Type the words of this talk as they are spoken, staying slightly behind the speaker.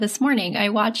This morning, I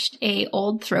watched a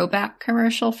old throwback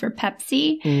commercial for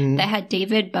Pepsi that had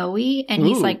David Bowie, and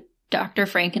he's like Dr.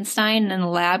 Frankenstein in a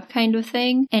lab kind of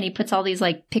thing. And he puts all these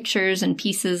like pictures and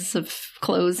pieces of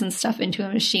clothes and stuff into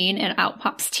a machine, and out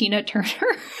pops Tina Turner.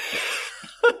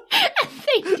 And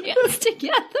they dance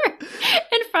together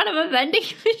in front of a vending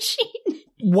machine.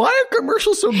 Why are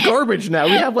commercials so garbage now?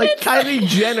 We have like Kylie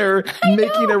Jenner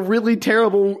making a really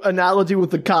terrible analogy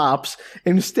with the cops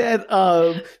instead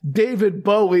of David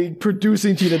Bowie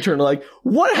producing Tina Turner. Like,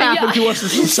 what happened to us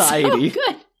as society? So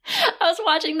good. I was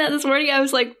watching that this morning. I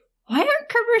was like, why aren't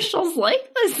commercials like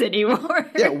this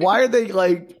anymore? Yeah, why are they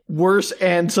like worse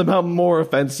and somehow more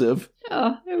offensive?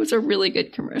 Oh, it was a really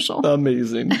good commercial.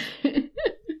 Amazing.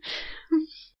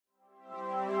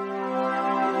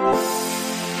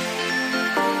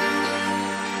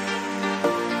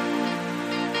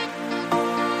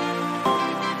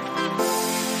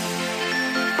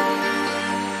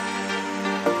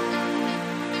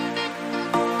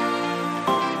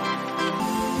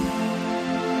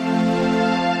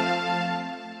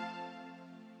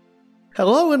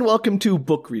 Hello and welcome to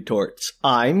Book Retorts.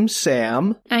 I'm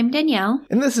Sam. I'm Danielle.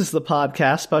 And this is the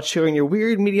podcast about sharing your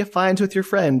weird media finds with your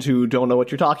friends who don't know what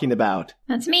you're talking about.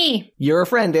 That's me. You're a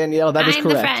friend, Danielle. That is correct.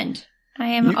 I'm the friend. I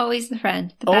am always the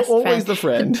friend. The best always friend. the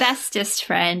friend. The bestest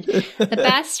friend. The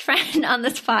best friend on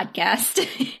this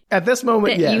podcast. At this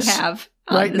moment, that yes. you have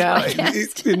on right this now,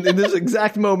 podcast. in this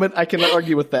exact moment, I cannot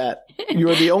argue with that. You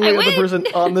are the only other person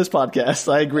on this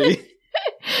podcast. I agree.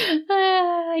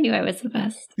 I knew I was the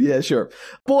best. Yeah, sure.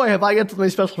 Boy, have I got something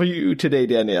special for you today,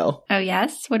 Danielle. Oh,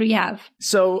 yes? What do we have?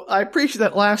 So, I appreciate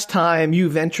that last time you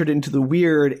ventured into the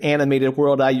weird animated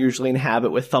world I usually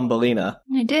inhabit with Thumbelina.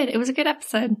 I did. It was a good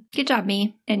episode. Good job,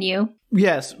 me and you.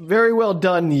 Yes, very well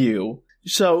done, you.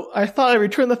 So, I thought I'd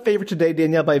return the favor today,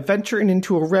 Danielle, by venturing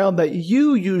into a realm that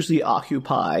you usually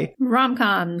occupy.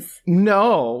 Rom-coms.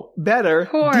 No, better,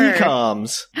 Horror.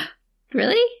 DCOMs.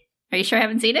 Really? Are you sure I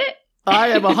haven't seen it? I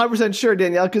am 100% sure,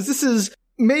 Danielle, because this is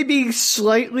maybe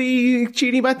slightly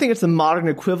cheating, but I think it's the modern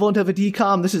equivalent of a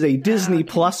DCOM. This is a Disney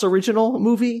Plus original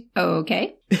movie.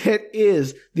 Okay. It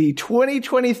is the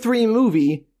 2023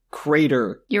 movie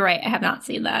Crater. You're right. I have not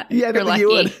seen that. Yeah, You're lucky. you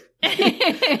would.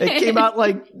 It came out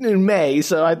like in May,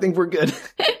 so I think we're good.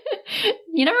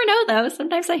 You never know, though.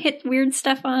 Sometimes I hit weird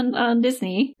stuff on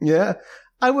Disney. Yeah.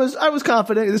 I was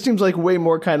confident. This seems like way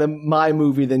more kind of my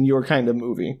movie than your kind of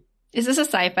movie. Is this a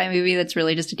sci-fi movie that's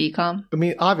really just a DCOM? I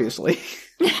mean, obviously.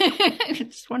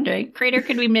 Just wondering. Crater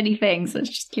could be many things. I was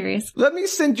just curious. Let me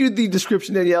send you the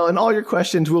description, Danielle, and all your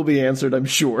questions will be answered, I'm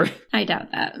sure. I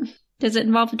doubt that. Does it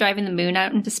involve driving the moon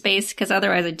out into space? Because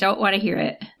otherwise I don't want to hear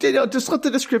it. Danielle, just let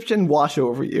the description wash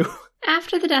over you.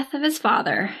 After the death of his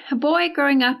father, a boy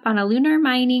growing up on a lunar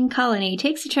mining colony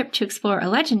takes a trip to explore a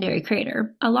legendary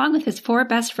crater, along with his 4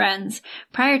 best friends,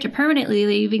 prior to permanently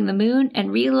leaving the moon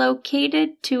and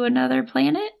relocated to another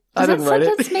planet? I didn't write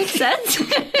it. Does that sentence make sense?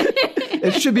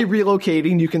 It should be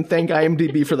relocating. You can thank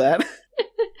IMDb for that.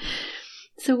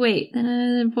 So wait, then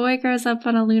a boy grows up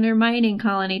on a lunar mining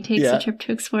colony, takes a trip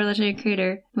to explore the legendary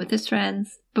crater with his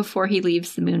friends before he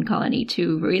leaves the moon colony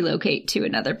to relocate to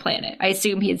another planet. I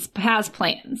assume he has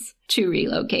plans to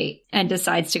relocate and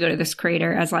decides to go to this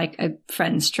crater as like a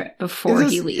friend's trip before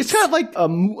he leaves. It's kind of like a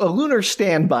lunar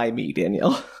Stand By Me,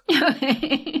 Danielle.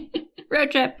 Road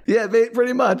trip. Yeah,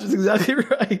 pretty much. That's exactly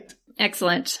right.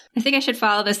 Excellent. I think I should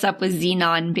follow this up with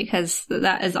Xenon because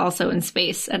that is also in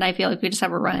space, and I feel like we just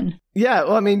have a run. Yeah,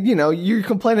 well, I mean, you know, you're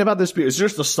complaining about this, but it's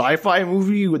just a sci-fi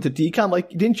movie with a DCOM. Like,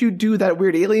 didn't you do that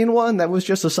weird alien one that was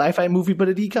just a sci-fi movie but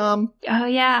a DCOM? Oh,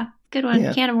 yeah. Good one.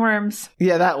 Yeah. Can of Worms.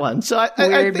 Yeah, that one. So Weird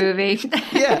I think, movie.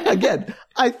 Yeah, again,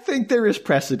 I think there is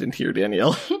precedent here,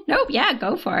 Danielle. Nope, yeah,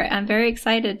 go for it. I'm very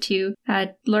excited to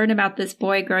learn about this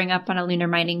boy growing up on a lunar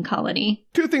mining colony.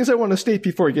 2 things I want to state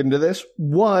before we get into this.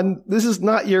 One, this is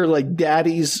not your, like,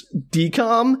 daddy's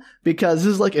DCOM, because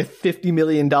this is like a $50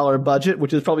 million budget,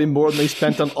 which is probably more than they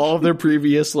spent on all of their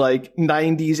previous, like,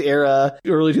 90s era,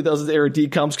 early 2000s era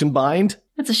DCOMs combined.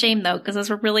 That's a shame, though, because those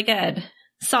were really good.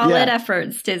 Solid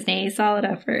efforts, Disney. Solid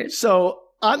efforts. So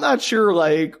I'm not sure,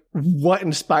 like, what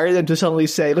inspired them to suddenly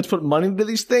say, let's put money into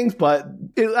these things, but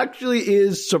it actually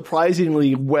is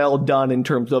surprisingly well done in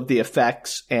terms of the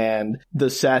effects and the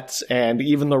sets and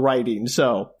even the writing.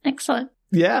 So excellent.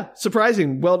 Yeah,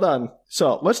 surprising. Well done.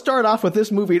 So let's start off with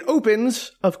this movie. It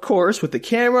opens, of course, with the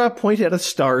camera pointed at a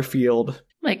star field.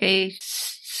 Like a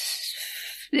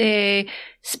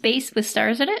space with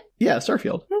stars in it? Yeah,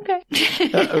 Starfield. Okay.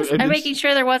 I'm making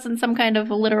sure there wasn't some kind of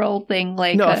literal thing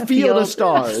like a field of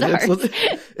stars.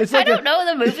 It's like I don't know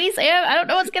the movie, Sam. I don't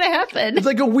know what's going to happen. It's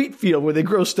like a wheat field where they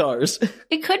grow stars.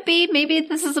 It could be. Maybe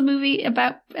this is a movie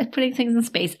about putting things in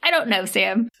space. I don't know,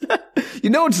 Sam. You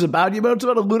know what it's about. You know it's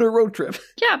about a lunar road trip.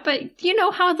 Yeah, but you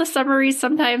know how the summaries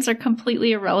sometimes are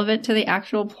completely irrelevant to the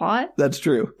actual plot? That's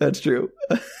true.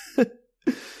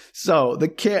 So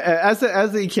as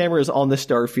the camera is on the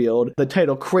star field, the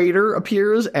title crater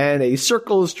appears and a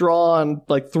circle is drawn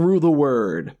like through the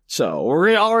word. So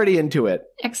we're already into it.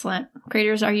 Excellent.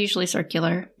 Craters are usually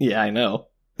circular. Yeah, I know.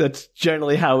 That's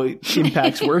generally how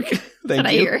impacts work. Thank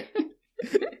I you. hear.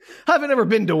 I haven't ever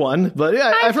been to one, but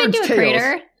yeah, I've heard been to a tales.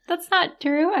 crater. That's not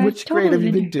true. Which crater have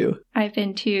you been to? I've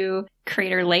been to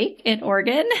Crater Lake in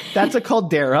Oregon. That's a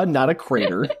caldera, not a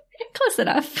crater. Close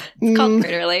enough. It's called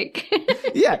Crater Lake.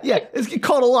 Yeah. It's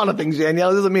called a lot of things,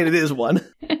 Danielle. It doesn't mean it is one.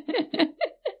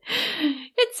 It's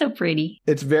so pretty.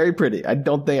 It's very pretty. I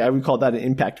don't think I would call that an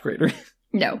impact crater.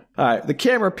 No. All right. The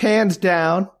camera pans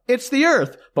down. It's the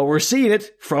Earth, but we're seeing it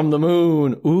from the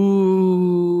moon.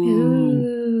 Ooh.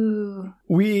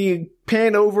 We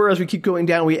pan over as we keep going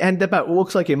down. We end up at what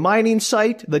looks like a mining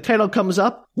site. The title comes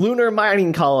up, Lunar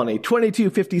Mining Colony,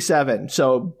 2257.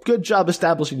 So good job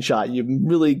establishing shot. You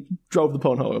really drove the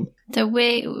point home. So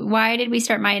why did we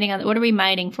start mining what are we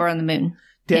mining for on the moon?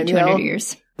 Danielle, in 200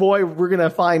 years? Boy, we're going to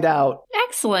find out.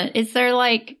 Excellent. Is there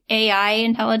like AI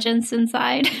intelligence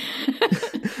inside?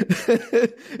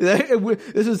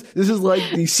 This is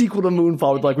like the sequel to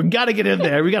Moonfall. We're like, we got to get in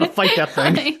there. We got to fight that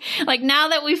thing. Like now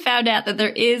that we found out that there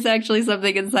is actually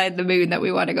something inside the moon that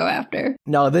we want to go after.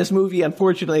 No, this movie,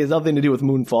 unfortunately, has nothing to do with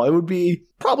Moonfall. It would be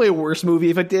probably a worse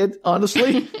movie if it did,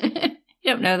 honestly. You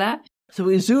don't know that. So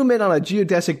we zoom in on a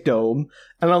geodesic dome.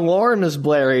 An alarm is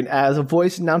blaring as a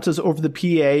voice announces over the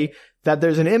PA that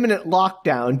there's an imminent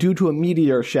lockdown due to a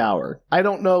meteor shower. I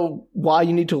don't know why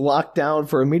you need to lock down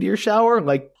for a meteor shower.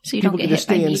 Like, so people can just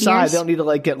stay inside. They don't need to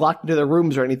like get locked into their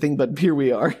rooms or anything, but here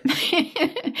we are.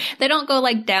 They don't go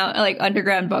like down, like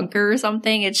underground bunker or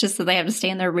something. It's just that they have to stay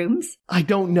in their rooms. I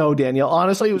don't know, Danielle.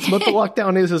 Honestly, what the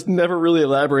lockdown is never really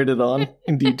elaborated on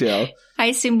in detail. I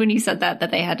assumed when you said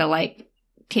that they had to like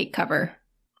take cover.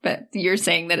 But you're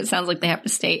saying that it sounds like they have to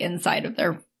stay inside of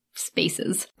their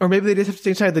spaces. Or maybe they just have to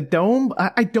stay inside the dome?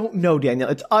 I don't know, Danielle.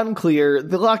 It's unclear.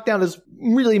 The lockdown is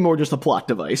really more just a plot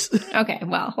device. Okay,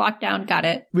 well, lockdown, got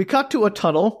it. We cut to a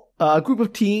tunnel. A group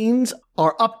of teens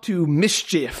are up to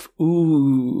mischief.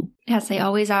 Ooh. As they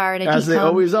always are. As they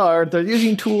always are. They're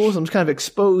using tools on some kind of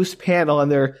exposed panel,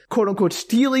 and they're, quote-unquote,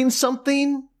 stealing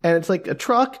something. And it's like a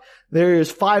truck.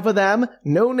 There's 5 of them,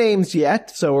 no names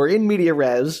yet, so we're in media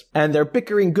res, and they're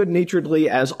bickering good-naturedly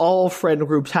as all friend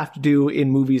groups have to do in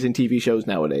movies and TV shows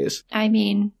nowadays. I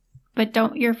mean, but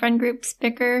don't your friend groups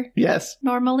bicker? Yes.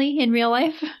 Normally, in real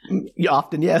life?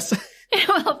 Often, yes.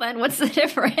 Well then, what's the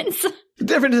difference? The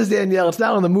difference is, Danielle, it's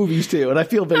now in the movies too, and I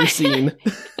feel very seen.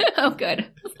 Oh, good.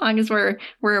 As long as we're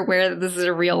aware that this is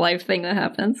a real life thing that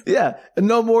happens. Yeah, and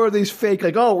no more of these fake,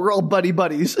 like, oh, we're all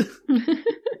buddies.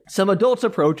 Some adults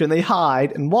approach and they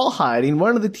hide, and while hiding,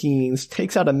 one of the teens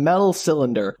takes out a metal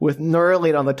cylinder with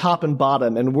knurling on the top and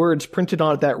bottom and words printed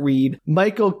on it that read,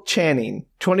 Michael Channing,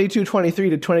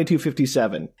 2223 to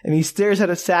 2257. And he stares at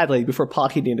it sadly before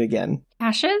pocketing it again.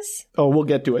 Ashes? Oh, we'll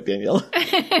get to it, Danielle.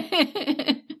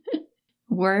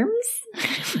 Worms?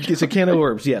 It's a can of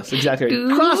worms, yes, exactly. Ooh.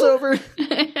 Crossover!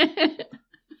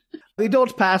 The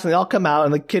adults pass and they all come out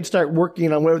and the kids start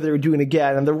working on whatever they were doing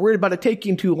again, and they're worried about it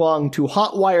taking too long to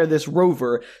hotwire this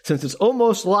rover since it's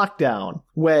almost locked down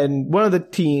when one of the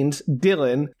teens,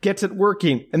 Dylan, gets it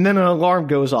working and then an alarm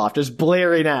goes off, just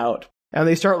blaring out. And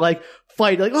they start like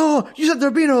fighting, like, oh, you said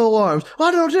there'd be no alarms. I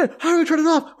don't know, how do we turn it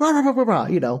off? Rah, rah, rah, rah,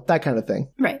 you know, that kind of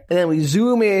thing. Right. And then we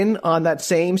zoom in on that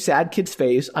same sad kid's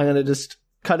face. I'm going to just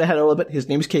cut ahead a little bit. His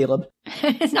name's Caleb.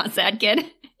 It's not Sad Kid.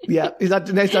 Yeah, he's not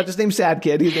just named Sad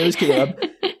Kid. His name is Caleb.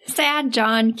 Sad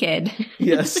John Kid.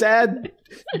 Yeah, Sad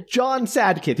John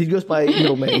Sad Kid. He goes by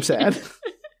middle name Sad.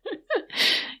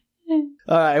 All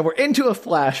right, we're into a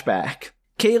flashback.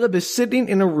 Caleb is sitting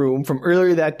in a room from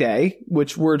earlier that day,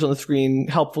 which words on the screen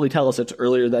helpfully tell us it's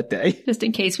earlier that day. Just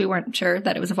in case we weren't sure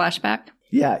that it was a flashback.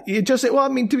 Yeah, you just say, well, I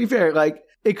mean, to be fair, like,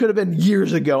 it could have been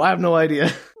years ago. I have no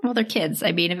idea. Well, they're kids.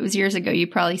 I mean, if it was years ago, you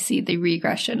probably see the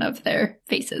regression of their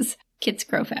faces. Kids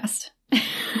grow fast.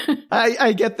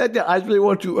 I get that. I really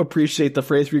want to appreciate the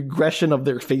phrase regression of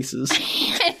their faces.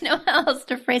 I know how else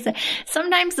to phrase it.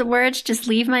 Sometimes the words just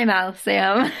leave my mouth,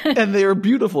 Sam. And they are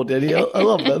beautiful, Danielle. I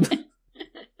love them.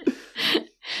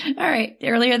 All right.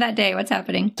 Earlier that day, what's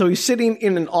happening? So he's sitting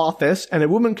in an office, and a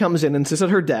woman comes in and sits at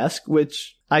her desk,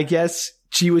 which I guess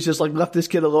she was just like left this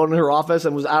kid alone in her office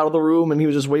and was out of the room, and he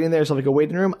was just waiting there, so like a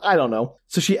waiting room. I don't know.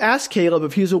 So she asks Caleb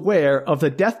if he's aware of the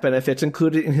death benefits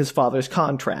included in his father's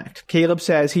contract. Caleb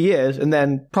says he is, and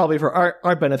then probably for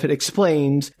our benefit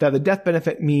explains that the death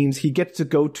benefit means he gets to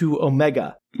go to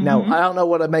Omega. Now, I don't know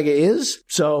what Omega is,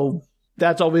 so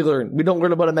that's all we learn. We don't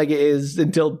learn what Omega is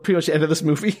until pretty much the end of this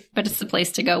movie. But it's the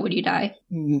place to go when you die.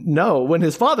 No, when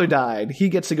his father died, he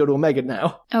gets to go to Omega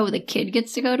now. Oh, the kid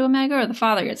gets to go to Omega, or the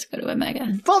father gets to go to Omega?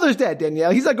 Father's dead,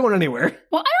 Danielle. He's not going anywhere.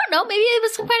 Well, I don't know. Maybe it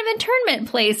was some kind of internment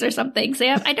place or something,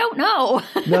 Sam. I don't know.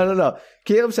 No.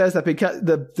 Caleb says that because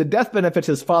the death benefits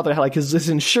his father had, like his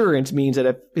insurance means that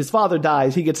if his father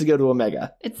dies, he gets to go to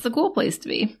Omega. It's the cool place to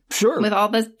be. Sure. With all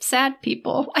the sad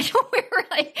people. I don't remember,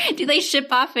 like, do they ship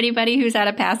off anybody who's had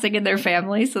a passing in their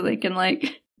family so they can,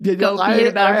 like, go be in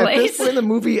a better place? At this point in the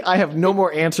movie, I have no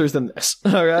more answers than this.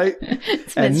 All right?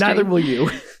 And neither will you.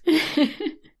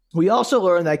 We also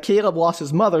learned that Caleb lost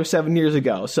his mother 7 years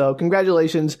ago. So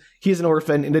congratulations. He's an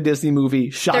orphan in a Disney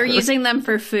movie. Shocker. They're using them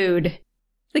for food.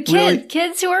 The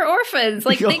kids who are orphans,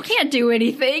 like, they can't do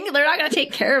anything. They're not going to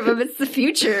take care of them. It's the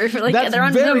future. Like, that's they're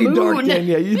on very the moon. Dark,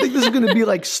 Danielle. You think this is going to be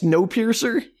like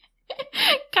Snowpiercer?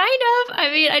 Kind of. I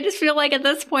mean, I just feel like at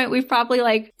this point we've probably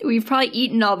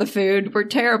eaten all the food. We're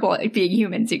terrible at being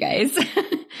humans, you guys.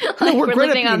 No, we're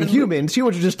great at being humans.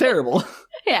 Humans are just terrible.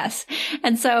 Yes.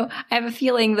 And so I have a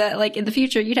feeling that, like, in the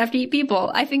future, you'd have to eat people.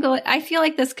 I feel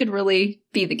like this could really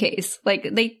be the case. Like,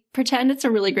 they pretend it's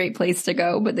a really great place to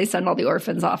go, but they send all the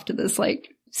orphans off to this, like,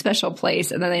 special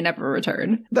place, and then they never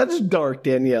return. That's dark,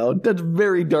 Danielle. That's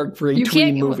very dark for a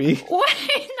tween movie. What?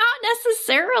 Not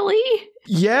necessarily.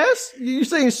 Yes? You're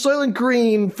saying Soylent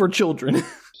Green for children.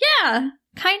 Yeah.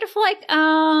 Kind of like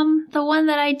the one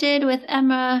that I did with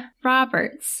Emma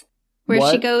Roberts.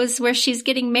 Where she's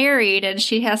getting married and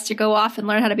she has to go off and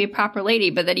learn how to be a proper lady,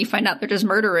 but then you find out they're just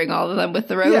murdering all of them with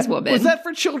the Rose Woman. Was that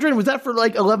for children? Was that for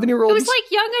like 11-year-olds? It was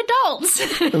like young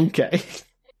adults. Okay.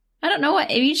 I don't know what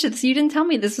age it's. You didn't tell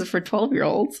me this was for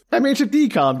 12-year-olds. I mean, it's a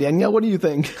DCOM, Danielle. What do you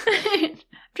think? I'm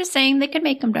just saying they could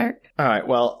make them dark. All right.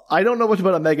 Well, I don't know much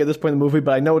about Omega at this point in the movie,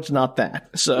 but I know it's not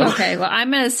that. So okay. Well,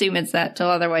 I'm going to assume it's that till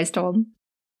otherwise told.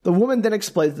 The woman then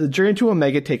explains that the journey to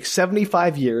Omega takes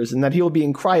 75 years and that he will be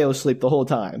in cryosleep the whole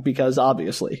time, because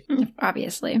obviously.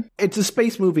 Obviously. It's a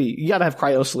space movie. You gotta have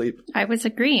cryosleep. I was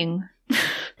agreeing.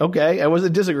 Okay, I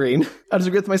wasn't disagreeing. I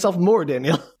disagree with myself more,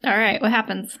 Danielle. All right, what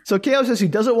happens? So Caleb says he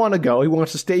doesn't want to go. He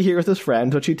wants to stay here with his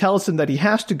friend, but she tells him that he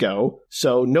has to go,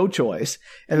 so no choice.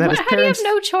 And that his parents... How do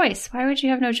you have no choice? Why would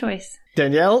you have no choice?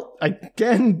 Danielle,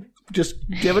 again... Just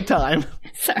give it time.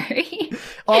 Sorry.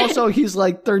 Also, he's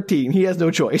like 13. He has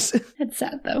no choice. That's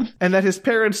sad, though. And that his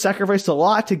parents sacrificed a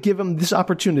lot to give him this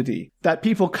opportunity. That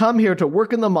people come here to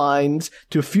work in the mines,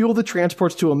 to fuel the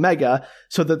transports to Omega,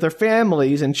 so that their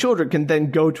families and children can then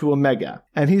go to Omega.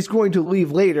 And he's going to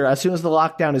leave later as soon as the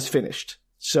lockdown is finished.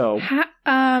 So...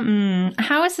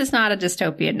 How is this not a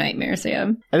dystopian nightmare,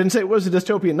 Sam? I didn't say it was a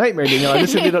dystopian nightmare, Danielle. I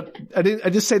just said I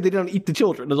just said they don't eat the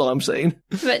children, is all I'm saying.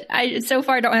 But I so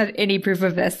far don't have any proof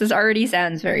of this. This already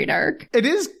sounds very dark. It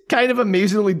is kind of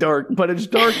amazingly dark, but it's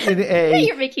dark in a...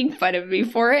 You're making fun of me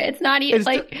for it. It's not even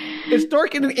It's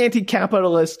dark in an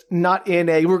anti-capitalist, not in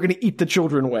a we're going to eat the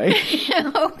children way.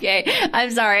 Okay.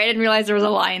 I'm sorry. I didn't realize there was a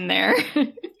line there.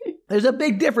 There's a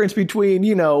big difference between,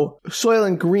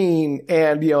 Soylent Green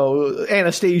and,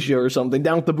 Anastasia or something,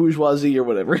 Down with the Bourgeoisie or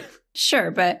whatever. Sure,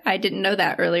 but I didn't know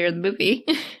that earlier in the movie.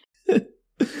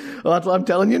 Well, that's what I'm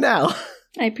telling you now.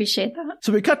 I appreciate that.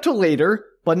 So we cut to later,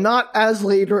 but not as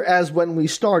later as when we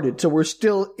started. So we're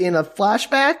still in a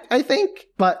flashback, I think,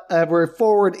 but we're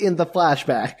forward in the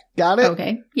flashback. Got it?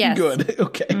 Okay. Yes. Good.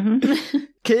 Okay. Mm-hmm.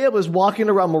 Caleb is walking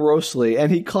around morosely,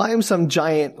 and he climbs some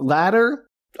giant ladder.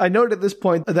 I noted at this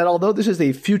point that although this is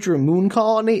a future moon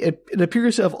colony, it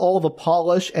appears to have all the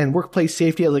polish and workplace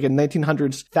safety as like a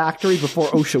 1900s factory before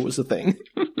OSHA was a thing.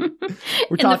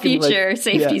 In the future,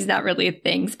 safety's not really a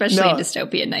thing, especially in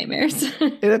dystopian nightmares.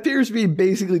 It appears to be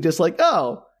basically just like,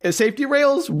 safety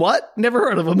rails? What? Never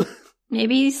heard of them.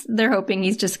 Maybe they're hoping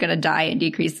he's just going to die and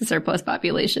decrease the surplus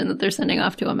population that they're sending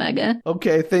off to Omega.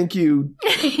 Okay, thank you,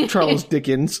 Charles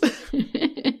Dickens.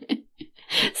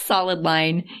 Solid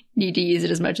line. Need to use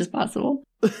it as much as possible.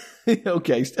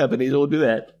 Okay, Ebenezer, we'll do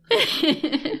that.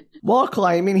 While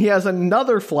climbing, he has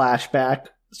another flashback.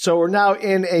 So we're now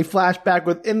in a flashback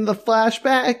within the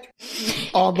flashback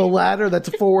on the ladder. That's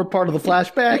a forward part of the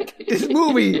flashback. This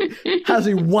movie has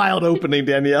a wild opening,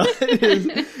 Danielle.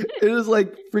 It is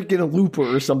like freaking a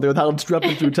Looper or something with how it's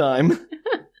jumping through time.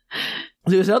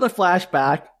 There's another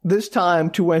flashback, this time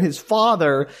to when his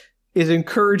father is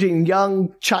encouraging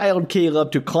young child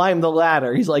Caleb to climb the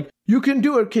ladder. He's like, you can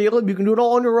do it, Caleb. You can do it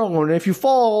all on your own. And if you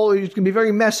fall, it's going to be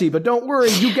very messy, but don't worry,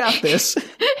 you got this.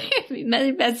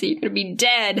 Messy, you're going to be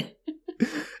dead.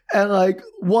 And like,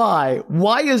 why?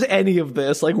 Why is any of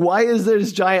this? Like, why is there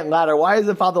this giant ladder? Why is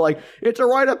the father like, it's a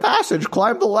rite of passage.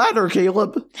 Climb the ladder,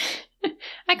 Caleb.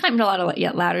 I climbed a lot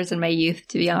of ladders in my youth,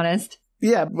 to be honest.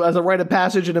 Yeah, as a rite of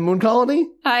passage in a moon colony?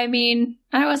 I mean,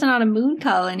 I wasn't on a moon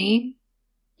colony.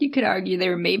 You could argue they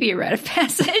were maybe a rite of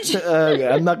passage. Okay,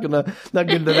 I'm not gonna get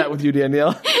into that with you,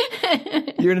 Danielle.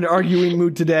 You're in an arguing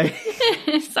mood today.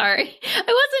 Sorry. I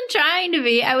wasn't trying to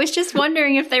be. I was just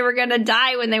wondering if they were going to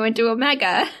die when they went to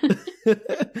Omega.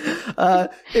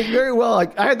 It very well,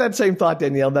 like, I had that same thought,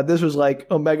 Danielle, that this was like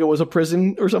Omega was a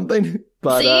prison or something.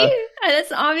 But see?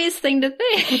 That's an obvious thing to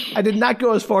think. I did not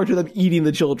go as far to them eating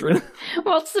the children.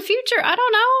 Well, it's the future. I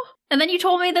don't know. And then you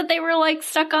told me that they were like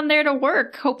stuck on there to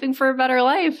work, hoping for a better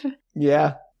life.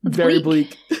 Yeah, that's very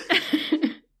bleak.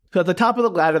 So at the top of the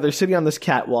ladder, they're sitting on this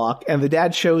catwalk, and the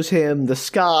dad shows him the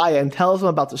sky and tells him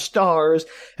about the stars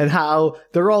and how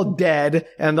they're all dead,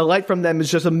 and the light from them is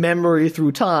just a memory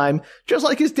through time, just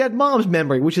like his dead mom's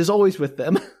memory, which is always with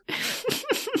them. This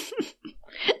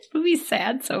movie's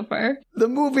sad so far. The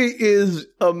movie is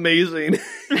amazing.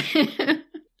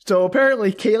 So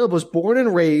apparently Caleb was born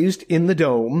and raised in the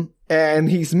dome, and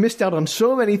he's missed out on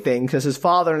so many things because his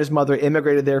father and his mother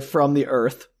immigrated there from the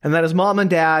Earth, and that his mom and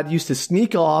dad used to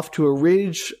sneak off to a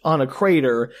ridge on a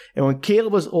crater, and when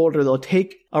Caleb was older, they'll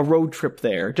take a road trip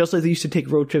there, just like they used to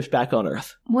take road trips back on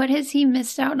Earth. What has he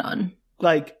missed out on?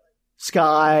 Like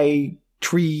sky,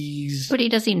 trees. But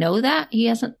does he know that? He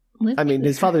hasn't lived I mean,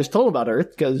 his father's told him about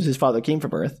Earth because his father came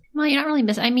from Earth. Well, you're not really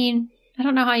missing. I mean, I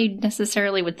don't know how you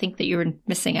necessarily would think that you were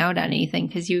missing out on anything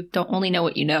because you don't only know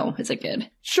what you know as a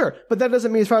kid. Sure, but that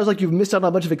doesn't mean as far as like you've missed out on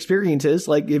a bunch of experiences.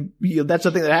 Like if, that's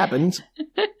something that happens.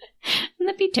 Wouldn't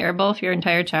that be terrible if your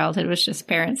entire childhood was just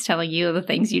parents telling you the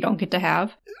things you don't get to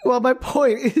have? Well, my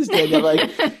point is that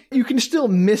like you can still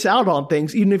miss out on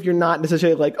things even if you're not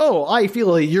necessarily like, oh, I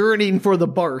feel a yearning for the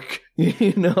bark,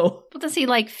 you know? Well, does he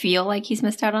like feel like he's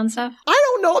missed out on stuff? I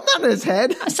don't know. I'm not in his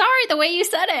head. Sorry, the way you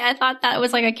said it, I thought that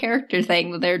was like a character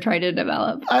thing that they were trying to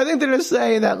develop. I think they're just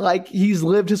saying that like he's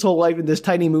lived his whole life in this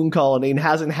tiny moon colony and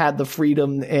hasn't had the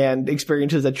freedom and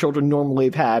experiences that children normally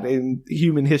have had in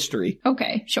human history.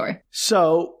 Okay, sure.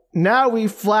 So now we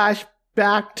flash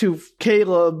back to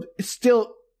Caleb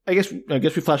still. I guess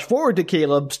we flash forward to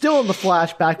Caleb, still in the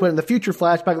flashback, but in the future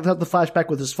flashback, let's have the flashback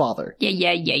with his father.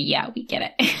 Yeah, we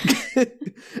get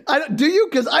it. Do you?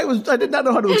 Because I did not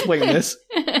know how to explain this.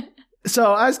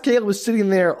 So as Caleb was sitting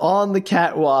there on the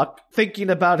catwalk,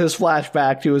 thinking about his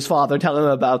flashback to his father, telling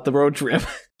him about the road trip.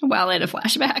 While in a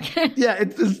flashback. Yeah,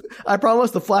 I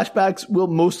promise the flashbacks will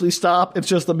mostly stop. It's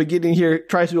just the beginning here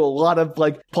tries to do a lot of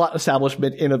like plot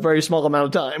establishment in a very small amount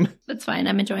of time. That's fine.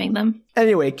 I'm enjoying them.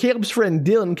 Anyway, Caleb's friend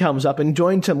Dylan comes up and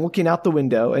joins him looking out the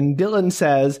window, and Dylan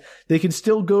says they can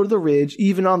still go to the ridge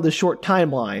even on the short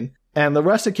timeline. And the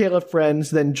rest of Caleb's friends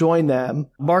then join them.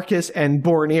 Marcus and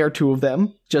Borny are two of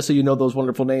them, just so you know those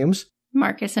wonderful names.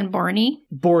 Marcus and Borny?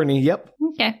 Borny, yep.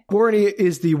 Okay. Borny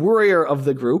is the worrier of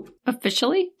the group.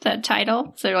 Officially? That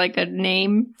title? Is there like a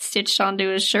name stitched onto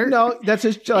his shirt? No, that's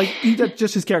his, that's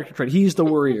just his character trait. He's the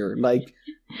worrier. Like,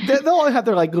 they'll all have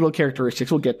their like little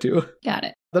characteristics we'll get to. Got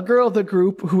it. The girl of the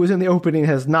group who was in the opening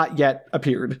has not yet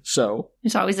appeared, so.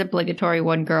 There's always obligatory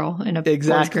one girl in a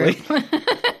exactly. boys group.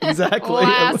 Exactly.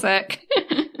 Classic.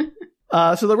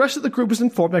 So the rest of the group is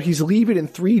informed that he's leaving in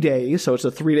 3 days, so it's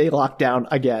a 3-day lockdown,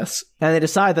 I guess. And they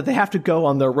decide that they have to go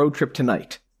on their road trip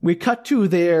tonight. We cut to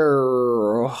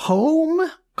their home,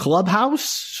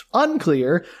 clubhouse,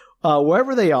 unclear,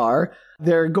 wherever they are.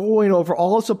 They're going over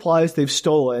all the supplies they've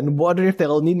stolen, wondering if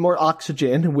they'll need more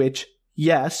oxygen, which,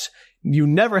 yes, you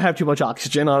never have too much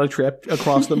oxygen on a trip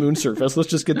across the moon's surface. Let's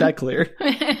just get that clear.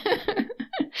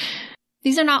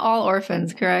 These are not all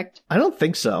orphans, correct? I don't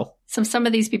think so. So some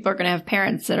of these people are going to have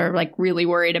parents that are like really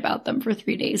worried about them for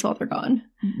 3 days while they're gone.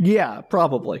 Yeah,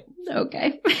 probably.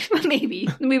 Okay. Maybe.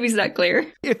 The movie's not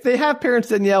clear. If they have parents,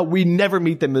 then yeah, we never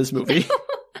meet them in this movie.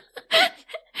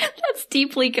 That's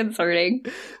deeply concerning.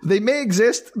 They may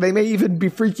exist. They may even be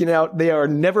freaking out. They are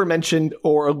never mentioned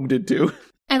or alluded to.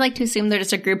 I like to assume they're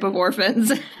just a group of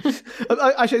orphans.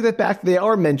 I take that back. They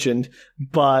are mentioned,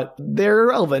 but they're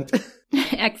irrelevant.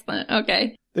 Excellent.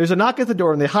 Okay. There's a knock at the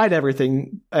door and they hide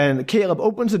everything, and Caleb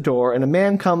opens the door and a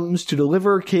man comes to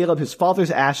deliver Caleb his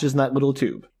father's ashes in that little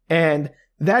tube. And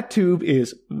that tube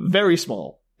is very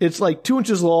small. It's like 2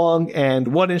 inches long and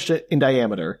 1 inch in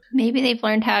diameter. Maybe they've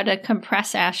learned how to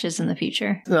compress ashes in the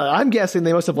future. I'm guessing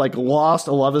they must have like lost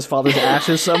a lot of his father's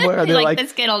ashes somewhere. And they're like,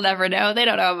 this kid will never know. They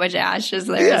don't know how much ashes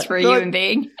there is for a human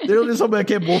being. They're just hoping I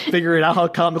can't both figure out how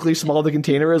comically small the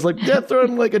container is. Like, throw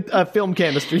him like a film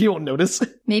canister. He won't notice.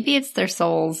 Maybe it's their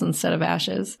souls instead of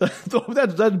ashes.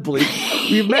 That's bleak.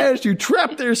 We've managed to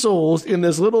trap their souls in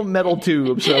this little metal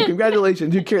tube. So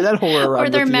congratulations. You carry that horror around or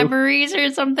their with memories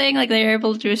or something. Like they're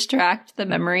able to extract the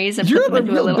memories and You're put them on a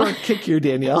into a real little... dark kick here,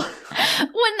 Danielle.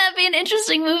 Wouldn't that be an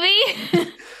interesting movie?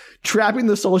 Trapping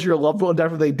the souls of your loved one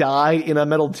after they die in a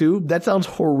metal tube? That sounds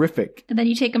horrific. And then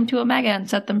you take them to Omega and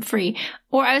set them free.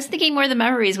 Or I was thinking more the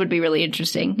memories would be really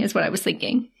interesting, is what I was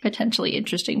thinking. Potentially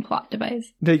interesting plot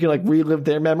device. They can like relive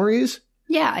their memories?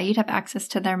 Yeah, you'd have access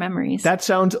to their memories. That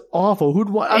sounds awful. Who'd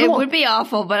want? It would be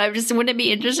awful, but wouldn't it be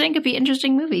interesting? It could be an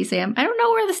interesting movie, Sam. I don't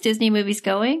know where this Disney movie's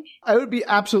going. I would be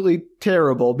absolutely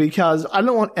terrible because I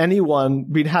don't want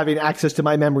anyone having access to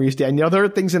my memories, Danielle. There are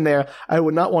things in there I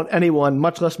would not want anyone,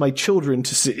 much less my children,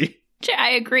 to see. I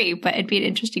agree, but it'd be an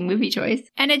interesting movie choice.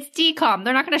 And it's DCOM.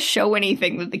 They're not going to show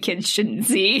anything that the kids shouldn't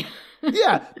see.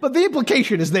 Yeah, but the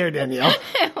implication is there, Danielle.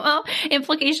 Well,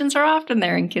 implications are often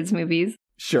there in kids' movies.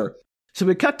 Sure. So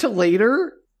we cut to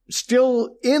later,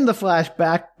 still in the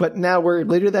flashback, but now we're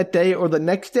later that day or the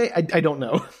next day. I don't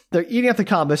know. They're eating at the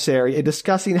commissary and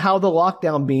discussing how the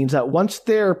lockdown means that once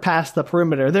they're past the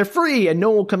perimeter, they're free and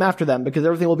no one will come after them because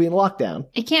everything will be in lockdown.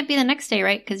 It can't be the next day,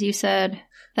 right? Because you said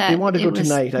that they want to go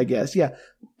tonight, I guess. Yeah.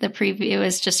 The preview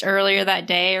was just earlier that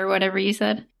day or whatever you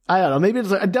said. I don't know. Maybe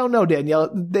it's I don't know, Danielle.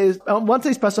 Once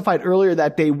they specified earlier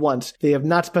that day once, they have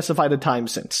not specified a time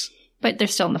since. But they're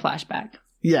still in the flashback.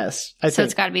 Yes, I think. So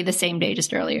it's got to be the same day,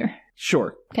 just earlier.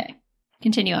 Sure. Okay.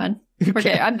 Continue on. Okay.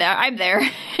 Okay, I'm there.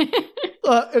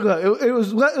 It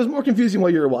was more confusing while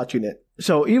you were watching it.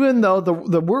 So even though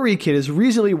the worry kid is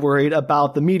reasonably worried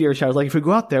about the meteor shower, like if we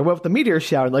go out there, what if the meteor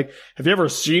shower? Like, have you ever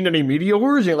seen any meteors?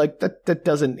 And you're like, that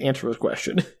doesn't answer his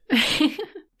question.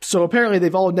 So apparently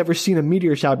they've all never seen a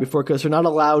meteor shower before because they're not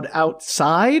allowed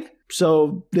outside.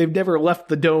 So they've never left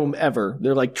the dome ever.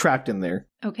 They're like trapped in there.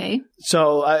 Okay.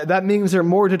 So that means they're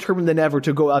more determined than ever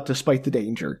to go out despite the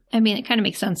danger. I mean, it kind of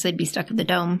makes sense they'd be stuck in the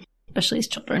dome, especially as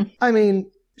children. I mean,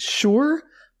 sure,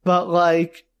 but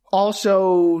like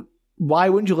also, why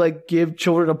wouldn't you like give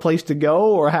children a place to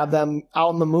go or have them out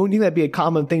on the moon? You think that'd be a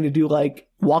common thing to do, like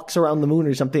walks around the moon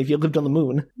or something if you lived on the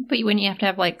moon. But wouldn't you have to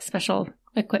have like special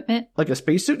equipment? Like a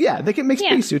spacesuit? Yeah, they can make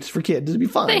spacesuits for kids. It'd be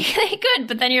fine. They could,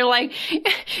 but then you're like,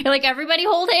 everybody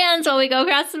hold hands while we go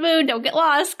across the moon. Don't get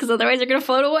lost, because otherwise you're going to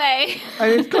float away.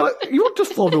 I mean, you won't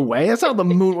just float away. That's how the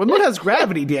moon. The moon has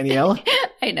gravity, Danielle.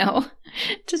 I know.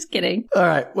 Just kidding. All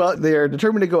right. Well, they're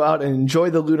determined to go out and enjoy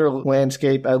the lunar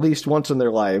landscape at least once in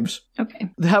their lives. Okay.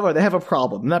 However, they have a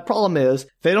problem. And that problem is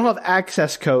they don't have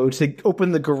access codes to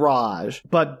open the garage.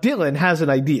 But Dylan has an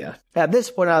idea. At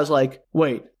this point, I was like,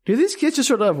 wait. Do these kids just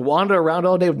sort of wander around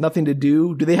all day with nothing to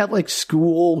do? Do they have like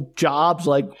school jobs?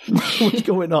 Like, what's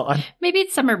going on? Maybe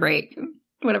it's summer break.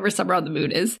 Whatever summer on the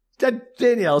moon is.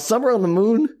 Danielle, summer on the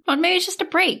moon? Or maybe it's just a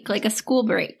break, like a school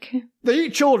break. They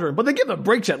eat children, but they give them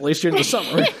breaks at least during the summer.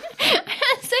 I'm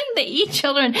not saying they eat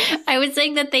children. I was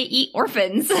saying that they eat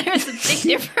orphans. There's a big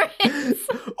difference.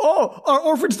 Oh, are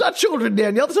orphans not children,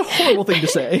 Danielle? That's a horrible thing to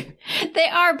say. They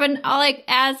are, but like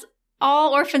as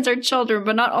all orphans are children,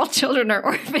 but not all children are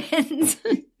orphans.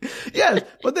 Yes,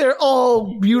 but they're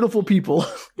all beautiful people.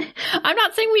 I'm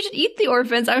not saying we should eat the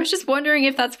orphans. I was just wondering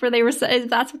if that's where they were,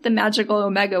 if that's what the magical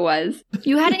Omega was.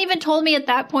 You hadn't even told me at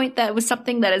that point that it was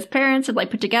something that his parents had like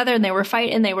put together and they were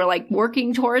fighting and they were like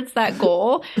working towards that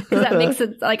goal. Because that makes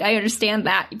it like, I understand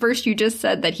that. First, you just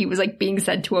said that he was like being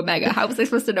sent to Omega. How was I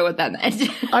supposed to know what that meant?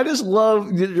 I just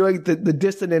love like the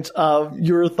dissonance of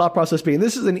your thought process being,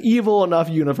 this is an evil enough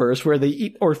universe where they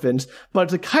eat orphans, but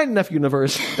it's a kind enough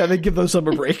universe that they give them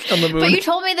summer break on the moon. But you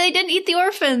told me they didn't eat the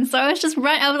orphans, so I was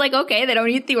like, okay, they don't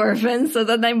eat the orphans, so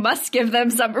then they must give them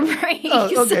summer breaks.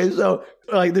 Oh, okay, so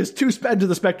like there's two ends of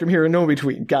the spectrum here and no in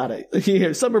between. Got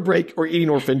it. Summer break or eating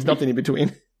orphans, nothing in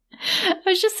between.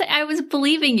 I was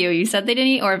believing you. You said they didn't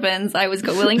eat orphans. I was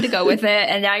willing to go with it,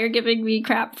 and now you're giving me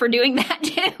crap for doing that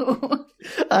too.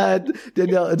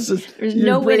 Danielle, it's just There's your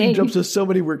no brain winning. jumps to so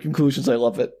many weird conclusions. I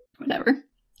love it. Whatever.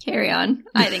 Carry on.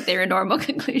 I think they were normal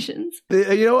conclusions.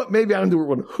 You know what? Maybe I'm the weird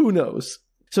one. Who knows?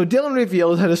 So Dylan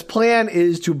reveals that his plan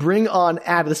is to bring on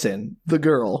Addison, the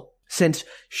girl, since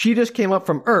she just came up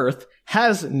from Earth,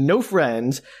 has no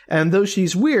friends, and though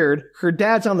she's weird, her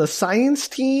dad's on the science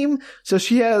team, so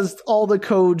she has all the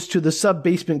codes to the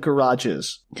sub-basement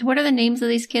garages. So what are the names of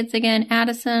these kids again?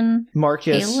 Addison?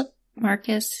 Marcus.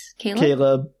 Marcus,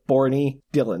 Caleb, Borny,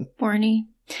 Dylan. Borny.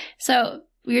 So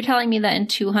you're telling me that in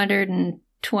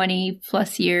 220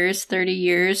 plus years, 30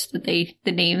 years, that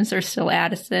the names are still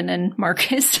Addison and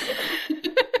Marcus?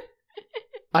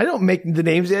 I don't make the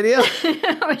names, Danielle.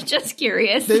 I was just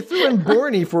curious. They threw in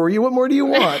Borny for you. What more do you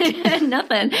want?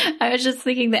 Nothing. I was just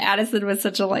thinking that Addison was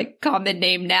such a common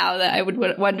name now that I would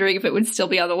wondering if it would still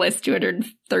be on the list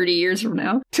 230 years from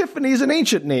now. Tiffany's an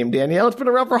ancient name, Danielle. It's been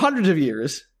around for hundreds of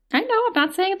years. I know. I'm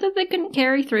not saying that they couldn't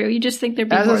carry through. You just think there'd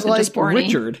be As more is than just Borny.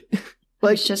 Richard.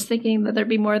 I was just thinking that there'd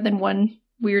be more than one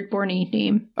weird Borny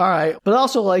name. All right. But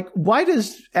also, why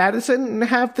does Addison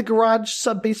have the garage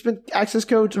sub-basement access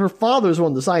code? Her father's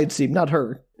on the science team, not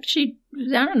her. I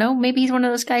don't know. Maybe he's one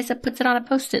of those guys that puts it on a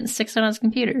Post-it and sticks it on his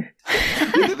computer.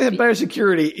 You think they have better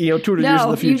security, 200 years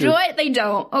in the future? No, you know what? They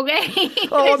don't, okay?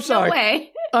 Oh, I'm sorry. No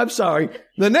way. I'm sorry.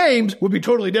 The names would be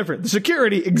totally different. The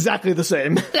security, exactly the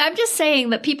same. I'm just saying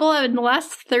that people have, in the last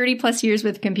 30 plus years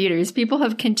with computers, people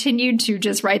have continued to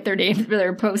just write their names for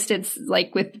their Post-its,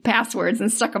 with passwords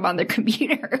and stuck them on their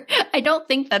computer. I don't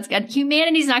think that's good.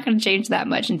 Humanity's not going to change that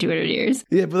much in 200 years.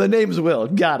 Yeah, but the names will.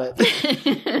 Got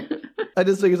it. I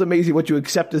just think it's amazing what you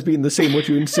accept as being the same, what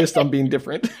you insist on being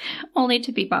different. Only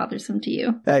to be bothersome to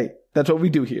you. Hey, that's what we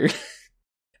do here.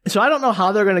 So I don't know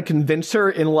how they're going to convince her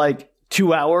in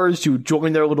 2 hours to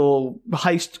join their little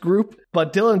heist group,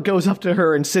 but Dylan goes up to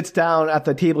her and sits down at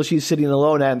the table she's sitting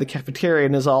alone at in the cafeteria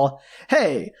and is all,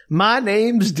 "Hey, my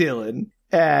name's Dylan."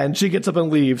 And she gets up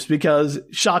and leaves because,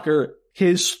 shocker,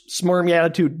 his smarmy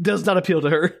attitude does not appeal to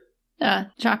her.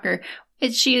 Shocker.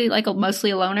 Is she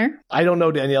mostly a loner? I don't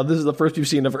know, Danielle. This is the first you've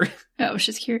seen of her. Oh, I was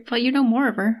just curious. Well, you know more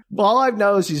of her. Well, all I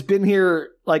know is she's been here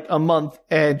a month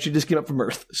and she just came up from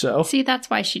Earth, so. See, that's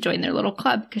why she joined their little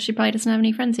club, because she probably doesn't have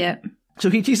any friends yet.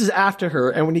 So he chases after her,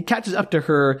 and when he catches up to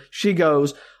her, she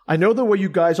goes, "I know the way you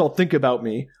guys all think about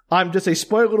me. I'm just a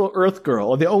spoiled little Earth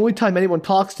girl, and the only time anyone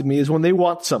talks to me is when they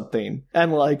want something."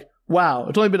 And wow,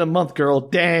 it's only been a month, girl.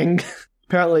 Dang.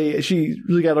 Apparently, she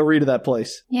really got a read of that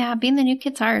place. Yeah, being the new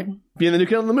kid's hard. Being the new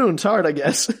kid on the moon's hard, I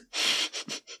guess.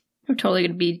 I'm totally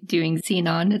going to be doing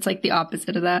Xenon. It's the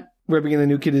opposite of that. Where being the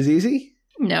new kid is easy?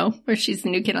 No, where she's the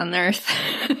new kid on the Earth.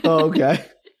 Oh, okay.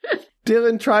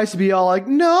 Dylan tries to be all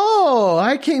 "No,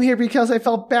 I came here because I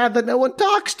felt bad that no one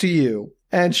talks to you."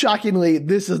 And shockingly,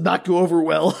 this does not go over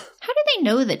well. How do they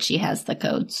know that she has the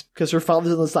codes? Because her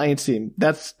father's on the science team.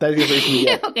 That's the information we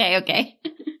get. Okay.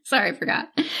 Sorry, I forgot.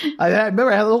 I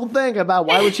remember I had a whole thing about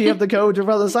why would she have the code in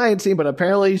front of the science team, but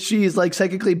apparently she's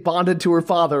psychically bonded to her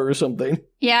father or something.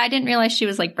 Yeah, I didn't realize she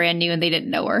was brand new and they didn't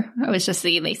know her. I was just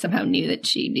thinking they somehow knew that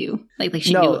she knew.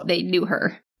 They knew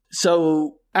her.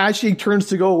 So as she turns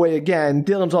to go away again,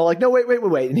 Dylan's all "No,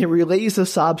 wait. And he relays a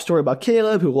sob story about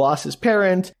Caleb, who lost his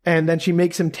parent, and then she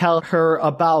makes him tell her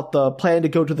about the plan to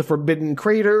go to the Forbidden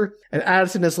Crater. And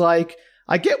Addison is "I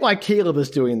get why Caleb is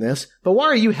doing this, but why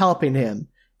are you helping him?"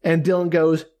 And Dylan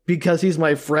goes, "Because he's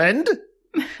my friend?"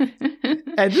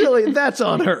 And really, that's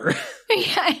on her.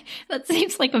 Yeah, that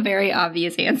seems like a very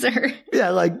obvious answer.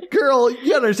 Yeah, girl,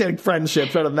 you understand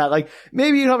friendships better than that.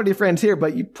 Maybe you don't have any friends here,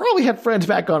 but you probably had friends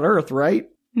back on Earth, right?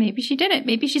 Maybe she didn't.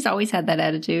 Maybe she's always had that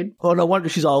attitude. Oh, no wonder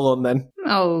she's all alone then.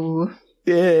 Oh.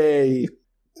 Yay.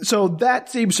 So that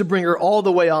seems to bring her all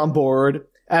the way on board,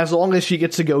 as long as she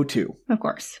gets to go too. Of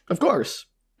course. Of course.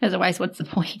 Otherwise, what's the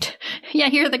point? Yeah,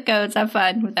 here are the codes. Have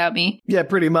fun without me. Yeah,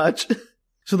 pretty much.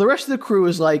 So the rest of the crew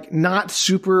is not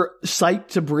super psyched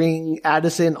to bring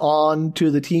Addison on to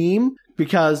the team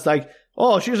because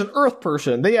oh, she's an Earth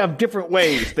person. They have different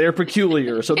ways. They're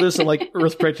peculiar. So there's some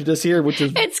Earth prejudice here, which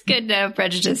is... It's good to have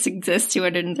prejudice exists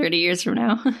 230 years from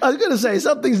now. I was going to say,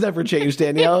 something's never changed,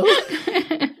 Danielle.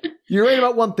 You're right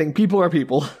about one thing. People are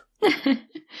people.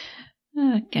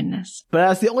 Oh, goodness. But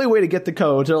that's the only way to get the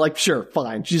codes. They're sure,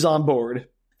 fine. She's on board.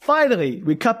 Finally,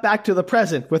 we cut back to the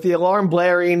present with the alarm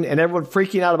blaring and everyone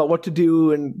freaking out about what to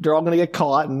do and they're all going to get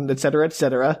caught and et cetera, et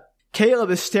cetera. Caleb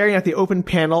is staring at the open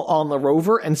panel on the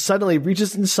rover and suddenly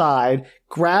reaches inside,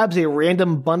 grabs a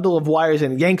random bundle of wires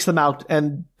and yanks them out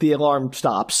and the alarm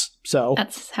stops. So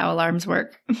that's how alarms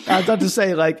work. I was about to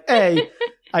say A,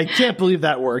 I can't believe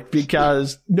that worked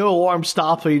because no alarm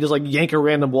stops when you just yank a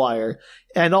random wire.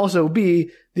 And also B,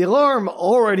 the alarm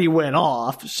already went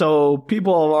off, so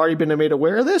people have already been made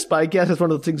aware of this, but I guess it's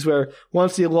one of the things where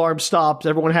once the alarm stops,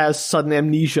 everyone has sudden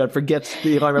amnesia and forgets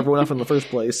the alarm ever went off in the first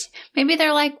place. Maybe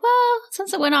they're well,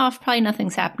 since it went off, probably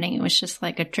nothing's happening. It was just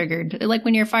a triggered,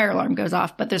 when your fire alarm goes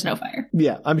off, but there's no fire.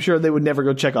 Yeah, I'm sure they would never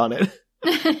go check on it.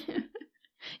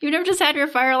 You've never just had your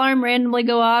fire alarm randomly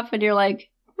go off and you're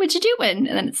 "What you doing?"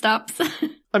 And then it stops.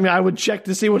 I mean, I would check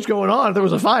to see what's going on if there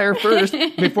was a fire first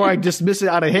before I dismiss it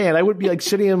out of hand. I would be like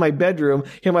sitting in my bedroom,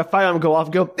 hear my fire alarm go off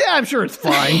and go, yeah, I'm sure it's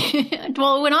fine.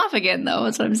 Well, it went off again, though.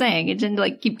 That's what I'm saying. It didn't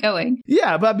like keep going.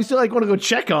 Yeah, but I'd be still like, want to go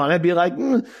check on it. I'd be like,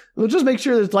 we'll just make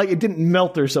sure that like it didn't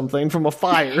melt or something from a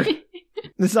fire.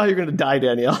 This is how you're going to die,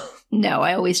 Danielle. No,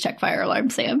 I always check fire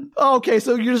alarms, Sam. Oh, okay,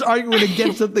 so you're just arguing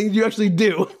against the things you actually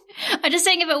do. I'm just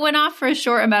saying if it went off for a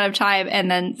short amount of time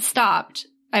and then stopped,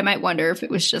 I might wonder if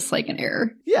it was just like an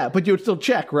error. Yeah, but you would still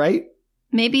check, right?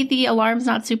 Maybe the alarm's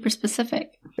not super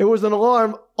specific. It was an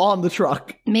alarm on the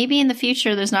truck. Maybe in the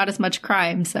future there's not as much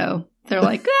crime, so they're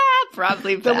like,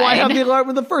 probably fine. Then why have the alarm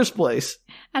in the first place?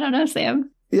 I don't know,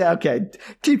 Sam. Yeah, okay.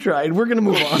 Keep trying. We're going to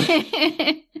move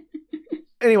on.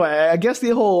 Anyway, I guess the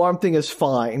whole alarm thing is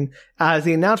fine, as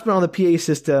the announcement on the PA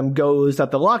system goes that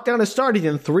the lockdown is starting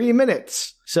in 3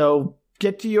 minutes. So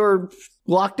get to your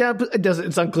lockdown.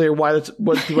 It's unclear what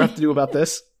people have to do about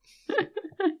this.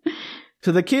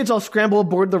 So the kids all scramble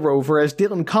aboard the rover as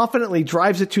Dylan confidently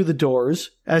drives it to the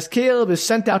doors. As Caleb is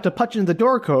sent out to punch in the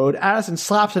door code, Addison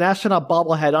slaps an astronaut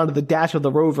bobblehead onto the dash of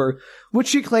the rover, which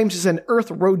she claims is an Earth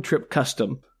road trip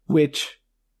custom. Which,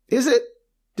 is it?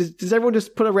 Does everyone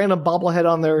just put a random bobblehead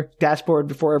on their dashboard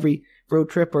before every road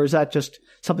trip, or is that just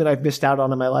something I've missed out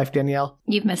on in my life, Danielle?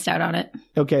 You've missed out on it.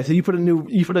 Okay, so you put a new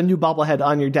bobblehead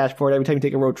on your dashboard every time you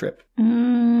take a road trip.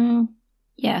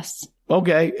 Yes.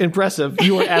 Okay, impressive.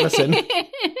 You are Addison. The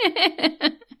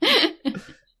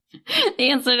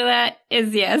answer to that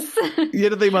is yes. You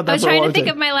had to think about that. I was trying to think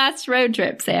of my last road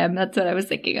trip, Sam. That's what I was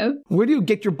thinking of. Where do you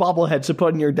get your bobbleheads to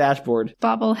put on your dashboard?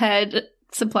 Bobblehead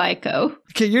Supply Co.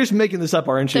 Okay, you're just making this up,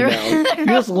 aren't you, now? You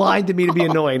just lied to me to be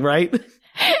annoying, right?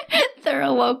 They're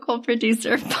a local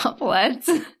producer of bobbleheads.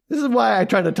 This is why I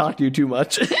try to talk to you too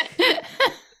much.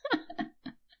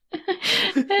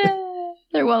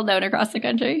 They're well known across the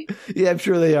country. Yeah, I'm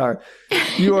sure they are.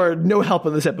 You are no help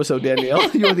in this episode, Danielle.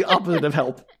 You are the opposite of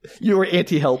help. You are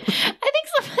anti-help. I think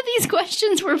some of these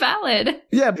questions were valid.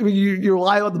 Yeah, but your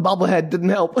lie about the bobblehead didn't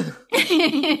help.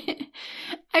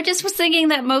 I just was thinking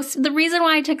that the reason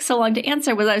why I took so long to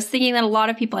answer was I was thinking that a lot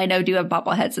of people I know do have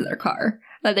bobbleheads in their car.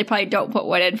 That they probably don't put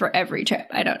one in for every trip.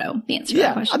 I don't know the answer to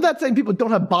that question. I'm not saying people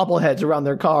don't have bobbleheads around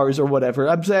their cars or whatever.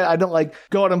 I'm saying I don't like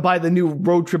go out and buy the new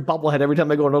road trip bobblehead every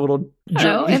time I go on a little journey.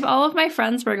 No, if all of my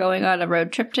friends were going on a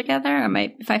road trip together,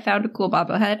 if I found a cool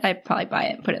bobblehead, I'd probably buy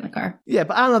it and put it in the car. Yeah,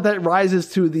 but I don't know if that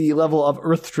rises to the level of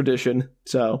Earth tradition.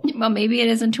 So, well, maybe it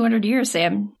is in 200 years,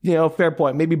 Sam. You know, fair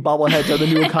point. Maybe bobbleheads are the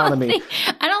new economy.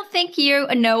 I don't think you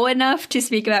know enough to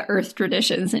speak about Earth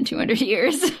traditions in 200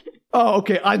 years. Oh,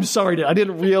 okay. I'm sorry. I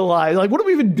didn't realize. Like, what are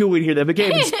we even doing here that we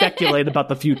can't even speculate about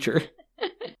the future?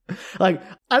 Like,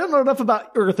 I don't know enough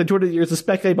about Earth in 200 years to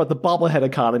speculate about the bobblehead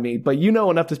economy, but you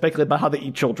know enough to speculate about how they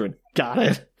eat children. Got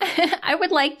it. I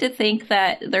would like to think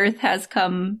that the Earth has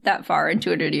come that far in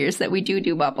 200 years that we do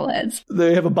bobbleheads.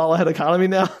 They have a bobblehead economy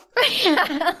now?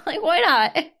 Yeah, like, why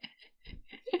not?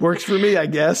 Works for me, I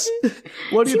guess.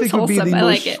 What do you think would be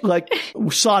the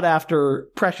most sought after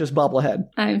precious bobblehead?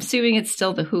 I'm assuming it's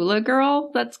still the hula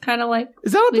girl. That's kind of like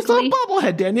is that it's not a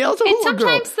bobblehead, Danielle? It's a hula girl.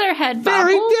 Sometimes their head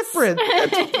very bobbles. Different.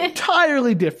 That's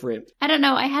entirely different. I don't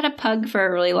know. I had a pug for a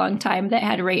really long time that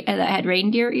had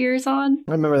reindeer ears on.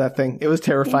 I remember that thing. It was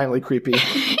terrifyingly creepy.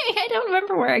 I don't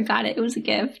remember where I got it. It was a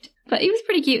gift. But he was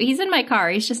pretty cute. He's in my car.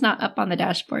 He's just not up on the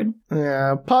dashboard.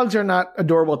 Yeah, pugs are not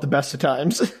adorable at the best of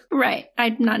times. Right.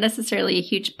 I'm not necessarily a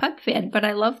huge pug fan, but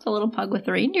I love the little pug with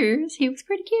the reindeers. He was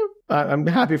pretty cute. I'm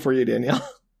happy for you, Danielle.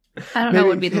 I don't know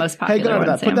what would be the most popular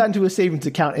one, Put that into a savings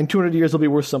account. In 200 years, it'll be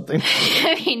worth something.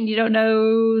 I mean, you don't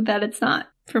know that it's not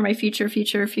for my future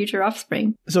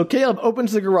offspring. So Caleb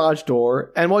opens the garage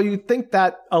door, and while you think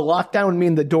that a lockdown would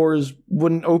mean the doors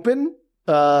wouldn't open,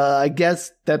 I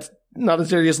guess that's not a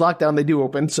serious lockdown. They do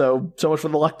open, so much for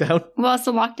the lockdown. Well, has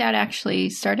the lockdown actually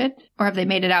started? Or have they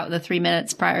made it out in the 3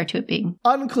 minutes prior to it being?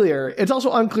 Unclear. It's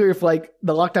also unclear if, like,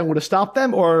 the lockdown would have stopped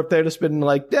them, or if they'd just been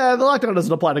like, yeah, the lockdown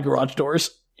doesn't apply to garage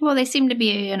doors. Well, they seem to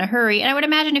be in a hurry. And I would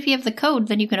imagine if you have the code,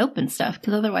 then you can open stuff,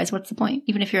 because otherwise, what's the point?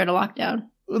 Even if you're in a lockdown.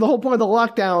 The whole point of the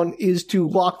lockdown is to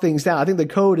lock things down. I think the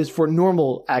code is for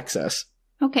normal access.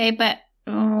 Okay, but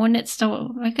wouldn't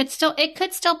it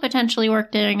could still potentially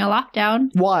work during a lockdown.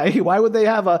 Why? Why would they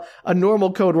have a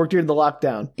normal code work during the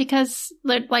lockdown? Because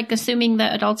they're like assuming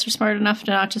that adults are smart enough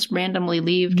to not just randomly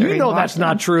leave during lockdown. That's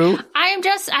not true.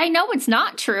 I know it's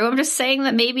not true. I'm just saying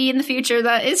that maybe in the future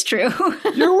that is true.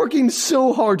 You're working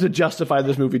so hard to justify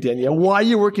this movie, Danielle. Why are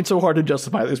you working so hard to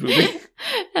justify this movie?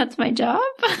 That's my job.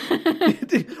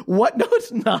 What? No,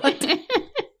 it's not.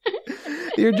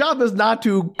 Your job is not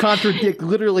to contradict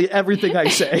literally everything I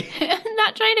say. I'm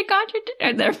not trying to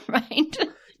contradict. Never mind.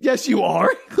 Yes, you are.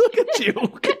 Look at you.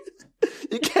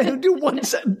 You can't even do one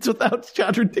sentence without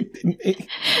contradicting me.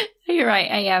 You're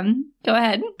right, I am. Go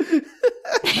ahead.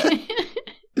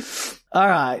 All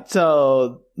right,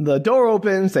 so the door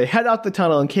opens, they head out the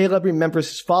tunnel, and Caleb remembers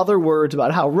his father's words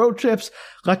about how road trips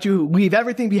let you leave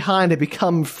everything behind and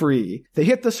become free. They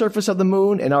hit the surface of the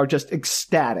moon and are just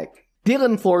ecstatic.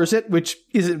 Dylan floors it, which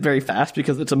isn't very fast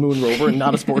because it's a moon rover and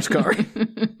not a sports car.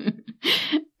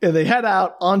 And they head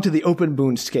out onto the open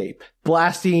moonscape,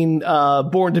 blasting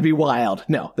Born to Be Wild.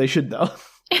 No, they should, though.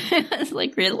 It's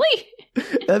like, really?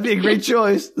 That'd be a great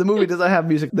choice. The movie does not have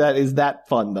music that is that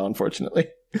fun, though, unfortunately.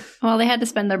 Well, they had to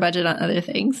spend their budget on other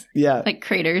things. Yeah. Like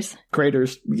craters.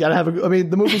 Craters. You gotta have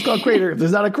the movie's called Crater. If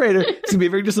there's not a crater, it's gonna be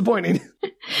very disappointing.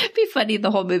 It'd be funny if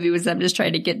the whole movie was them just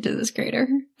trying to get to this crater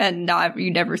and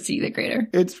you never see the crater.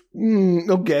 It's,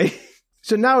 okay.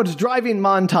 So now it's driving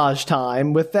montage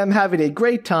time with them having a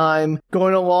great time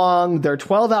going along their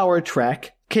 12-hour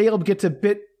trek. Caleb gets a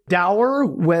bit dour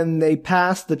when they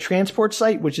pass the transport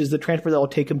site, which is the transport that will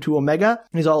take him to Omega.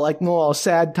 He's all like, oh,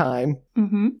 sad time.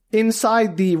 Mm-hmm.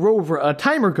 Inside the rover, a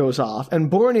timer goes off,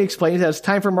 and Borny explains that it's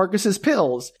time for Marcus's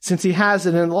pills, since he has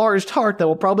an enlarged heart that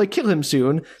will probably kill him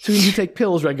soon, so he needs to take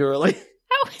pills regularly.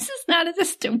 How is this not a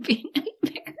dystopian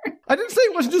nightmare? I didn't say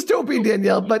it wasn't dystopian,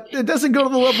 Danielle, but it doesn't go to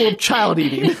the level of child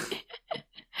eating.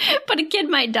 But a kid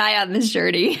might die on this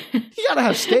journey. You gotta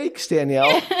have stakes,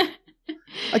 Danielle.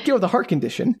 I kid with a heart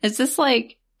condition. Is this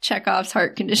like Chekhov's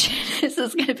heart condition? Is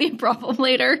this going to be a problem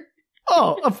later?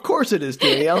 Oh, of course it is,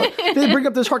 Danielle. They bring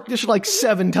up this heart condition like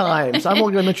 7 times. I'm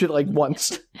only going to mention it like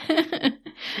once.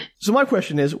 So my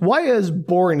question is, why is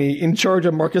Borny in charge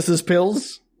of Marcus's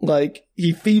pills? Like,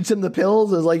 he feeds him the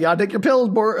pills. It's like, yeah, take your pills,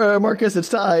 Marcus. It's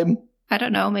time. I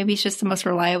don't know. Maybe he's just the most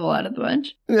reliable out of the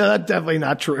bunch. Yeah, that's definitely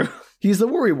not true. He's the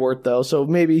worrywart, though, so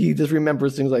maybe he just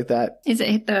remembers things like that. Is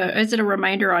it a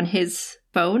reminder on his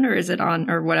phone, or is it on,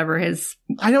 or whatever his...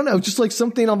 I don't know, just like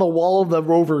something on the wall of the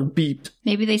rover beeped.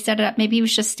 Maybe they set it up, maybe he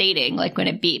was just stating, like, when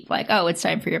it beeped, like, oh, it's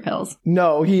time for your pills.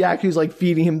 No, he actually was like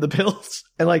feeding him the pills.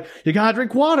 And like, you gotta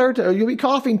drink water, or you'll be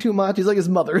coughing too much. He's like his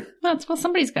mother. Well,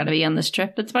 somebody's gotta be on this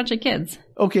trip. It's a bunch of kids.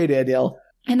 Okay, Danielle.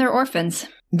 And they're orphans.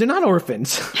 They're not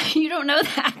orphans. You don't know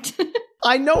that.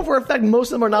 I know for a fact most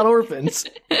of them are not orphans.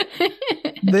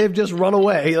 They've just run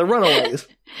away. They're runaways.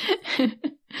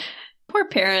 Poor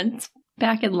parents.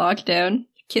 Back in lockdown.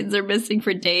 Kids are missing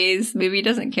for days. Movie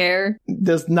doesn't care.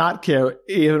 Does not care,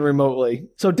 even remotely.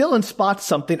 So Dylan spots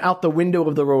something out the window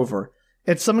of the rover.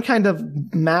 It's some kind of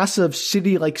massive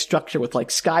city-like structure with like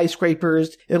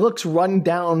skyscrapers. It looks run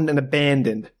down and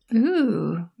abandoned.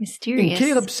 Ooh, mysterious. And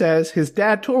Caleb says his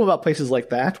dad told him about places like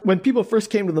that. When people first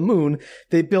came to the moon,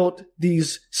 they built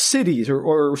these cities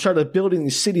or started building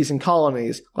these cities and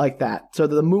colonies like that. So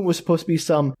the moon was supposed to be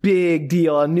some big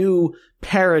deal, a new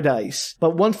paradise.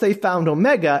 But once they found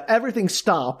Omega, everything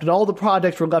stopped and all the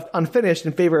projects were left unfinished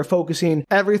in favor of focusing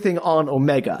everything on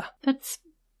Omega. That's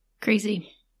crazy.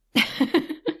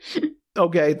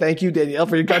 Okay, thank you, Danielle,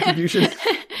 for your contribution.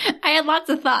 I had lots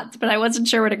of thoughts, but I wasn't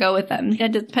sure where to go with them.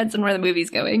 It depends on where the movie's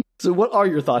going. So what are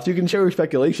your thoughts? You can share your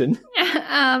speculation.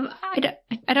 I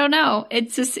don't know.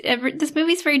 It's just, this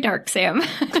movie's very dark, Sam.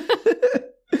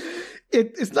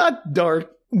 It's not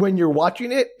dark when you're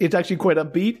watching it. It's actually quite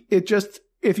upbeat. It just,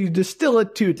 if you distill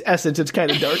it to its essence, it's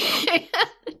kind of dark.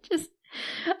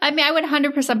 I would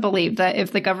 100% believe that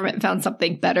if the government found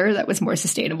something better that was more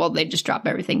sustainable, they'd just drop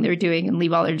everything they're doing and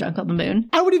leave all their junk on the moon.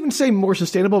 I would even say more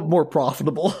sustainable, more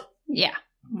profitable. Yeah,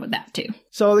 with that too.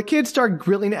 So the kids start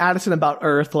grilling Addison about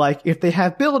Earth, like if they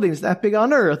have buildings that big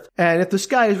on Earth, and if the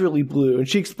sky is really blue. And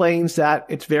she explains that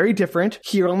it's very different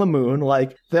here on the moon.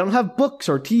 Like, they don't have books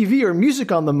or TV or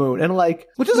music on the moon. And like,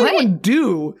 what does anyone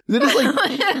do? They're just like,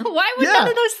 why would none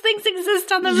of those things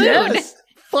exist on the moon? Yes.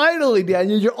 Finally,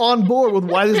 Daniel, you're on board with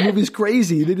why this movie's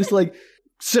crazy. They just like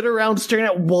sit around staring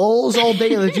at walls all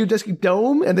day in the geodesic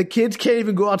dome, and the kids can't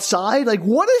even go outside. Like,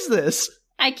 what is this?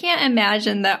 I can't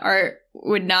imagine that art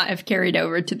would not have carried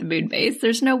over to the moon base.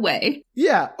 There's no way.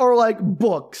 Yeah, or like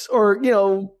books, or, you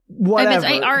know, whatever.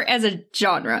 I mean, art as a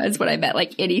genre is what I meant.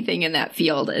 Like anything in that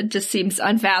field. It just seems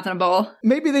unfathomable.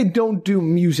 Maybe they don't do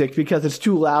music because it's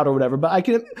too loud or whatever, but I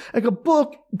can, like, a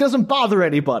book doesn't bother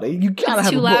anybody. You gotta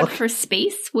have a book. It's too loud for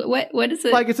space? What is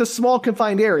it? Like, it's a small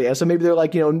confined area, so maybe they're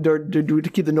like, you know, they're to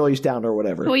keep the noise down or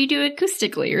whatever. Well, you do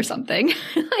acoustically or something.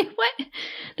 Like, what?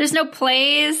 There's no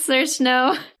plays. There's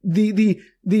no...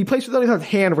 The place without have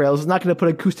handrails is not going to put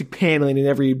acoustic paneling in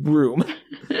every room.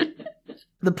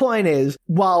 The point is,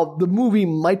 while the movie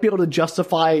might be able to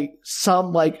justify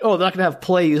some, like, oh, they're not going to have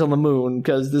plays on the moon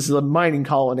because this is a mining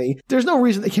colony, there's no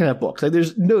reason they can't have books. Like,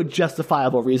 there's no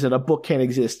justifiable reason a book can't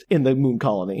exist in the moon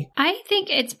colony. I think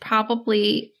it's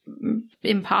probably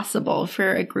impossible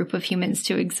for a group of humans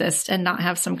to exist and not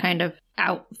have some kind of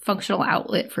functional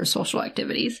outlet for social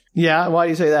activities. Yeah, why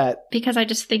do you say that? Because I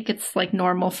just think it's like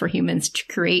normal for humans to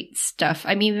create stuff.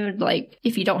 I mean, even like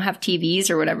if you don't have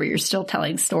TVs or whatever, you're still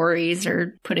telling stories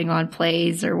or putting on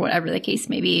plays or whatever the case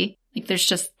may be. Like that's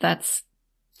just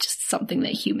something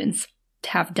that humans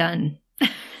have done.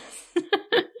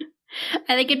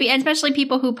 I think it'd be, and especially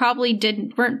people who probably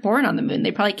weren't born on the moon.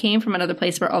 They probably came from another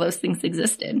place where all those things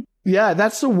existed. Yeah,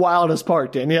 that's the wildest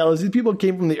part, Danielle, is these people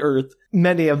came from the Earth,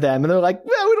 many of them, and they're like,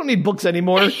 well, we don't need books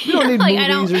anymore. We don't need like,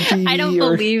 movies or TV. I don't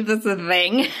believe this is a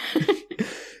thing.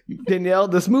 Danielle,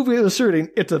 this movie is asserting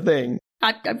it's a thing.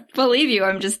 I believe you.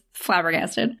 I'm just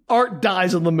flabbergasted. Art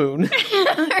dies on the moon.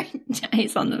 Art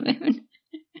dies on the moon.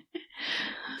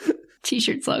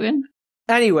 T-shirt slogan.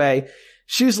 Anyway,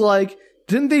 she's like,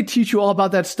 didn't they teach you all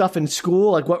about that stuff in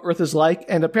school, like what Earth is like?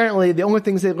 And apparently the only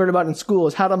things they learned about in school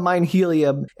is how to mine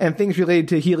helium and things related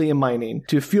to helium mining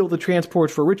to fuel the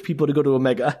transports for rich people to go to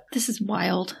Omega. This is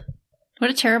wild. What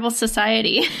a terrible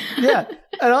society. Yeah.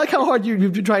 And I like how hard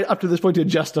you've tried up to this point to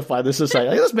justify this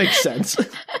society. Like, this makes sense.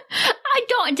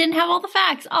 I didn't have all the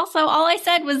facts. Also, all I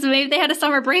said was maybe they had a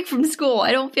summer break from school.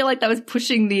 I don't feel like that was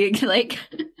pushing the, like,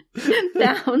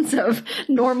 bounds of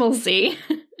normalcy.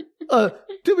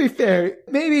 To be fair,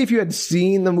 maybe if you had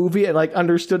seen the movie and like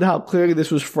understood how clearly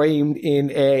this was framed in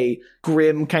a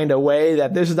grim kind of way,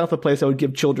 that this is not the place that would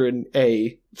give children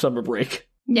a summer break.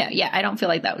 Yeah, I don't feel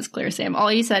like that was clear, Sam.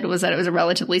 All you said was that it was a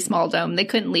relatively small dome. They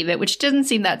couldn't leave it, which doesn't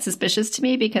seem that suspicious to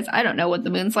me because I don't know what the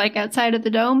moon's like outside of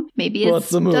the dome. Maybe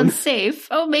it's unsafe.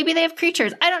 Oh, maybe they have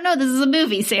creatures. I don't know. This is a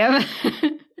movie, Sam.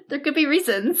 There could be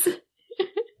reasons.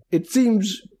 It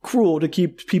seems cruel to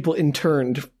keep people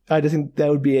interned. I just think that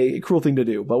would be a cruel thing to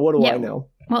do, but what do I know?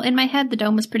 Well, in my head, the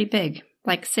dome was pretty big,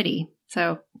 like a city.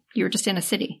 So you were just in a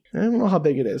city. I don't know how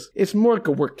big it is. It's more like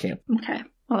a work camp. Okay.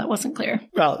 Well, that wasn't clear.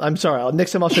 Well, I'm sorry.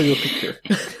 Next time I'll show you a picture.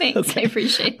 Thanks. Okay. I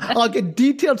appreciate that. I'll get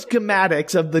detailed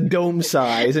schematics of the dome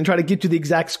size and try to get you the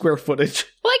exact square footage.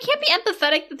 Well, I can't be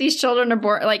empathetic that these children are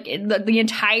born, like, the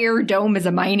entire dome is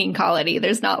a mining colony.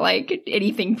 There's not, like,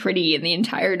 anything pretty in the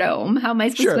entire dome. How am I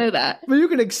supposed to know that? But you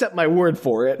can accept my word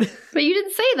for it. But you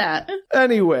didn't say that.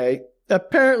 Anyway,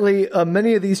 apparently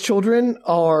many of these children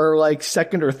are, like,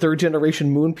 second or third generation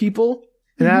moon people.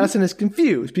 And Addison is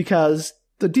confused because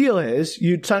the deal is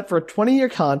you'd sign for a 20-year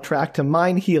contract to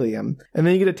mine helium, and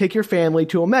then you get to take your family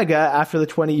to Omega after the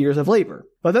 20 years of labor.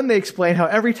 But then they explain how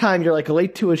every time you're like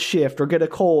late to a shift or get a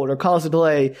cold or cause a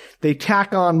delay, they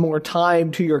tack on more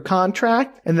time to your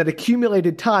contract, and that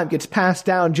accumulated time gets passed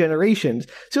down generations.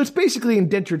 So it's basically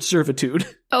indentured servitude.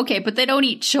 Okay, but they don't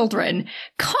eat children.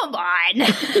 Come on!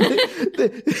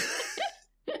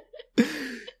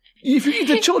 If you eat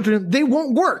the children, they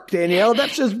won't work, Danielle.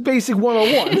 That's just basic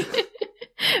 101.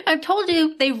 I've told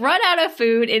you, they've run out of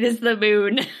food. It is the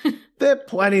moon. They have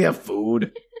plenty of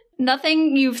food.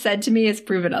 Nothing you've said to me has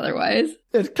proven otherwise.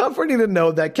 It's comforting to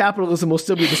know that capitalism will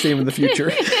still be the same in the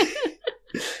future.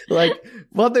 Like,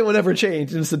 nothing will ever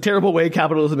change. It's the terrible way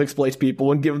capitalism exploits people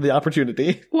when given the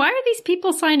opportunity. Why are these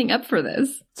people signing up for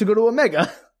this? To go to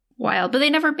Omega. Wild, but they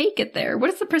never make it there.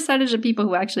 What is the percentage of people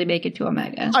who actually make it to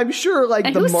Omega? I'm sure, like,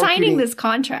 and who's signing this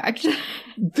contract?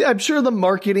 I'm sure the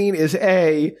marketing is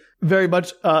very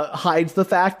much hides the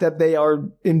fact that they are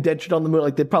indentured on the moon.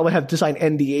 Like, they probably have to sign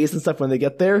NDAs and stuff when they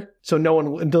get there, so no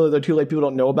one, until they're too late, people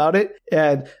don't know about it.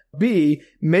 And B,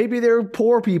 maybe they're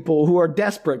poor people who are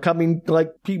desperate,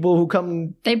 people who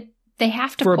come. They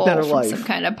have to pull from some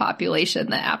kind of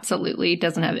population that absolutely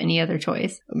doesn't have any other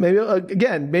choice.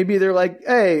 Maybe they're like,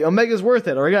 hey, Omega's worth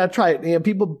it, or I gotta try it. You know,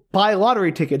 people buy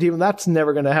lottery tickets, even that's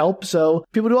never gonna help. So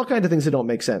people do all kinds of things that don't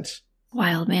make sense.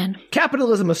 Wild, man.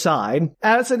 Capitalism aside,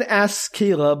 Addison asks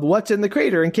Caleb what's in the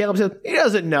crater, and Caleb says he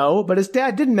doesn't know, but his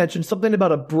dad did mention something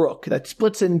about a brook that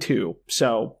splits in two.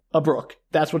 So, a brook.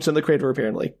 That's what's in the crater,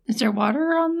 apparently. Is there water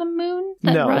on the moon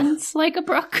that runs like a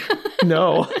brook?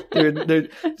 No. I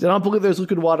don't believe there's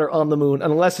liquid water on the moon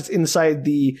unless it's inside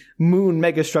the moon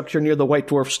megastructure near the white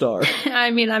dwarf star.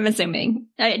 I mean, I'm assuming.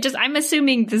 I'm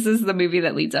assuming this is the movie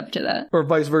that leads up to that. Or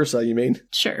vice versa, you mean?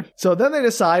 Sure. So then they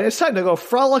decide it's time to go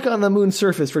frolic on the moon's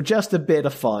surface for just a bit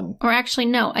of fun. Or actually,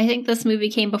 no. I think this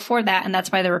movie came before that, and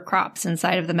that's why there were crops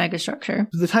inside of the megastructure.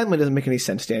 The timeline doesn't make any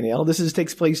sense, Danielle. This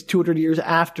takes place 200 years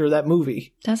after that movie.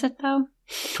 Does it, though?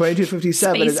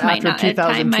 2257 is after 2020.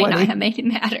 Time might not have made it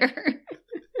matter.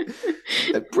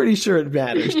 I'm pretty sure it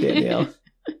matters, Danielle.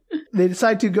 they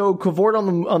decide to go cavort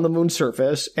on the moon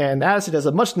surface, and Addison has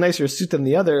a much nicer suit than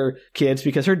the other kids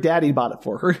because her daddy bought it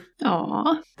for her.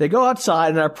 Aww. They go outside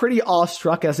and are pretty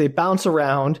awestruck as they bounce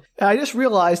around. And I just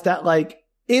realized that, like,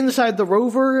 inside the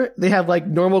rover, they have, like,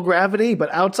 normal gravity,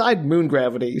 but outside, moon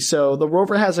gravity. So the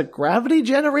rover has a gravity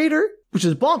generator, which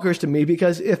is bonkers to me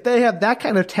because if they have that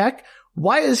kind of tech,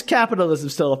 why is capitalism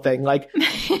still a thing? Like,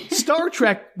 Star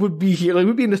Trek would be here. Like,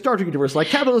 we'd be in the Star Trek universe. Like,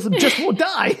 capitalism just won't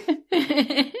die.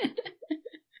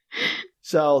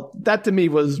 So that to me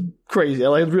was crazy. I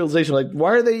like the realization, like,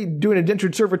 why are they doing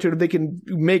indentured servitude if they can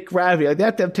make gravity? Like, they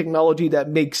have to have technology that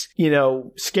makes,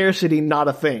 scarcity not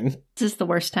a thing. This is the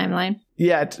worst timeline.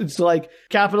 Yeah, it's like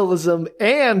capitalism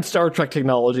and Star Trek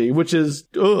technology, which is,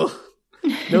 ugh.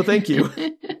 No thank you.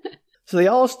 So they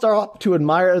all stop to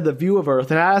admire the view of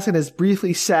Earth, and Addison is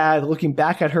briefly sad looking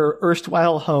back at her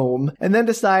erstwhile home, and then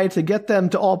decides to get them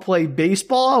to all play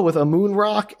baseball with a moon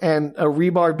rock and a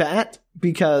rebar bat,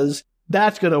 because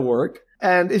that's going to work.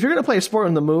 And if you're going to play a sport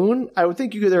on the moon, I would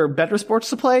think there are better sports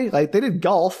to play. Like, they did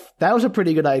golf. That was a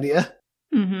pretty good idea.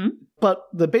 Mm-hmm. But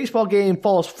the baseball game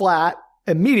falls flat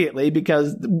immediately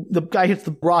because the guy hits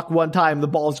the rock one time, the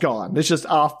ball's gone. It's just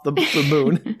off the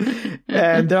moon.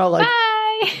 And they're all like...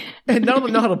 Bye! And none of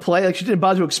them know how to play. Like, she didn't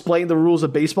bother to explain the rules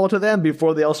of baseball to them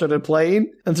before they all started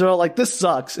playing. And so they're all like, this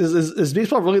sucks. Is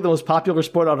baseball really the most popular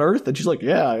sport on Earth? And she's like,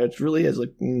 yeah, it really is.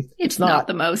 Like, it's not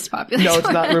the most popular No, sport.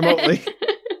 it's not remotely.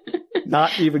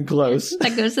 Not even close.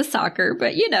 That goes to soccer,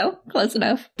 but close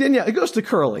enough. Danielle, it goes to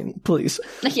curling, please.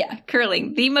 Yeah,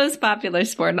 curling, the most popular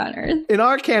sport on Earth. In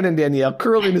our canon, Danielle,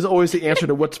 curling is always the answer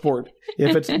to what sport.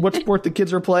 If it's what sport the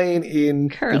kids are playing in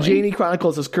curling. The Janie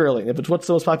Chronicles, it's curling. If it's what's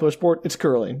the most popular sport, it's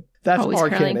curling. That's always our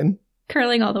curling. canon.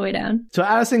 Curling all the way down. So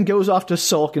Addison goes off to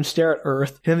sulk and stare at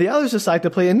Earth, and the others decide to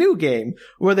play a new game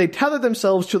where they tether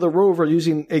themselves to the rover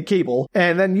using a cable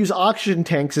and then use oxygen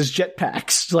tanks as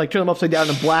jetpacks to, like, turn them upside down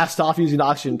and blast off using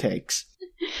oxygen tanks.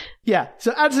 Yeah,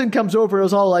 so Addison comes over and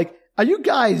is all like, are you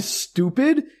guys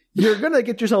stupid? You're gonna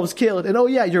get yourselves killed, and oh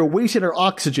yeah, you're wasting our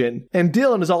oxygen. And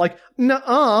Dylan is all like,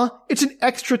 nuh-uh, it's an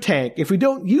extra tank. If we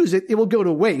don't use it, it will go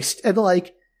to waste. And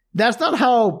like, that's not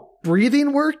how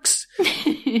breathing works.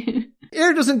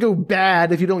 Air doesn't go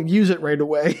bad if you don't use it right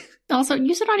away. Also,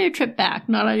 use it on your trip back,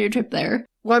 not on your trip there.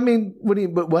 Well, I mean,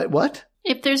 what?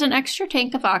 If there's an extra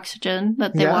tank of oxygen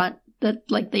that they want, that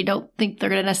like they don't think they're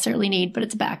going to necessarily need, but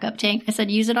it's a backup tank, I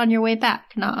said use it on your way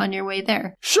back, not on your way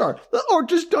there. Sure. Or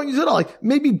just don't use it at all. Like,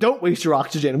 maybe don't waste your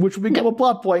oxygen, which will become a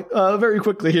plot point very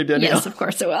quickly here, Danielle. Yes, of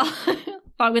course it will.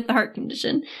 Along with the heart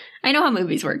condition. I know how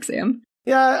movies work, Sam.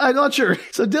 Yeah, I'm not sure.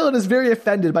 So Dylan is very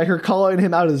offended by her calling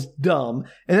him out as dumb.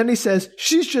 And then he says,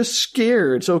 she's just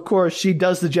scared. So, of course, she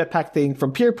does the jetpack thing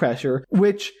from peer pressure,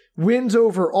 which wins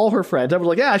over all her friends.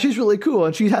 Everyone's like, yeah, she's really cool.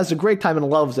 And she has a great time and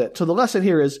loves it. So the lesson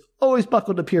here is always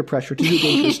buckle to peer pressure to do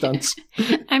dangerous stunts.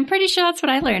 I'm pretty sure that's what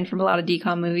I learned from a lot of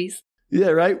decom movies. Yeah,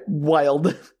 right?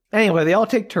 Wild. Anyway, they all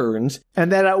take turns,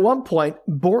 and then at one point,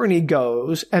 Borny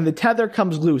goes, and the tether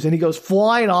comes loose, and he goes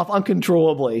flying off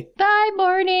uncontrollably. Bye,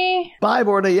 Borny. Bye,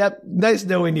 Borny. Yep, nice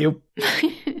knowing you.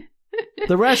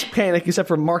 The rest panic except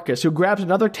for Marcus, who grabs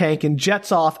another tank and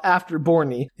jets off after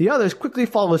Borny. The others quickly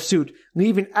follow suit,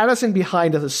 leaving Addison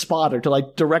behind as a spotter to,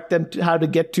 like, direct them to how to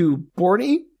get to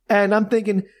Borny. And I'm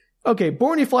thinking, okay,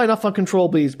 Borny flying off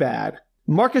uncontrollably is bad.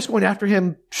 Marcus going after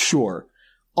him, sure.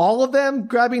 All of them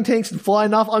grabbing tanks and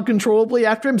flying off uncontrollably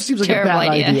after him seems like terrible a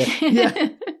bad idea. Yeah.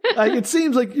 Like, it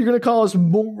seems like you're going to cause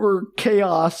more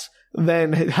chaos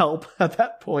than help at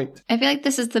that point. I feel like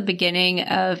this is the beginning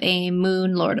of a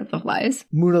Moon Lord of the Flies.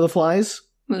 Moon of the Flies?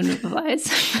 Moon of the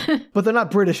Flies. But they're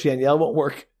not British yet. Yeah, it won't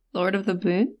work. Lord of the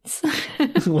Boons.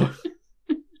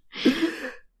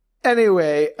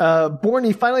 Anyway,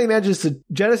 Borny finally manages to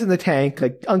jettison the tank,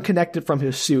 like, unconnected from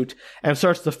his suit, and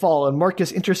starts to fall, and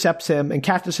Marcus intercepts him and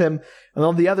catches him, and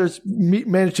all the others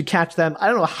manage to catch them. I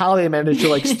don't know how they managed to,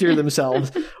 like, steer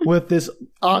themselves with this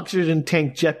oxygen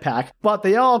tank jetpack, but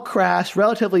they all crash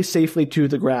relatively safely to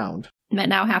the ground. But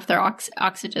now half their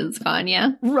oxygen's gone,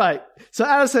 yeah? Right. So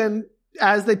Addison,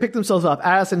 as they pick themselves up,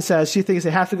 Addison says she thinks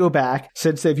they have to go back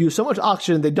since they've used so much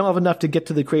oxygen they don't have enough to get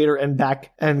to the crater and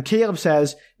back. And Caleb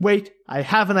says, wait, I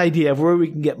have an idea of where we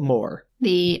can get more.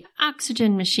 The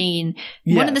oxygen machine.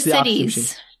 Yes, one of the cities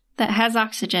cities that has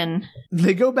oxygen.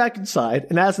 They go back inside,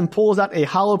 and Addison pulls out a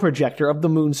hollow projector of the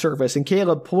moon's surface, and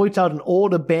Caleb points out an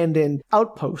old abandoned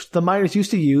outpost the miners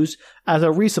used to use as a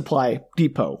resupply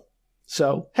depot.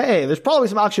 So, hey, there's probably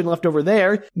some oxygen left over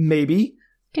there, maybe.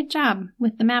 Good job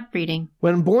with the map reading.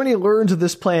 When Borny learns of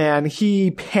this plan,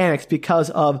 he panics because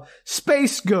of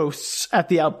space ghosts at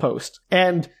the outpost.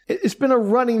 And it's been a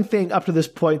running thing up to this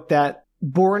point that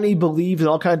Borny believes in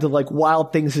all kinds of like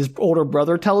wild things his older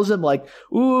brother tells him, like,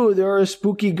 ooh, there are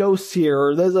spooky ghosts here,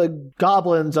 or there's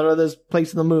goblins under this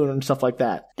place in the moon and stuff like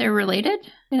that. They're related?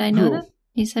 Did I know that?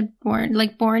 You said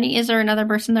Borny. Is there another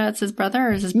person there that's his brother,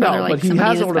 or is his brother but he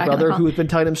has an older brother who has been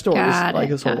telling him stories like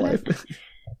his whole life.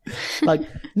 Like,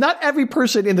 not every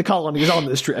person in the colony is on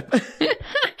this trip.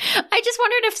 I just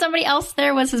wondered if somebody else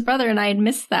there was his brother and I had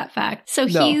missed that fact. So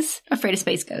he's afraid of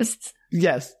space ghosts.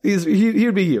 Yes, he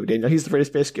would be you, Daniel. He's afraid of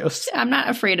space ghosts. I'm not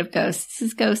afraid of ghosts.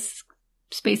 His ghosts,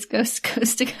 space ghosts,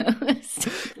 ghost to ghost.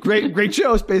 Great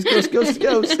show, Space Ghost, Ghost to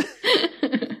Ghost.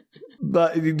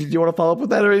 But did you want to follow up with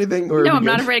that or anything? Or no, I'm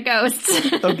not afraid of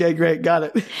ghosts. Okay, great. Got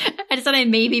it. I just said I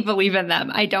maybe believe in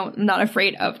them. I'm not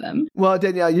afraid of them. Well,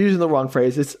 Danielle, you're using the wrong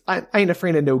phrase. I ain't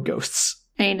afraid of no ghosts.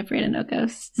 I ain't afraid of no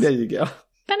ghosts. There you go.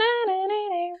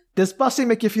 Does Bussy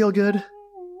make you feel good?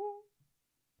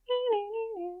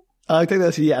 I think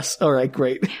that's a yes. All right,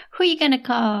 great. Who are you going to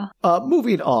call?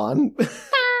 Moving on.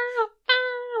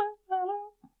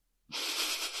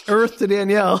 Earth to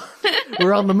Danielle.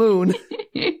 We're on the moon.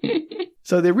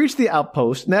 So they reach the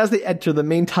outpost, and as they enter the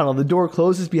main tunnel, the door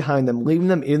closes behind them, leaving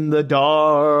them in the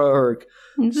dark.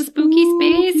 It's spooky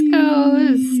space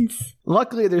ghosts.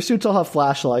 Luckily, their suits all have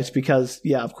flashlights because,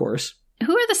 yeah, of course.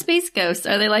 Who are the space ghosts?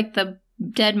 Are they like the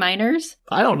dead miners?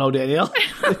 I don't know, Danielle.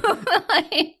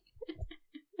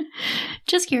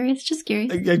 Just curious. Just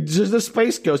the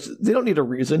space ghosts. They don't need a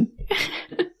reason.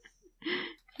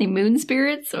 They moon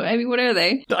spirits? I mean, what are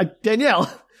they? Danielle,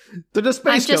 they're just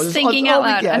space ghosts. I'm just thinking out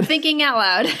loud. I'm thinking out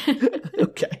loud.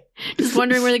 Okay. Just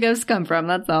wondering where the ghosts come from,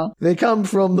 that's all. They come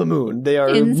from the moon. They are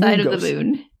inside moon of ghosts. The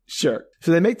moon. Sure.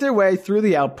 So they make their way through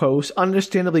the outpost,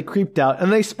 understandably creeped out,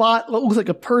 and they spot what looks like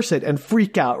a person and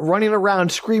freak out, running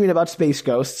around screaming about space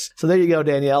ghosts. So there you go,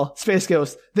 Danielle. Space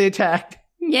ghosts. They attack.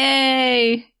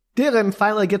 Yay! Dylan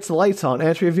finally gets the lights on, and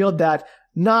it's revealed that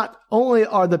not only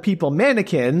are the people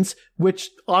mannequins, which,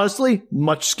 honestly,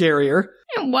 much scarier.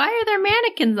 And why are there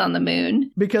mannequins on the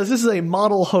moon? Because this is a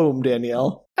model home,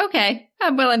 Danielle. Okay,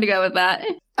 I'm willing to go with that.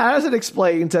 As it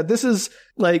explains that this is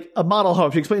like a model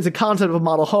home. She explains the concept of a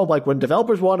model home. Like when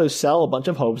developers want to sell a bunch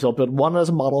of homes, they'll build one as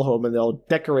a model home and they'll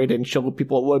decorate it and show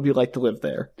people what it would be like to live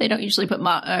there. They don't usually put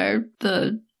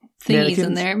the thingies mannequins?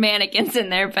 in there, mannequins in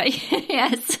there, but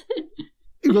yes.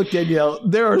 Look, Danielle,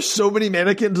 there are so many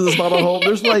mannequins in this model home.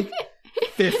 There's like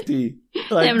 50.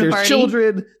 Like there's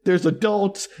children, there's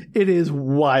adults. It is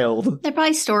wild. They're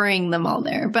probably storing them all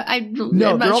there, but I'm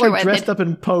they're not all sure like dressed up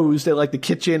and posed in like the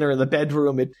kitchen or in the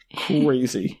bedroom. It's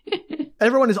crazy.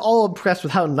 Everyone is all impressed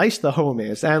with how nice the home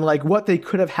is and like what they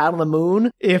could have had on the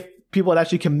moon if people had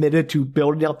actually committed to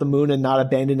building out the moon and not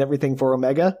abandon everything for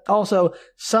Omega. Also,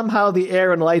 somehow the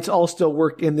air and lights all still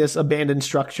work in this abandoned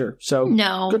structure. So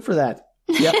good for that.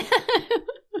 Yep.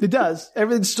 It does.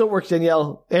 Everything still works,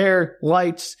 Danielle. Air,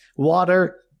 lights,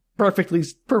 water, perfectly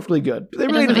good. They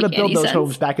really knew how to build those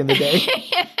homes back in the day.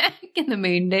 In the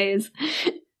moon days.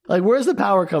 Like, where's the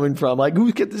power coming from? Like,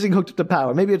 who's getting this thing hooked up to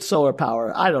power? Maybe it's solar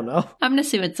power. I don't know. I'm going to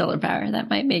assume it's solar power. That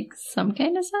might make some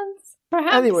kind of sense.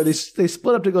 Perhaps. Anyway, they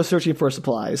split up to go searching for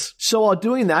supplies. So while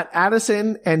doing that,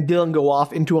 Addison and Dylan go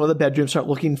off into one of the bedrooms, start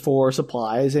looking for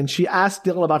supplies, and she asks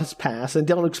Dylan about his past, and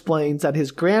Dylan explains that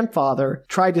his grandfather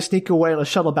tried to sneak away on a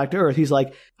shuttle back to Earth. He's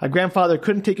like, my grandfather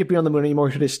couldn't take it beyond the moon anymore,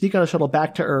 he had to sneak on a shuttle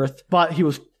back to Earth, but he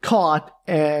was caught,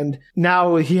 and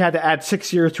now he had to add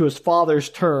 6 years to his father's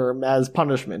term as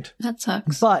punishment. That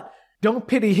sucks. But don't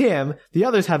pity him. The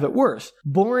others have it worse.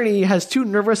 Borny has too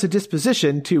nervous a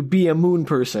disposition to be a moon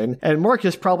person, and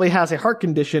Marcus probably has a heart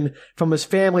condition from his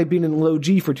family being in low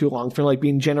G for too long, for like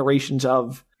being generations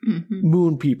of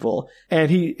moon people. And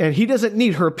he doesn't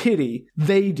need her pity.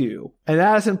 They do. And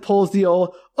Addison pulls the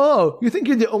old, oh, you think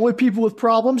you're the only people with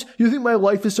problems? You think my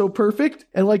life is so perfect?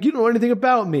 And like, you don't know anything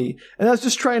about me. And I was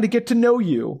just trying to get to know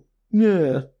you.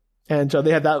 Yeah. And so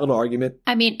they had that little argument.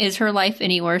 I mean, is her life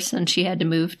any worse than she had to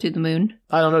move to the moon?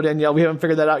 I don't know, Danielle. We haven't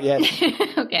figured that out yet.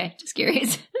 Okay, just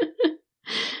curious.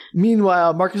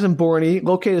 Meanwhile, Marcus and Borny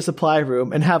locate a supply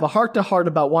room and have a heart-to-heart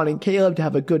about wanting Caleb to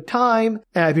have a good time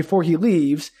before he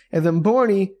leaves. And then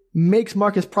Borny makes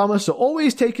Marcus promise to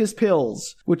always take his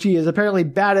pills, which he is apparently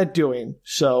bad at doing.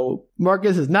 So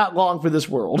Marcus is not long for this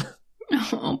world.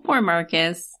 Oh, poor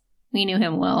Marcus. We knew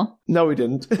him well. No, we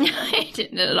didn't. I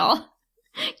didn't at all.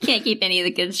 Can't keep any of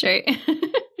the kids straight.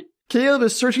 Caleb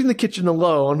is searching the kitchen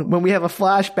alone when we have a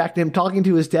flashback to him talking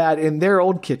to his dad in their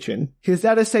old kitchen. His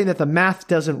dad is saying that the math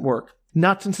doesn't work.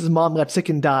 Not since his mom got sick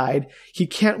and died. He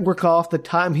can't work off the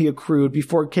time he accrued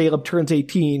before Caleb turns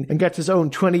 18 and gets his own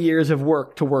 20 years of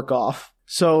work to work off.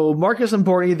 So Marcus and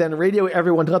Borny then radio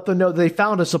everyone to let them know they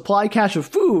found a supply cache of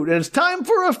food and it's time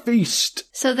for a feast.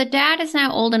 So the dad is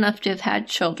now old enough to have had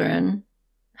children.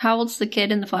 How old's the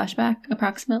kid in the flashback,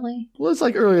 approximately? Well, it's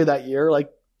like earlier that year, like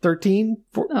 13,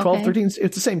 12, 13.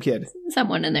 It's the same kid.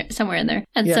 Somewhere in there.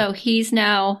 And so he's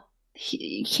now...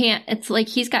 He can't, it's like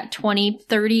he's got 20,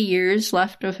 30 years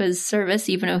left of his service,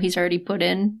 even though he's already put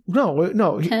in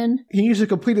No. 10. He needs to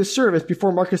complete his service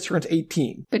before Marcus turns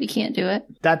 18. But he can't do it.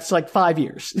 That's like 5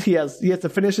 years. He has to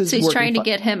finish his So he's work trying to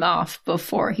get him off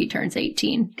before he turns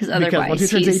 18. Because once he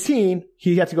turns 18,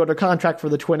 he has to go to contract for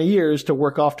the 20 years to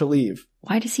work off to leave.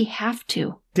 Why does he have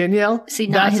to? Danielle, is he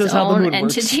not his own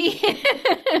entity?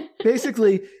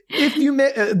 Basically, if you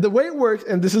the way it works,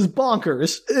 and this is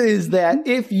bonkers, is that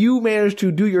if you manage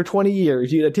to do your 20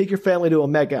 years, you got to take your family to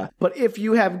Omega. But if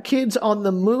you have kids on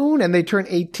the moon and they turn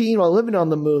 18 while living on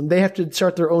the moon, they have to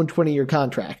start their own 20-year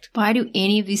contract. Why do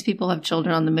any of these people have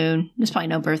children on the moon? There's probably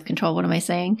no birth control. What am I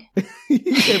saying?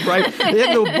 Yeah, right? They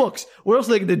have no books. What else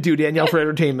are they going to do, Danielle, for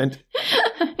entertainment?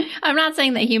 I'm not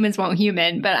saying that humans won't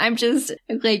human, but I'm just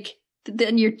like,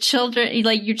 then your children,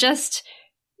 like you're just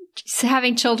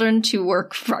having children to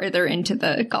work farther into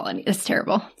the colony. It's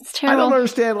terrible. It's terrible. I don't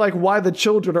understand why the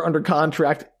children are under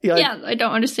contract. Yeah, I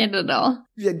don't understand it at all.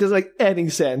 It doesn't make any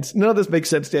sense. None of this makes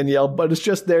sense, Danielle, but it's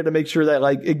just there to make sure that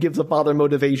it gives the father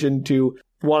motivation to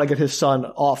want to get his son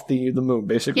off the moon,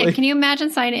 basically. Yeah, can you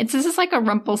imagine signing it? This is like a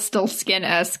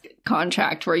Rumpelstiltskin-esque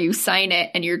contract where you sign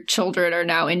it and your children are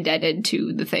now indebted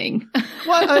to the thing.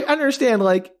 Well, I understand,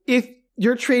 if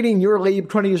you're trading your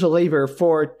 20 years of labor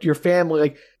for your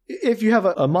family, if you have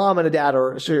a mom and a dad,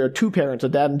 or two parents, a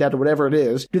dad and dad, or whatever it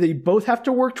is, do they both have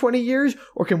to work 20 years?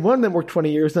 Or can one of them work 20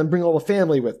 years and then bring all the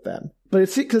family with them?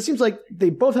 But because it seems like they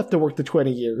both have to work the 20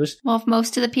 years. Well, if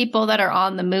most of the people that are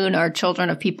on the moon are children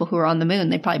of people who are on the moon,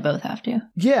 they probably both have to.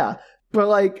 Yeah.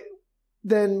 But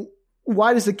then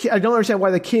why does the kid, I don't understand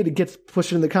why the kid gets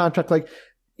pushed into the contract.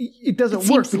 It doesn't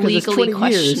work because it's 20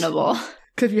 questionable. Years.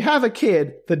 Because if you have a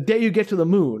kid the day you get to the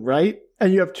moon, right?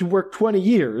 And you have to work 20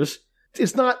 years,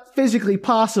 it's not physically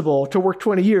possible to work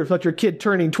 20 years without your kid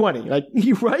turning 20.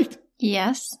 Right?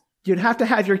 Yes. You'd have to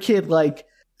have your kid,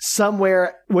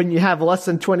 somewhere when you have less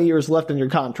than 20 years left in your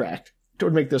contract to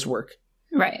make this work.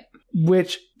 Right.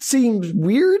 Which seems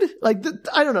weird. I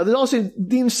don't know. There's also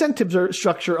the incentives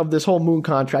structure of this whole moon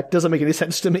contract doesn't make any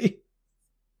sense to me.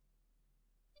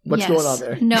 What's going on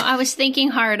there? No, I was thinking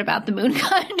hard about the moon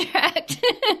contract.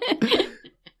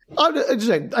 I'm just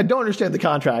saying, I don't understand the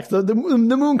contracts. The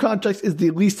moon contract is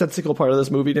the least sensical part of this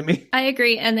movie to me. I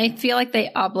agree, and they feel like they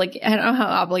obligate. I don't know how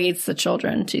it obligates the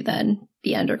children to then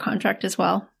be under contract as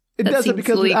well. It doesn't,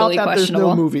 because without that, there's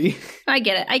no movie. I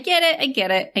get it. I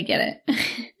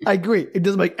agree. It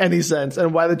doesn't make any sense,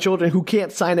 and why the children who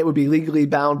can't sign it would be legally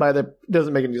bound by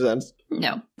doesn't make any sense.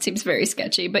 No, it seems very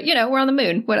sketchy. But we're on the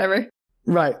moon. Whatever.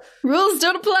 Right. Rules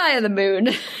don't apply on the moon.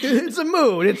 It's a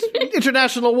moon. It's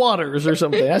international waters or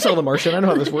something. I saw The Martian. I know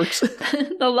how this works.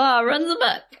 The law runs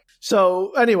amok.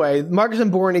 So anyway, Marcus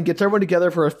and Borny gets everyone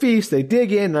together for a feast. They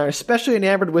dig in and are especially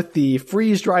enamored with the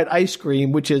freeze-dried ice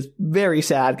cream, which is very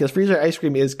sad because freeze-dried ice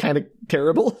cream is kind of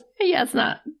terrible. Yeah, it's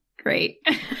not great.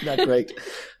 Not great.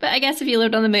 But I guess if you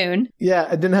lived on the moon. Yeah,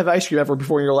 and didn't have ice cream ever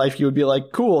before in your life, you would be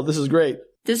like, cool, this is great.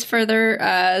 This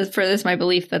furthers my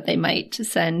belief that they might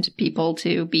send people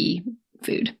to be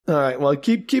food. All right, well,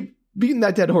 keep beating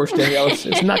that dead horse, Danielle.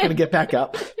 It's not going to get back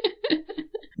up.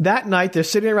 That night, they're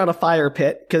sitting around a fire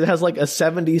pit because it has a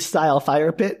 70s style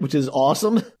fire pit, which is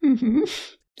awesome. Mm-hmm.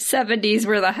 70s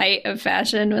were the height of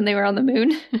fashion when they were on the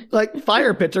moon.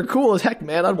 Fire pits are cool as heck,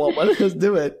 man. I'd want one. Let's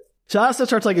do it. Shasta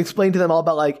starts explaining to them all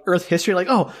about Earth history,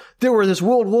 oh, there was this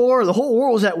world war, the whole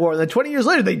world was at war, and then 20 years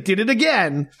later they did it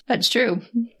again. That's true.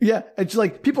 Yeah, and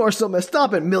she's people are so messed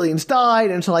up and millions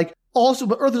died, and it's also,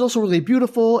 but Earth is also really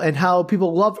beautiful, and how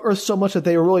people loved Earth so much that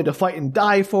they were willing to fight and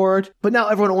die for it. But now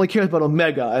everyone only cares about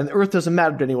Omega, and Earth doesn't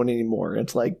matter to anyone anymore.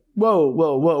 It's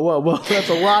whoa. That's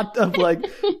a lot of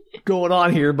going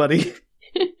on here, buddy.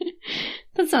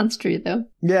 That sounds true, though.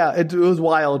 Yeah, it was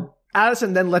wild.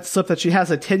 Addison then lets slip that she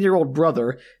has a 10-year-old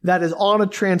brother that is on a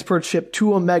transport ship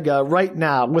to Omega right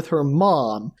now with her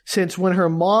mom, since when her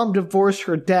mom divorced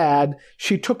her dad,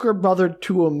 she took her brother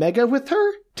to Omega with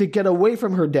her to get away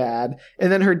from her dad,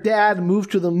 and then her dad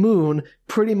moved to the moon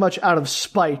pretty much out of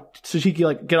spite so she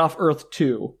could get off Earth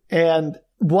too. And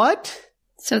what?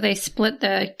 So they split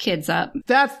the kids up.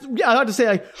 I have to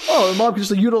say, the mom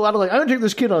just unilaterally, I'm going to take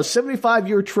this kid on a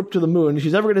 75-year trip to the moon.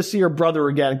 She's never going to see her brother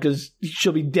again because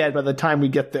she'll be dead by the time we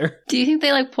get there. Do you think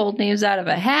they pulled names out of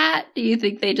a hat? Do you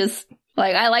think they just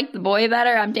I like the boy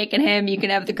better, I'm taking him, you can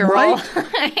have the girl? Right?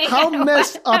 How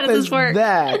messed up is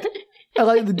that? And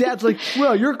like the dad's like,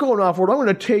 well, you're going off world. I'm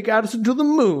going to take Addison to the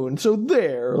moon. So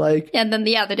there, like. And then,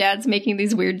 the dad's making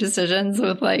these weird decisions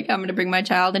with like, I'm going to bring my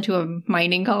child into a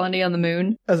mining colony on the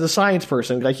moon. As a science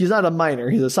person, like he's not a miner.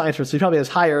 He's a science person. He probably has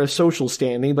higher social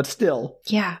standing, but still.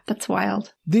 Yeah, that's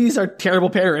wild. These are terrible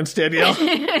parents, Danielle.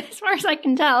 As far as I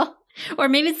can tell. Or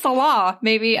maybe it's the law.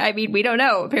 Maybe, I mean, we don't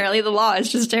know. Apparently the law is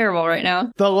just terrible right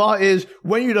now. The law is,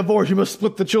 when you divorce, you must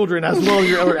split the children as well as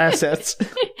your other assets.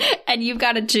 And you've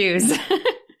got to choose.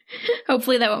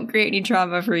 Hopefully that won't create any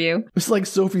trauma for you. It's like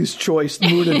Sophie's Choice,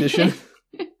 Moon Edition.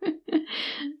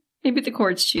 Maybe the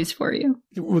courts choose for you.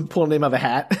 With pull a name out of a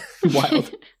hat.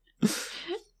 Wild.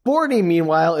 Borny,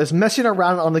 meanwhile, is messing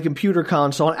around on the computer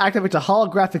console and activates a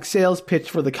holographic sales pitch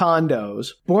for the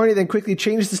condos. Borny then quickly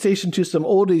changes the station to some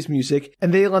oldies music,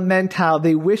 and they lament how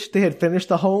they wish they had finished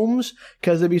the homes,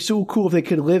 because it'd be so cool if they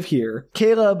could live here.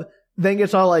 Caleb then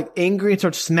gets all like angry and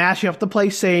starts smashing up the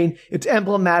place, saying it's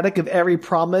emblematic of every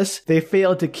promise they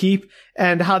failed to keep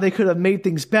and how they could have made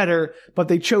things better, but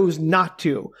they chose not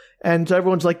to. And so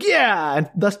everyone's like, yeah! And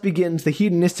thus begins the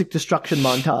hedonistic destruction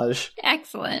montage.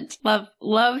 Excellent.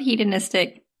 Love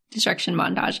hedonistic destruction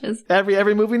montages.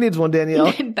 Every movie needs one,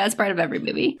 Danielle. Best part of every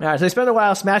movie. All right, so they spend a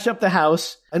while, smash up the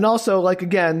house. And also, like,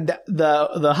 again,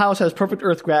 the house has perfect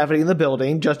earth gravity in the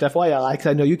building, just FYI, because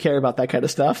I know you care about that kind of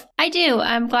stuff. I do.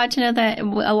 I'm glad to know that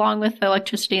along with the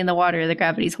electricity and the water, the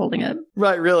gravity's holding up.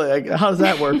 Right, really. Like, how does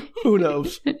that work? Who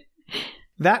knows?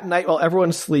 That night, while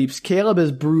everyone sleeps, Caleb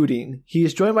is brooding. He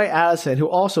is joined by Addison, who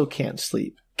also can't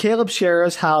sleep. Caleb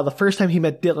shares how the first time he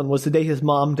met Dylan was the day his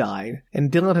mom died, and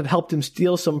Dylan had helped him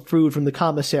steal some food from the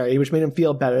commissary, which made him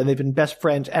feel better, and they've been best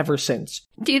friends ever since.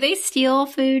 Do they steal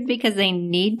food because they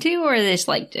need to, or they just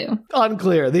like to?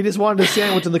 Unclear. They just wanted a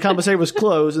sandwich, and the commissary was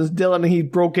closed, and Dylan and he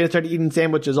broke in and started eating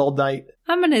sandwiches all night.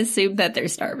 I'm going to assume that they're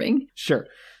starving. Sure.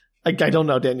 I don't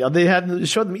know, Danielle. They had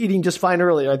showed them eating just fine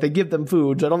earlier. Like, they give them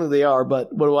food, so I don't think they are, but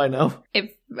what do I know?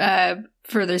 It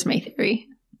furthers my theory.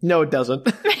 No, it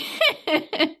doesn't.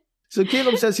 So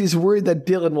Caleb says he's worried that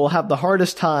Dylan will have the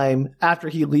hardest time after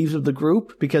he leaves with the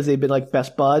group because they've been like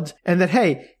best buds. And that,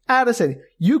 hey, Addison,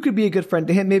 you could be a good friend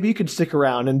to him. Maybe you could stick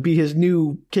around and be his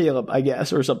new Caleb, I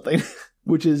guess, or something.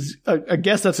 Which is, I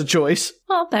guess that's a choice.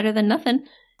 Well, better than nothing.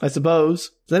 I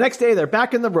suppose. The next day, they're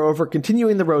back in the rover,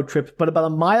 continuing the road trip, but about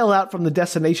a mile out from the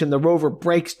destination, the rover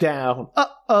breaks down.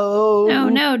 Uh-oh. Oh,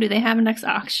 no. Do they have enough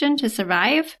oxygen to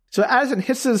survive? So Addison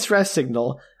hits the distress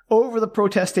signal over the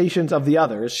protestations of the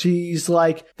others. She's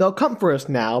like, they'll come for us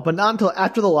now, but not until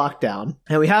after the lockdown.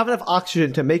 And we have enough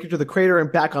oxygen to make it to the crater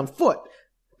and back on foot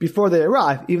before they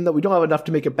arrive, even though we don't have enough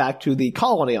to make it back to the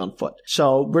colony on foot.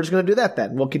 So we're just going to do that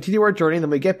then. We'll continue our journey, and then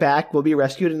when we get back, we'll be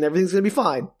rescued, and everything's going to be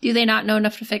fine. Do they not know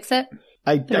enough to fix it?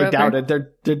 I doubt it.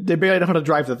 They barely know how to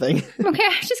drive the thing. Okay,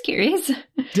 I'm just curious.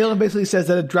 Dylan basically says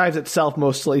that it drives itself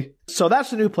mostly. So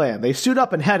that's the new plan. They suit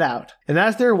up and head out. And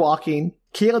as they're walking,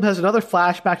 Caleb has another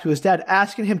flashback to his dad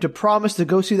asking him to promise to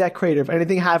go see that crater if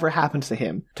anything ever happens to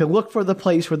him, to look for the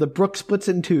place where the brook splits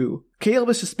in two. Caleb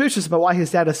is suspicious about why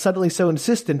his dad is suddenly so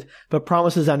insistent, but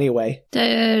promises anyway.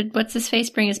 Did what's-his-face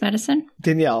bring his medicine?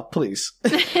 Danielle, please.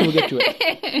 We'll get to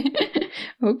it.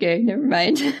 Okay, never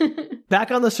mind. Back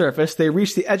on the surface, they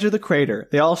reach the edge of the crater.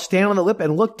 They all stand on the lip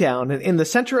and look down, and in the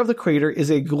center of the crater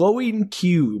is a glowing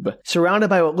cube, surrounded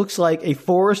by what looks like a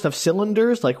forest of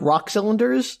cylinders, like rock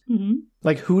cylinders. Mm-hmm.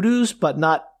 Like hoodoos, but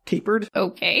not tapered.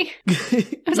 Okay.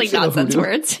 I was like, nonsense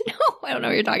words. No, I don't know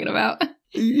what you're talking about.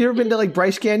 You ever been to like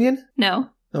Bryce Canyon? No.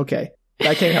 Okay.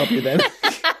 I can't help you then.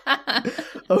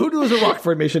 A hoodoo is a rock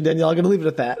formation, Danielle. I'm going to leave it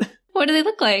at that. What do they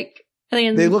look like?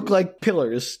 They look like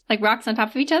pillars. Like rocks on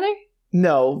top of each other?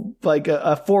 No, like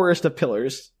a forest of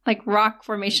pillars. Like rock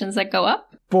formations that go up?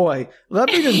 Boy, let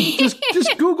me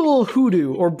just Google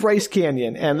hoodoo or Bryce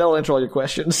Canyon, and they'll answer all your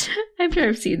questions. I'm sure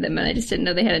I've seen them, and I just didn't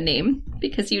know they had a name,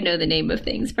 because you know the name of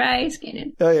things. Bryce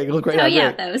Canyon. Oh, yeah, look right now. Oh,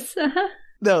 yeah, great. those. Uh-huh.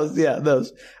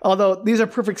 Those. Although these are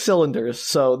perfect cylinders,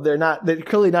 so they're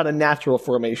clearly not a natural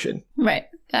formation. Right,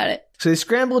 got it. So they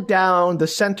scramble down the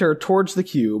center towards the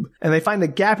cube, and they find a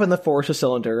gap in the forest of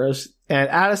cylinders, and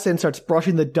Addison starts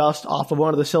brushing the dust off of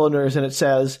one of the cylinders, and it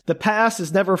says, "The past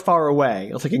is never far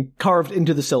away." It's like carved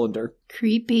into the cylinder.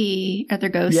 Creepy. Are there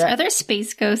ghosts? Yeah. Are there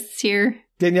space ghosts here?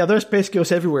 Danielle, there's space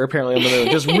ghosts everywhere apparently on the moon,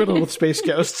 just riddled with space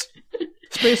ghosts.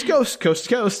 Space ghosts, coast to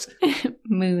coast.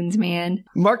 Moons, man.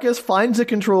 Marcus finds the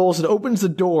controls and opens the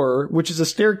door, which is a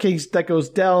staircase that goes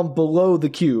down below the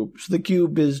cube. So the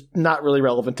cube is not really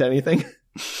relevant to anything.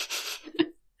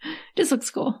 Just looks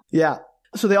cool. Yeah.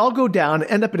 So they all go down and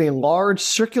end up in a large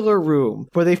circular room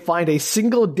where they find a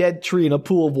single dead tree in a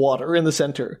pool of water in the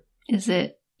center. Is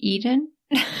it Eden?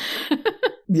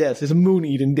 Yes, it's Moon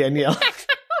Eden, Danielle.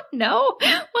 No?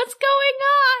 What's going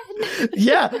on?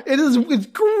 Yeah, it's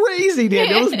crazy,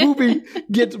 Daniel. This movie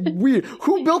gets weird.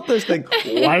 Who built this thing?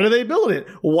 Why do they build it?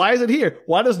 Why is it here?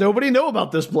 Why does nobody know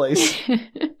about this place?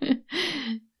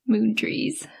 Moon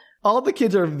trees. All the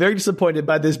kids are very disappointed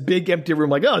by this big empty room.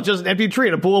 Like, oh, it's just an empty tree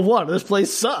and a pool of water. This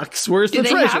place sucks. Where's the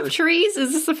treasure? Do they have trees?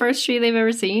 Is this the first tree they've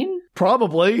ever seen?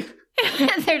 Probably.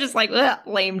 They're just like,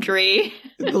 lame tree.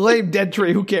 The lame dead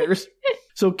tree. Who cares?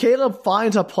 So Caleb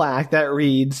finds a plaque that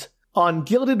reads, "On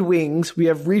gilded wings, we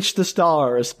have reached the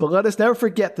stars, but let us never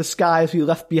forget the skies we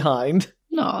left behind."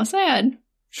 No, sad.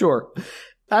 Sure.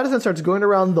 Addison starts going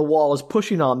around the walls,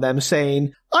 pushing on them,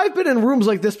 saying, "I've been in rooms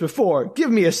like this before. Give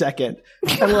me a second."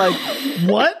 And like,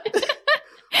 what?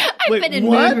 I've been in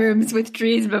moon rooms with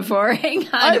trees before. Hang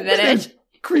on a minute.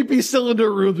 Creepy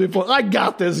cylinder rooms before. I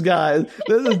got this, guys.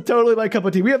 This is totally my cup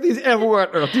of tea. We have these everywhere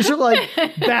on Earth. These are like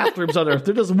bathrooms on Earth.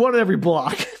 They're just one in every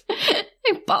block.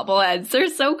 Bobbleheads. They're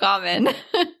so common.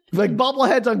 Like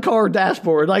bobbleheads on car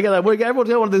dashboard. Everyone's got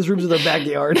one of those rooms in their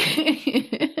backyard.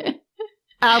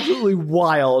 Absolutely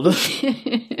wild.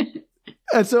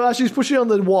 And so as she's pushing on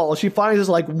the wall, she finds this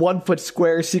like 1 foot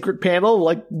square secret panel.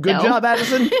 Like, good job,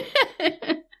 Addison.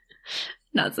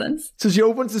 Nonsense. So she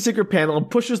opens the secret panel and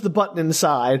pushes the button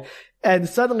inside, and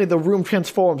suddenly the room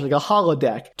transforms like a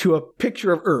holodeck to a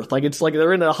picture of Earth. Like it's like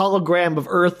they're in a hologram of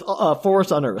Earth,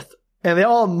 forest on Earth. And they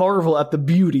all marvel at the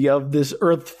beauty of this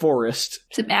Earth forest.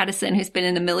 Except Addison, who's been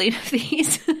in a million of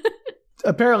these.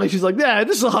 Apparently she's like, yeah,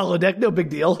 this is a holodeck, no big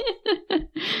deal.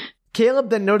 Caleb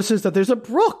then notices that there's a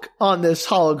brook on this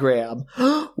hologram.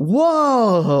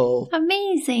 Whoa!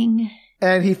 Amazing.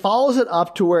 And he follows it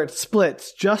up to where it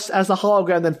splits, just as the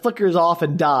hologram then flickers off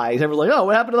and dies. Everyone's like, oh,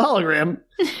 what happened to the hologram?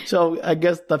 So I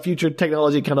guess the future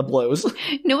technology kind of blows.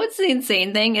 You know what's the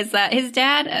insane thing is that his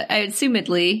dad,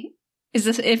 assumedly,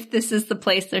 if this is the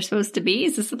place they're supposed to be?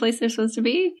 Is this the place they're supposed to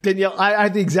be? Danielle, I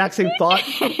had the exact same thought.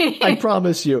 I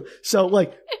promise you. So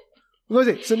like,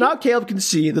 so now Caleb can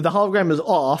see that the hologram is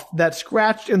off, that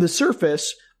scratched in the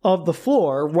surface of the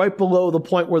floor right below the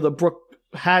point where the brook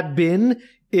had been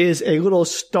is a little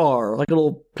star, like a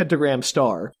little pentagram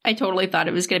star. I totally thought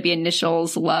it was going to be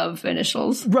initials, love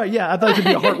initials. Right, yeah. I thought it could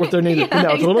be a heart with their name. Yeah,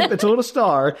 no, it's a little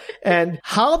star. And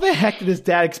how the heck did his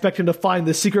dad expect him to find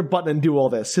the secret button and do all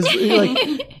this?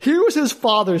 Here was his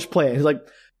father's plan. He's like,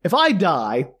 if I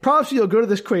die, promise you'll go to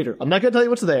this crater. I'm not going to tell you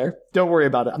what's there. Don't worry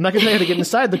about it. I'm not going to tell you how to get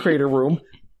inside the crater room.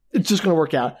 It's just going to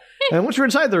work out. And once you're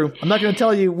inside the room, I'm not going to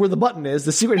tell you where the button is,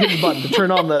 the secret hidden button to turn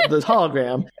on the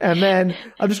hologram. And then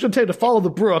I'm just going to tell you to follow the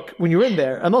brook when you're in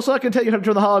there. I'm also not going to tell you how to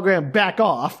turn the hologram back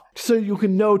off so you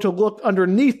can know to look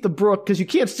underneath the brook, because you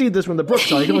can't see this when the brook's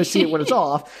on. You can only see it when it's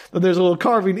off. But there's a little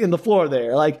carving in the floor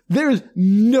there. Like, there's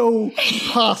no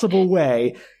possible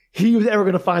way he was ever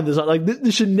going to find this. Like,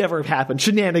 this should never have happened.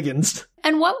 Shenanigans.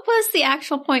 And what was the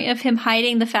actual point of him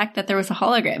hiding the fact that there was a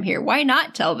hologram here? Why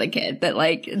not tell the kid that,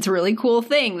 like, it's a really cool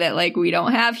thing that, like, we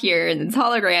don't have here, and it's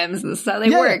holograms, and this is how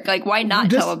they work? Like, why not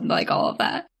tell him, like, all of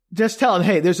that? Just tell him,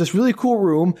 hey, there's this really cool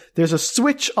room. There's a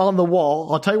switch on the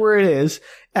wall. I'll tell you where it is.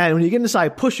 And when you get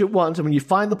inside, push it once. And when you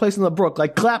find the place in the brook,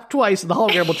 like, clap twice, and the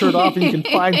hologram will turn off, and you can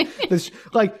find this,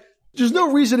 like... There's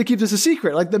no reason to keep this a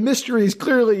secret. Like, the mystery is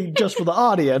clearly just for the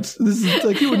audience. This is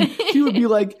like, he would be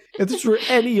like, if this were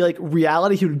any, like,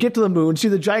 reality, he would get to the moon, see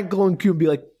the giant glowing cube, and be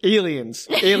like, aliens.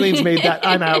 Aliens made that.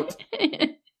 I'm out.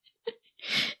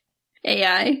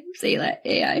 AI. Say that.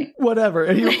 AI. Whatever.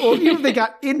 And even if they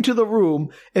got into the room,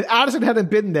 if Addison hadn't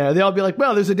been there, they'd all be like,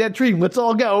 well, there's a dead tree. Let's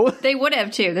all go. They would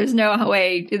have, too. There's no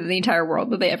way in the entire world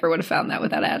that they ever would have found that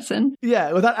without Addison.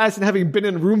 Yeah, without Addison having been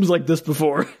in rooms like this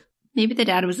before. Maybe the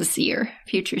dad was a seer,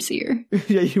 future seer.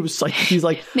 Yeah, he was like, he's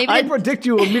like, I predict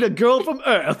you will meet a girl from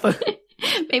Earth.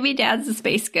 Maybe dad's a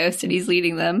space ghost and he's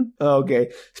leading them.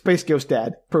 Okay, space ghost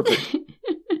dad. Perfect.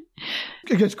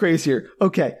 It gets crazier.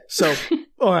 Okay, so,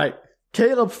 all right.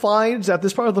 Caleb finds that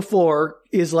this part of the floor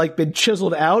is like been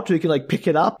chiseled out so he can like pick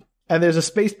it up. And there's a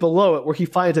space below it where he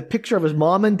finds a picture of his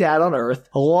mom and dad on Earth,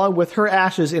 along with her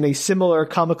ashes in a similar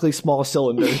comically small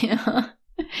cylinder. Yeah.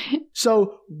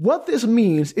 So what this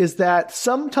means is that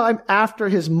sometime after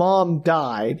his mom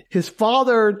died, his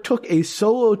father took a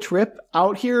solo trip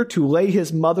out here to lay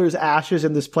his mother's ashes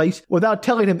in this place without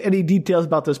telling him any details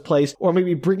about this place, or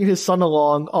maybe bringing his son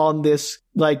along on this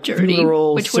like journey,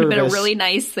 funeral which service. Would have been a really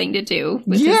nice thing to do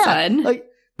with his son. Like,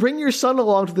 bring your son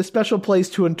along to this special place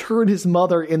to interred his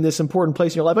mother in this important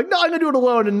place in your life. Like, no, I'm going to do it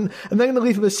alone, and then I'm going to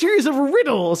leave him a series of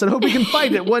riddles and hope he can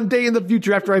find it one day in the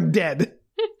future after I'm dead.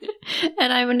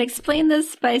 And I'm going to explain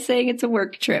this by saying it's a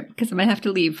work trip because I'm going to have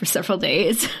to leave for several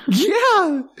days.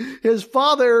 Yeah. His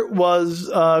father was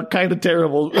kind of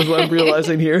terrible, is what I'm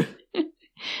realizing here.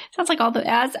 Sounds like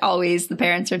as always, the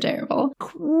parents are terrible.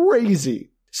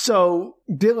 Crazy. So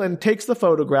Dylan takes the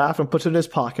photograph and puts it in his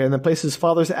pocket and then places his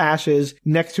father's ashes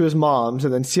next to his mom's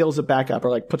and then seals it back up or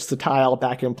like puts the tile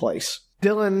back in place.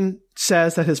 Dylan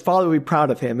says that his father will be proud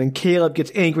of him, and Caleb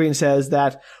gets angry and says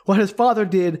that what his father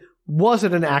did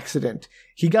wasn't an accident.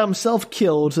 He got himself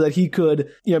killed so that he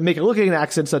could, make it look like an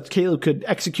accident so that Caleb could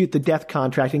execute the death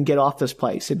contract and get off this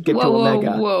place and get to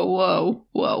Omega. Whoa.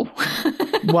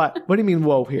 What? What do you mean,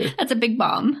 whoa, here? That's a big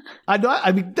bomb. I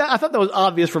thought that was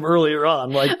obvious from earlier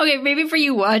on. Like, okay, maybe for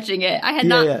you watching it. I had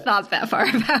not thought that far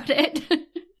about it.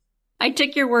 I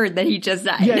took your word that he just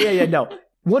died. Yeah, no.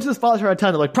 Once his father had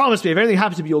time, they're like, promise me, if anything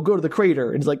happens to me, you'll go to the crater.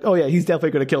 And he's like, oh yeah, he's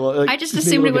definitely going to kill her. Like, I just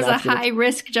assumed it was a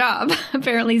high-risk job.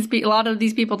 Apparently, a lot of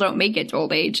these people don't make it to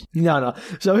old age. No.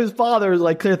 So his father,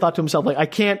 like, clearly thought to himself, like, I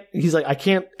can't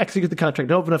execute the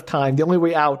contract. I don't have enough time. The only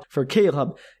way out for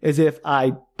Caleb is if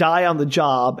I die on the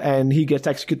job and he gets to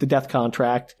execute the death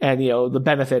contract and, the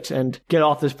benefits and get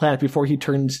off this planet before he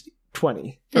turns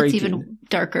 20 or 18. That's even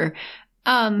darker.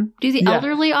 Do the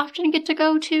elderly often get to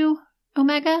go to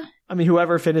Omega? I mean,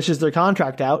 whoever finishes their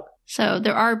contract out. So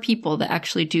there are people that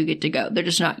actually do get to go. They're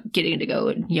just not getting to go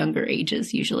at younger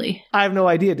ages, usually. I have no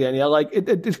idea, Danielle. Like,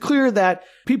 it's clear that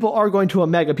people are going to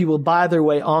Omega. People buy their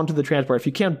way onto the transport. If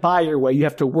you can't buy your way, you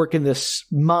have to work in this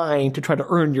mine to try to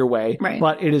earn your way. Right.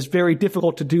 But it is very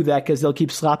difficult to do that because they'll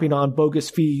keep slapping on bogus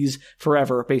fees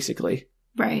forever, basically.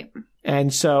 Right.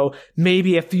 And so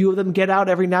maybe a few of them get out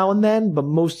every now and then, but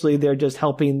mostly they're just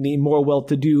helping the more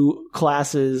well-to-do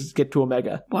classes get to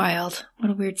Omega. Wild.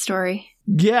 What a weird story.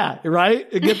 Yeah, right?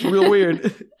 It gets real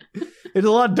weird. It's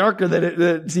a lot darker than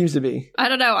it seems to be. I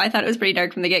don't know. I thought it was pretty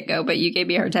dark from the get-go, but you gave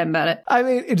me a hard time about it. I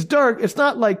mean, it's dark. It's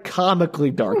not like comically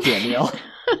dark, Danielle.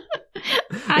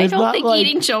 I don't think like,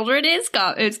 eating children is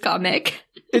comic.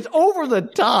 It's over the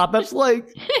top. That's like...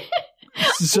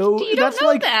 So you that's don't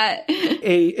know like that.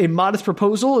 a modest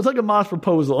proposal. It's like a modest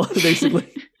proposal,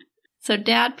 basically. So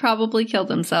dad probably killed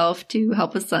himself to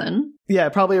help his son. Yeah,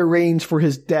 probably arranged for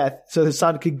his death so his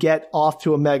son could get off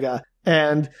to Omega.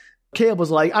 And Caleb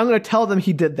was like, I'm going to tell them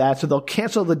he did that so they'll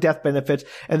cancel the death benefits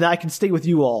and then I can stay with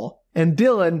you all. And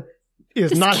Dylan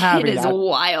is not having that. This kid is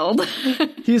wild.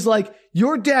 He's like,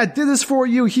 your dad did this for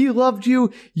you. He loved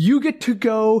you. You get to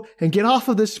go and get off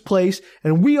of this place.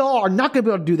 And we all are not going to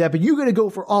be able to do that, but you're going to go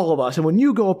for all of us. And when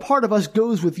you go, a part of us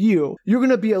goes with you. You're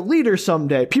going to be a leader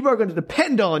someday. People are going to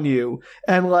depend on you.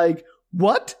 And like,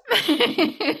 what?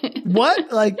 What?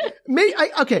 Like,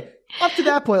 okay. Up to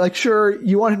that point, like, sure,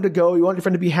 you want him to go. You want your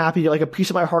friend to be happy. You're like, a piece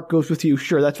of my heart goes with you.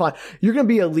 Sure, that's fine. You're going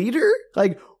to be a leader?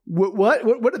 Like,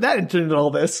 What did that enter into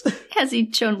all this? Has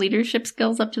he shown leadership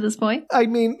skills up to this point? I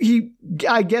mean,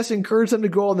 I guess, encouraged them to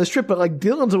go on this trip, but like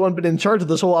Dylan's the one been in charge of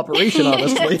this whole operation,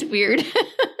 honestly. That's weird.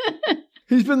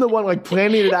 He's been the one like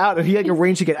planning it out, and he like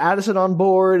arranged to get Addison on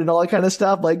board and all that kind of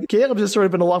stuff. Like Caleb's just sort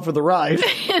of been along for the ride.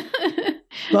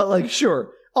 But like,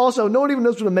 sure. Also, no one even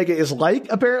knows what Omega is like,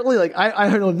 apparently. Like, I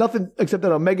don't know nothing except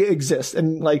that Omega exists.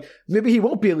 And like, maybe he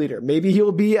won't be a leader. Maybe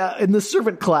he'll be in the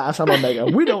servant class on Omega.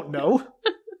 We don't know.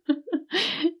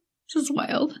 This is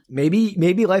wild.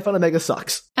 Maybe life on Omega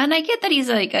sucks. And I get that he's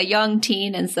like a young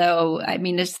teen, and so, I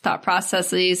mean, his thought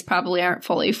processes probably aren't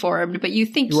fully formed, but you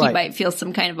think he might feel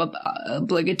some kind of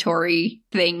obligatory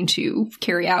thing to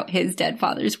carry out his dead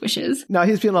father's wishes. No,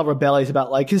 he's feeling all rebellious about,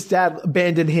 like, his dad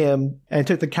abandoned him and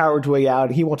took the coward's way out,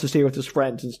 and he wants to stay with his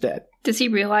friends instead. Does he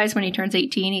realize when he turns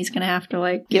 18 he's going to have to,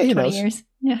 like, give 20 years?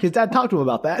 Yeah. His dad talked to him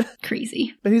about that.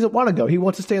 Crazy. But he doesn't want to go. He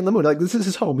wants to stay on the moon. Like, this is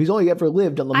his home. He's only ever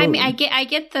lived on the moon. I mean, I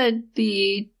get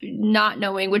the not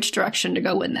knowing which direction to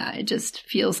go in that. It just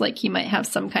feels like he might have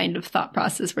some kind of thought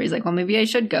process where he's like, well, maybe I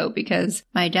should go because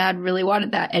my dad really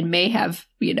wanted that and may have,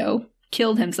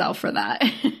 killed himself for that.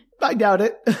 I doubt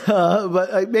it,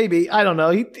 but maybe. I don't know.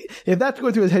 If that's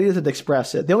going through his head, he doesn't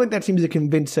express it. The only thing that seems to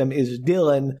convince him is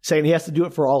Dylan saying he has to do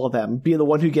it for all of them, be the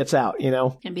one who gets out,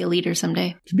 And be a leader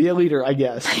someday. To be a leader, I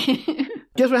guess.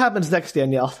 Guess what happens next,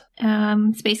 Danielle?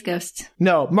 Space ghosts.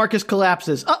 No, Marcus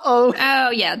collapses. Uh-oh. Oh,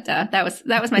 yeah, duh. That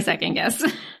was my second guess.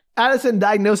 Addison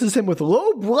diagnoses him with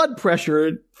low blood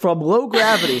pressure from low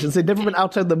gravity since they'd never been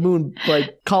outside the moon,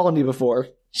 colony before.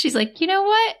 She's like, you know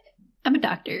what? I'm a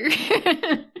doctor.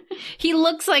 He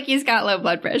looks like he's got low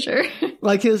blood pressure.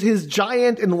 Like his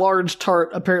giant enlarged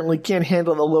tart apparently can't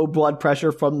handle the low blood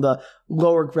pressure from the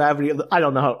lower gravity. I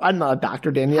don't know. I'm not a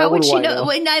doctor, Danielle. How would what do she I know?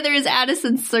 Well, neither is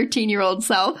Addison's 13-year-old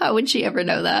self. How would she ever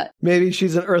know that? Maybe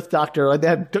she's an Earth doctor.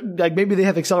 Maybe they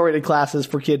have accelerated classes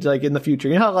for kids like in the future.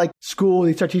 You know how like school,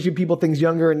 they start teaching people things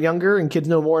younger and younger and kids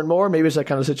know more and more? Maybe it's that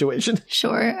kind of situation.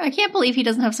 Sure. I can't believe he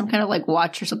doesn't have some kind of like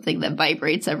watch or something that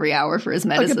vibrates every hour for his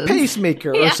medicine. Like a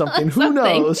pacemaker or something. Who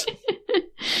knows?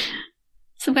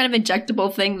 Some kind of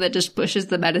injectable thing that just pushes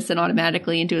the medicine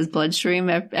automatically into his bloodstream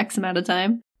after X amount of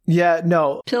time. Yeah,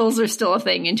 no. Pills are still a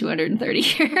thing in 230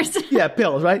 years. Yeah,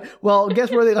 pills, right? Well,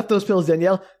 guess where they left those pills,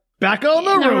 Danielle? Back on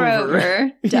the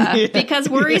rover. Duh. Yeah. Because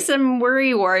worrisome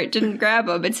worrywart didn't grab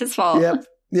him. It's his fault. Yep.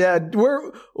 Yeah,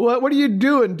 what are you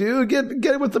doing, dude?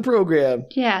 Get with the program.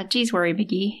 Yeah, geez, Worry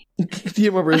McGee. Do you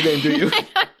remember his name, do you?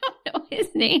 I don't know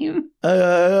his name.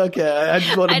 Okay, I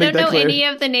just want to make that clear. I don't know any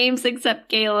of the names except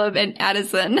Caleb and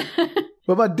Addison.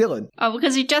 What about Dylan? Oh,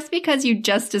 because you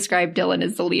just described Dylan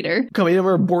as the leader. Come on, you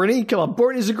remember Borny? Come on,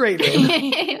 Borny's a great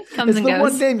name. Comes it's and the goes.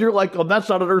 one name you're like, oh, that's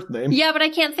not an Earth name. Yeah, but I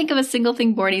can't think of a single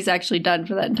thing Borny's actually done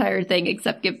for that entire thing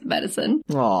except give the medicine.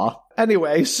 Aw.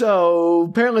 Anyway, so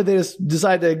apparently they just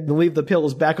decide to leave the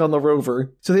pills back on the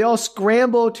rover. So they all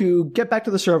scramble to get back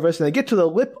to the surface, and they get to the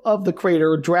lip of the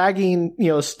crater, dragging,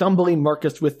 stumbling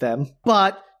Marcus with them.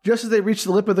 But just as they reach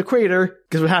the lip of the crater,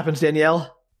 guess what happens,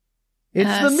 Danielle?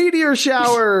 It's the meteor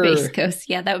shower! Space Coast.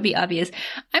 Yeah, that would be obvious.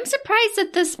 I'm surprised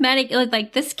that this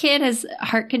this kid has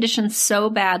heart conditions so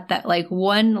bad that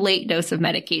one late dose of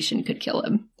medication could kill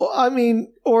him. Well, I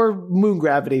mean, or moon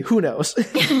gravity. Who knows?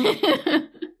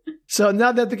 So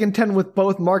now that they contend with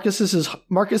both Marcus's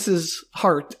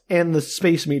heart and the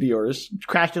space meteors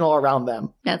crashing all around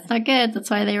them. That's not good. That's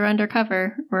why they were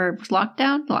undercover. Or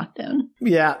lockdown? Lockdown.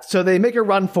 Yeah, so they make a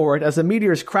run for it as the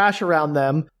meteors crash around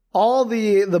them. All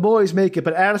the boys make it,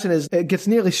 but Addison gets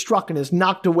nearly struck and is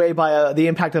knocked away by the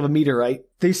impact of a meteorite.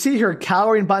 They see her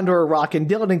cowering behind a rock, and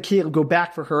Dylan and Caleb go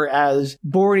back for her as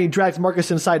Borny drags Marcus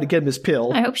inside to get him his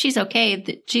pill. I hope she's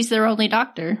okay. She's their only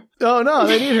doctor. Oh, no,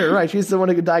 they need her. Right, she's the one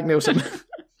who could diagnose him.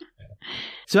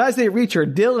 So as they reach her,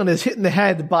 Dylan is hit in the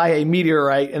head by a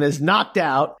meteorite and is knocked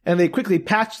out, and they quickly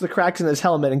patch the cracks in his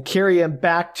helmet and carry him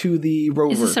back to the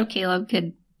rover. Is this so Caleb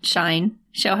could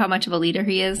show how much of a leader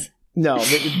he is? No,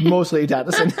 mostly it's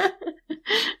Addison.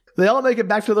 They all make it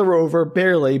back to the rover,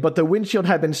 barely, but the windshield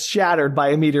had been shattered by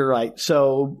a meteorite,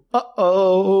 so,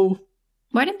 uh-oh.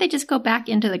 Why didn't they just go back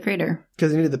into the crater?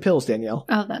 Because they needed the pills, Danielle.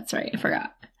 Oh, that's right. I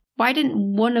forgot. Why didn't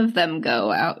one of them go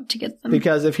out to get them?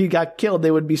 Because if he got killed,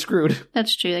 they would be screwed.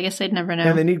 That's true. I guess they'd never know.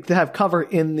 And they need to have cover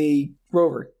in the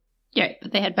rover. Yeah,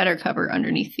 but they had better cover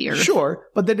underneath the earth. Sure,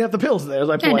 but they didn't have the pills there, as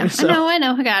I pointed. I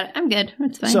know. I got it. I'm good.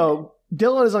 It's fine. So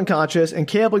Dylan is unconscious, and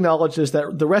Caleb acknowledges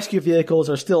that the rescue vehicles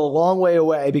are still a long way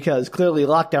away because clearly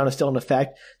lockdown is still in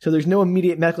effect, so there's no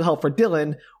immediate medical help for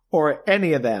Dylan or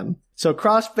any of them. So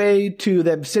crossfade to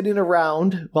them sitting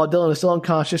around while Dylan is still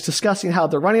unconscious, discussing how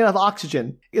they're running out of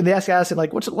oxygen. And they ask Addison,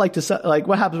 what's it like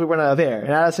what happens when we run out of air?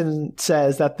 And Addison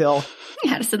says that they'll...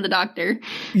 Addison the doctor.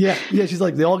 Yeah, she's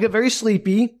like, they all get very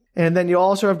sleepy, and then you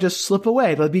all sort of just slip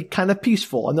away. It'll be kind of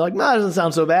peaceful. And they're like, no, it doesn't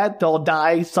sound so bad. They'll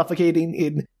die suffocating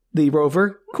in the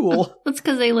rover. Cool. That's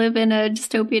because they live in a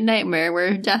dystopian nightmare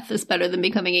where death is better than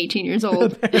becoming 18 years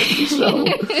old. So,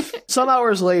 some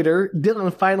hours later,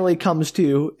 Dylan finally comes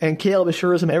to, and Caleb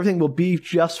assures him everything will be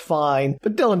just fine,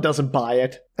 but Dylan doesn't buy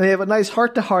it. And they have a nice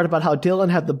heart-to-heart about how Dylan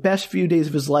had the best few days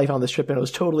of his life on this trip, and it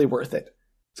was totally worth it.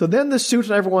 So then the suits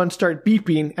and everyone start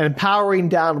beeping and powering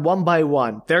down one by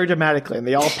one, very dramatically, and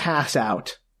they all pass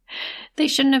out. They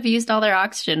shouldn't have used all their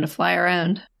oxygen to fly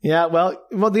around. Yeah, well,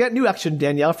 they got new oxygen,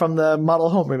 Danielle, from the model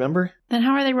home, remember? Then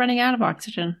how are they running out of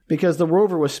oxygen? Because the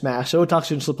rover was smashed, so its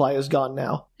oxygen supply is gone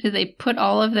now. Did they put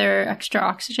all of their extra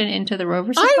oxygen into the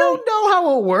rover supply? I don't know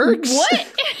how it works. What?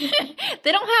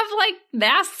 They don't have,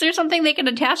 masks or something they can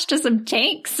attach to some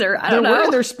tanks, or I don't know. They're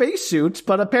wearing their spacesuits,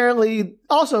 but apparently,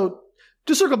 also...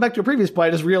 To circle back to a previous point,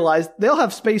 I just realized they'll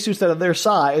have spacesuits that are their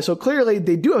size, so clearly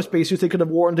they do have spacesuits they could have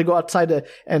worn to go outside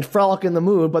and frolic in the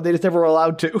moon, but they just never were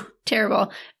allowed to.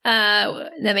 Terrible. That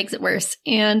makes it worse.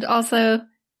 And also,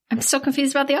 I'm so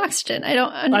confused about the oxygen. I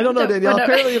don't know, Danielle.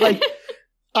 Apparently,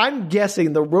 I'm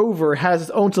guessing the rover has its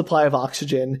own supply of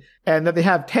oxygen, and that they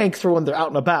have tanks for when they're out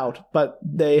and about, but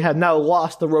they have now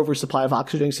lost the rover's supply of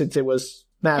oxygen since it was...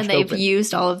 And they've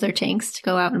used all of their tanks to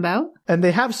go out and about? And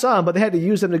they have some, but they had to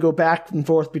use them to go back and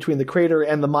forth between the crater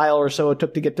and the mile or so it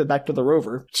took to get back to the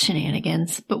rover.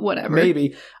 Shenanigans, but whatever.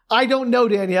 Maybe. I don't know,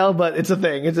 Danielle, but it's a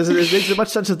thing. It makes as much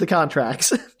sense as the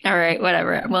contracts. All right,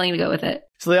 whatever. I'm willing to go with it.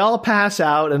 So they all pass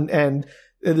out, and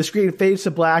the screen fades to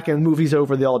black, and the movie's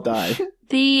over. They all die.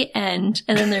 The end.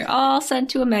 And then they're all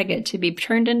sent to Omega to be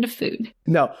turned into food.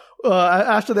 No.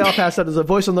 After they all pass out, there's a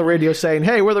voice on the radio saying,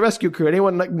 hey, we're the rescue crew.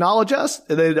 Anyone acknowledge us?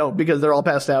 And they don't because they're all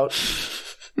passed out.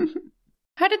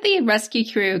 How did the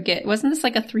rescue crew get... Wasn't this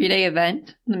like a 3-day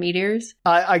event, the meteors?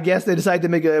 I guess they decided to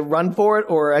make a run for it,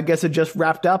 or I guess it just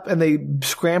wrapped up and they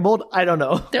scrambled. I don't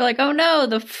know. They're like, oh no,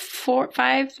 the 4,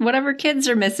 5, whatever kids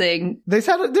are missing. There's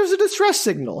a distress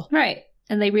signal. Right.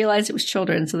 And they realized it was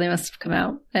children, so they must have come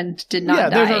out and did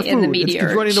not die in the meteor.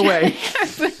 It's running away.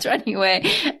 It's running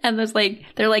away. And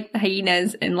they're like the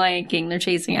hyenas in Lion King. They're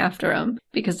chasing after them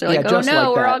because they're like, oh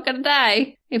no, we're all going to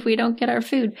die if we don't get our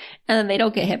food. And then they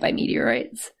don't get hit by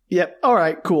meteorites. Yep. All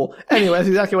right, cool. Anyway, that's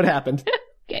exactly what happened.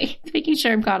 Okay, making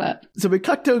sure I'm caught up. So we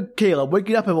cut to Caleb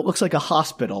waking up in what looks like a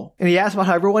hospital. And he asks about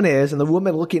how everyone is, and the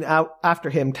woman looking out after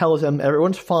him tells him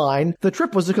everyone's fine. The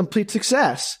trip was a complete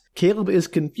success. Caleb is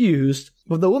confused,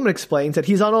 but the woman explains that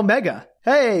he's on Omega.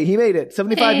 Hey, he made it.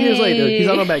 75 years later, he's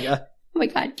on Omega. Oh my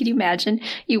god, can you imagine?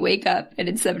 You wake up and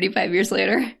it's 75 years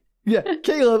later. Yeah,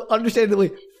 Caleb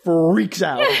understandably freaks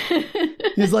out.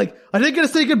 He's like, I didn't get to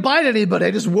say goodbye to anybody.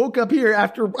 I just woke up here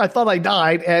after I thought I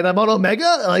died, and I'm on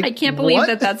Omega? Like, I can't believe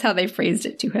that that's how they phrased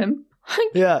it to him.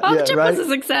 The trip was a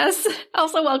success.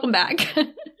 Also, welcome back.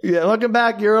 Yeah, welcome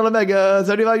back. You're on Omega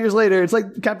 75 years later. It's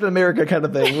like Captain America kind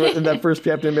of thing in that first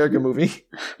Captain America movie.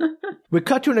 We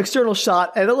cut to an external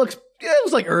shot, and it looks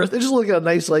like Earth. It just looks like a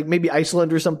nice, like maybe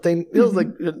Iceland or something. It looks like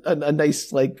a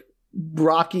nice, like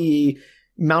rocky,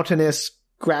 mountainous,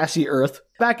 grassy Earth.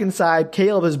 Back inside,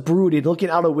 Caleb is brooding,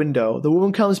 looking out a window. The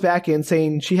woman comes back in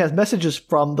saying she has messages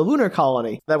from the lunar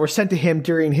colony that were sent to him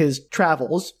during his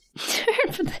travels.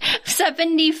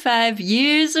 75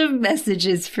 years of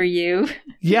messages for you.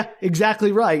 Yeah,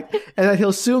 exactly right. And that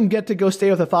he'll soon get to go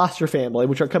stay with a foster family,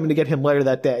 which are coming to get him later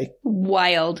that day.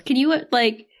 Wild. Can you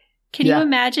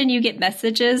imagine you get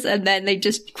messages and then they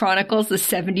just chronicles the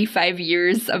 75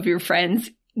 years of your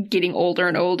friends getting older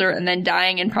and older and then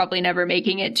dying and probably never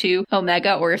making it to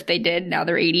Omega, or if they did, now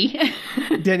they're 80.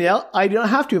 Danielle, I don't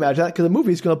have to imagine that because the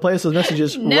movie's going to play us those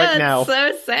messages right now.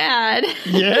 So sad.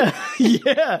 Yeah.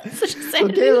 Such a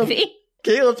sad movie.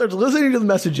 Caleb starts listening to the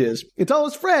messages. It's all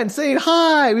his friends saying,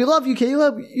 hi, we love you,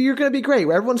 Caleb. You're going to be great.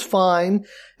 Everyone's fine.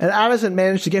 And Addison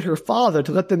managed to get her father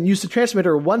to let them use the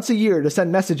transmitter once a year to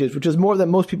send messages, which is more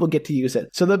than most people get to use it.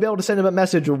 So they'll be able to send him a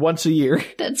message once a year.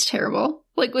 That's terrible.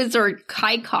 Like, was there a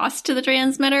high cost to the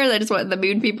transmitter? That is what the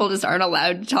moon people just aren't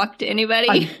allowed to talk to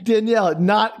anybody? Danielle,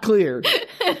 not clear.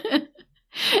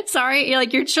 Sorry,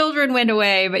 your children went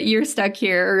away, but you're stuck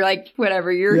here, or like,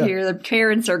 whatever, you're here, the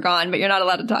parents are gone, but you're not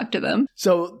allowed to talk to them.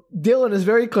 So Dylan is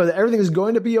very clear that everything is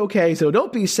going to be okay, so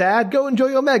don't be sad, go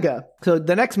enjoy Omega. So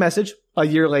the next message, a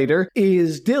year later,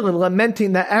 is Dylan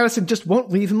lamenting that Addison just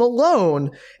won't leave him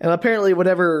alone. And apparently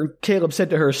whatever Caleb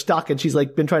said to her stuck, and she's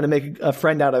like been trying to make a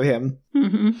friend out of him.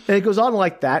 Mm-hmm. And it goes on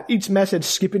like that, each message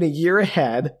skipping a year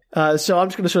ahead. So I'm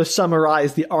just going to sort of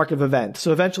summarize the arc of events.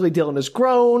 So eventually Dylan is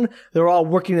grown. They're all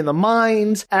working in the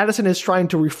mines. Addison is trying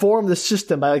to reform the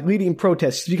system by leading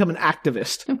protests. She's become an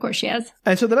activist. Of course she has.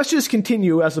 And so the messages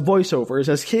continue as the voiceovers,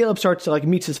 as Caleb starts to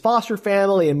meets his foster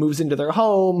family and moves into their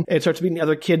home and starts meeting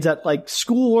other kids at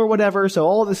school or whatever. So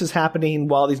all of this is happening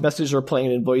while these messages are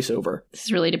playing in voiceover. This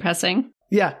is really depressing.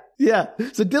 Yeah.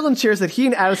 So Dylan shares that he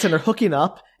and Addison are hooking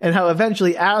up and how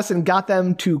eventually Addison got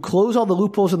them to close all the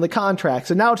loopholes in the contract.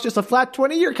 So now it's just a flat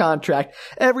 20-year contract.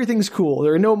 Everything's cool.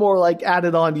 There are no more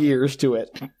added on years to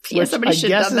it. Yeah, somebody should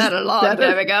have done that a long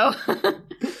time ago.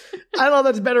 I don't know if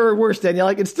that's better or worse, Danielle.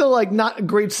 It's still not a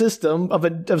great system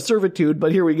of servitude,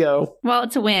 but here we go. Well,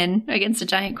 it's a win against a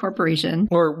giant corporation.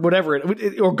 Or whatever,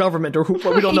 or government, or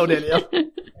we don't know, Danielle.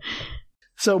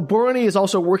 So Boroni is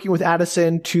also working with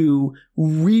Addison to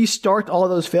restart all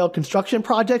of those failed construction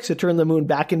projects to turn the moon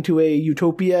back into a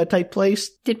utopia type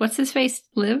place. Did what's-his-face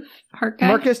live? Heart guy?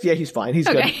 Marcus? Yeah, he's fine. He's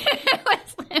good.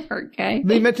 Heart guy.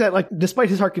 They mentioned that despite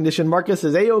his heart condition, Marcus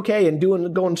is A-okay and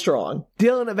going strong.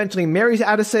 Dylan eventually marries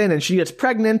Addison and she gets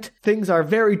pregnant. Things are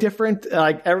very different.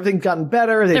 Everything's gotten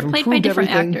better. They're played by different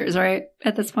actors, right?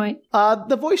 At this point?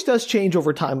 The voice does change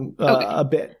over time a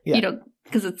bit. Yeah. You don't...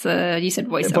 Because it's you said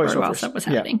voiceover while stuff was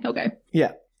happening. Yeah. Okay.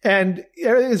 Yeah. And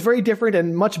everything is very different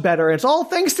and much better. And it's all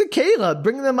thanks to Caleb,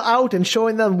 bringing them out and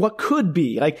showing them what could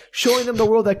be, showing them the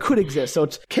world that could exist. So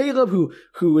it's Caleb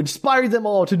who inspired them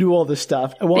all to do all this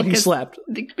stuff while he slept.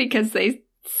 Because they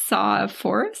saw a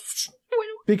forest?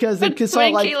 Because they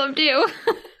saw Caleb do?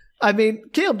 I mean,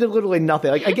 Caleb did literally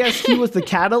nothing. Like, I guess he was the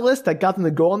catalyst that got them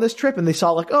to go on this trip, and they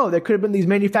saw like, oh, there could have been these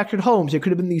manufactured homes. There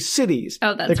could have been these cities.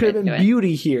 Oh, that's there could have been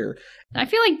beauty here. I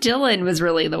feel like Dylan was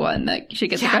really the one that should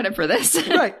get the credit for this.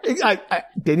 Right.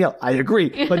 Danielle, I agree.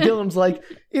 But Dylan's like,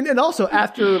 and also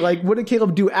after, like, what did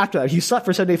Caleb do after that? He slept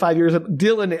for 75 years.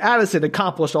 Dylan and Addison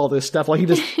accomplished all this stuff while he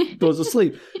just goes to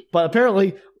sleep. But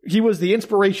apparently, he was the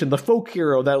inspiration, the folk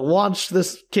hero that launched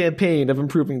this campaign of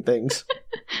improving things.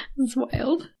 That's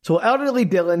wild. So elderly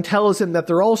Dylan tells him that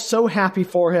they're all so happy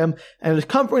for him, and it's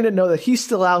comforting to know that he's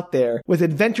still out there with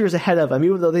adventures ahead of him,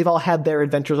 even though they've all had their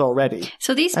adventures already.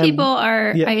 So these people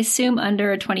are, I assume,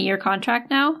 under a 20-year contract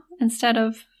now instead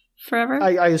of forever?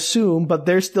 I assume, but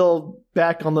they're still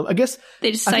back on the... I guess...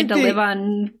 They decide to live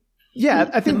on...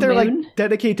 Yeah, I think they're like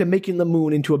dedicated to making the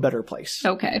moon into a better place.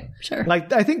 Okay, sure.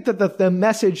 Like, I think that the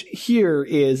message here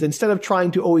is, instead of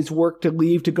trying to always work to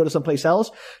leave to go to someplace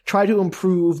else, try to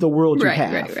improve the world you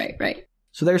have. Right.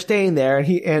 So they're staying there,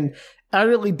 and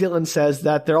elderly Dylan says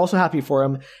that they're also happy for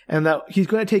him, and that he's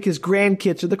going to take his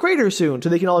grandkids to the crater soon, so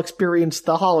they can all experience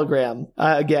the hologram,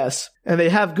 I guess. And they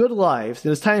have good lives,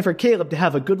 and it's time for Caleb to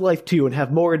have a good life too, and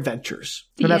have more adventures.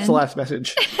 And that's the last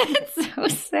message. It's so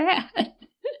sad.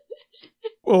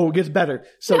 Oh, it gets better.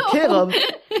 So Caleb,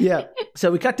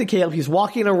 so we cut to Caleb. He's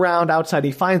walking around outside.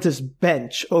 He finds this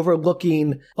bench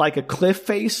overlooking like a cliff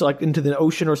face, like into the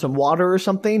ocean or some water or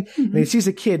something. Mm-hmm. And he sees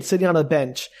a kid sitting on a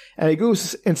bench, and he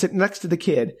goes and sits next to the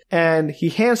kid, and he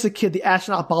hands the kid the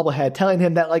astronaut bobblehead, telling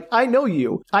him that, like, I know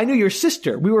you. I knew your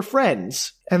sister. We were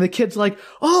friends. And the kid's like,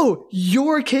 oh,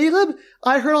 you're Caleb?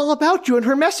 I heard all about you in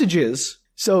her messages.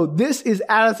 So this is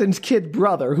Addison's kid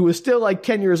brother, who is still like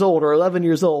 10 years old or 11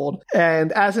 years old.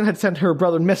 And Addison had sent her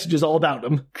brother messages all about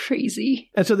him.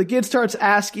 Crazy. And so the kid starts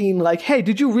asking, like, hey,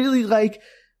 did you really, like,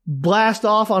 blast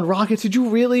off on rockets? Did you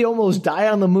really almost die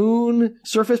on the moon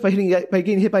surface by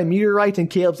getting hit by meteorites? And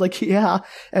Caleb's like, yeah,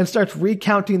 and starts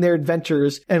recounting their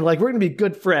adventures, and like, we're gonna be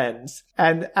good friends.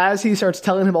 And as he starts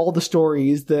telling him all the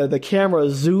stories, the camera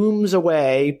zooms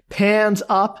away, pans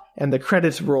up, and the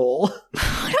credits roll.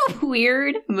 What a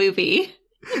weird movie.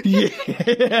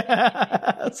 Yes.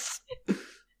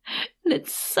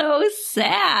 It's so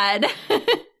sad.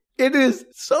 It is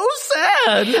so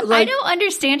sad. Like, I don't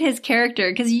understand his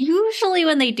character, because usually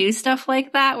when they do stuff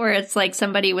like that, where it's like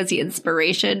somebody was the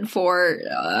inspiration for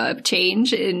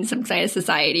change in some kind of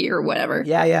society or whatever.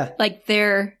 Yeah. Like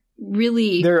they're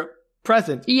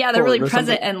present. Yeah, they're really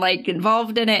present and like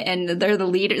involved in it, and they're the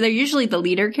leader. They're usually the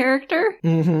leader character,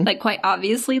 like quite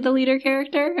obviously the leader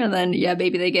character. And then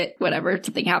maybe they get whatever,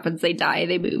 something happens, they die,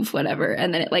 they move, whatever,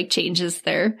 and then it like changes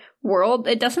their world.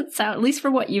 It doesn't sound, at least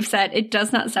for what you've said, it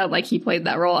does not sound like he played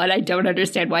that role, and I don't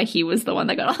understand why he was the one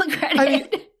that got all the credit. I mean,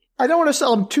 I don't want to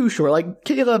sell him too short. Like,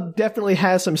 Caleb definitely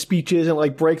has some speeches and,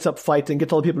 like, breaks up fights and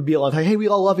gets all the people to be like, hey, we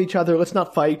all love each other, let's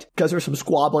not fight, because there's some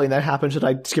squabbling that happens that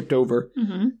I skipped over.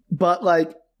 Mm-hmm. But,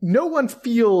 like, no one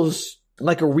feels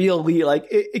like a real leader.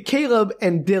 Like, Caleb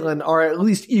and Dylan are at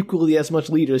least equally as much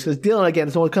leaders, because Dylan, again,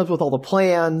 is the one who comes with all the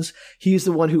plans. He's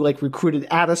the one who, like, recruited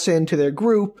Addison to their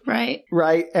group. Right.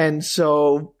 And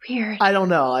so... Weird. I don't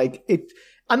know, like,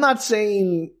 I'm not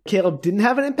saying Caleb didn't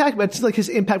have an impact, but it's like his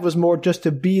impact was more just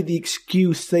to be the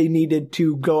excuse they needed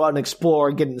to go out and explore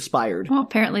and get inspired. Well,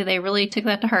 apparently they really took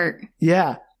that to heart.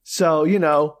 Yeah. So,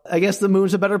 I guess the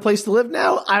moon's a better place to live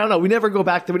now? I don't know. We never go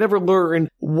back there. We never learn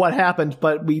what happened,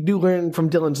 but we do learn from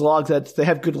Dylan's logs that they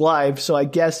have good lives, so I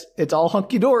guess it's all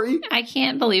hunky-dory. I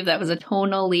can't believe that was a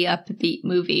tonally upbeat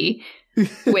movie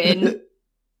when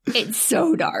it's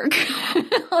so dark.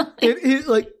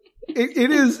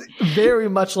 It is very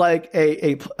much like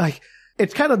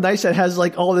it's kind of nice that it has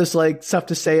like all this like stuff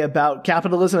to say about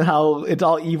capitalism and how it's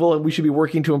all evil and we should be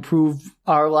working to improve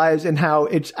our lives, and how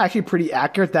it's actually pretty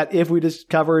accurate that if we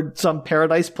discovered some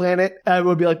paradise planet, it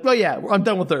would be like, well, yeah, I'm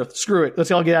done with Earth. Screw it.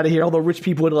 Let's all get out of here. All the rich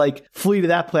people would like flee to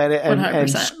that planet and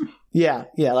 100%. Yeah,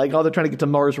 like, they're trying to get to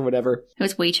Mars or whatever. It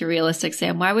was way too realistic,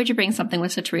 Sam. Why would you bring something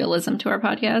with such realism to our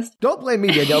podcast? Don't blame me,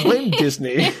 Danielle. Blame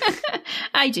Disney.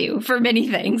 I do, for many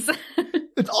things.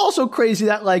 It's also crazy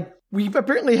that, like, we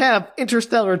apparently have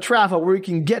interstellar travel where we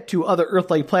can get to other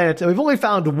Earth-like planets, and we've only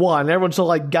found one. Everyone's so,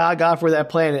 like, gaga for that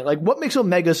planet. Like, what makes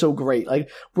Omega so great? Like,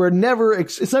 it's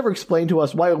never explained to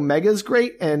us why Omega is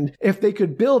great, and if they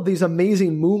could build these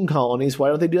amazing moon colonies, why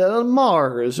don't they do that on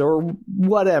Mars, or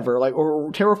whatever, like,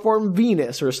 or terraform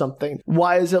Venus or something?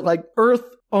 Why is it, like, Earth,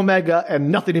 Omega,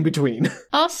 and nothing in between?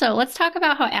 Also, let's talk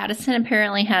about how Addison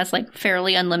apparently has like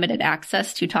fairly unlimited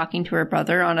access to talking to her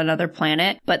brother on another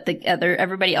planet, but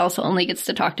everybody else only gets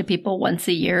to talk to people once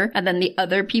a year, and then the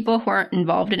other people who aren't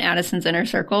involved in Addison's inner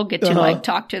circle get to like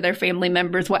talk to their family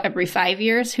members every 5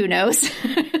 years. Who knows?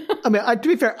 I mean, to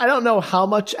be fair, I don't know how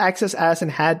much access Addison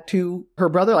had to her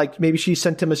brother. Like, maybe she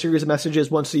sent him a series of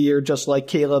messages once a year, just like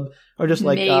Caleb, or just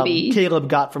like Caleb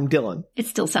got from Dylan. It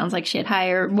still sounds like she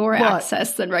had more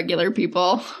access than regular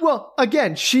people. Well,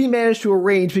 again, she managed to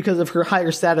arrange, because of her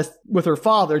higher status with her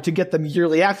father, to get them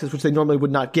yearly access, which they normally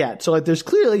would not get. So, like, there's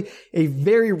clearly a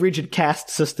very rigid caste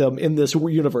system in this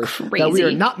universe that we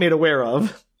are not made aware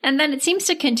of. And then it seems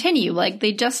to continue. Like,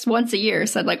 they just once a year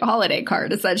said, like, a holiday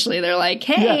card, essentially. They're like,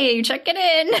 hey, check it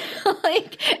in.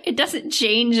 Like, it doesn't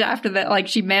change after that. Like,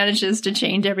 she manages to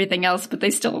change everything else, but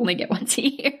they still only get once a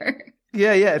year.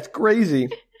 Yeah, it's crazy.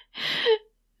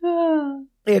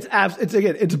 It's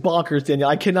bonkers, Danielle.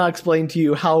 I cannot explain to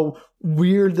you how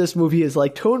weird this movie is.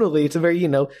 Like, tonally, it's a very,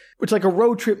 it's like a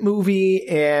road trip movie,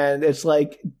 and it's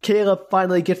like Caleb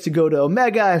finally gets to go to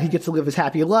Omega, and he gets to live his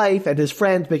happy life, and his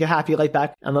friends make a happy life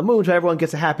back on the moon, so everyone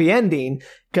gets a happy ending.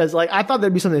 Because, like, I thought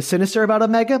there'd be something sinister about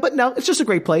Omega, but no, it's just a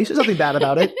great place. There's nothing bad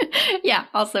about it. Yeah,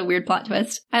 also weird plot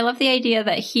twist. I love the idea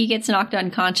that he gets knocked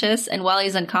unconscious, and while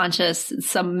he's unconscious,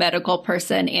 some medical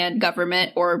person and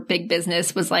government or big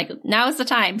business was like, now's the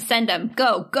time, send him,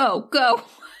 go, go, go.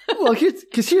 Well, here's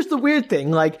the weird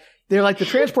thing. Like, they're like, the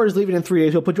transport is leaving in 3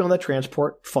 days. We'll put you on that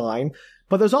transport. Fine.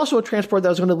 But there's also a transport that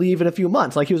was going to leave in a few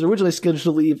months. Like, he was originally scheduled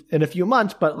to leave in a few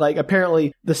months, but, like,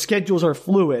 apparently the schedules are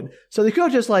fluid. So they could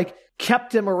have just, like,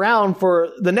 kept him around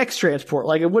for the next transport.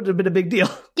 Like, it wouldn't have been a big deal.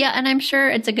 Yeah, and I'm sure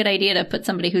it's a good idea to put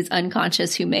somebody who's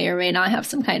unconscious, who may or may not have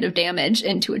some kind of damage,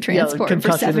 into a transport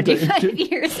for 75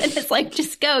 years. And it's like,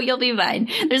 just go, you'll be fine.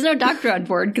 There's no doctor on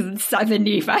board because it's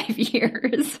 75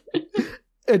 years.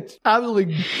 It's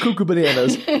absolutely cuckoo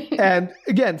bananas. And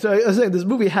again, so I was saying, this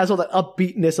movie has all that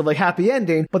upbeatness of, like, happy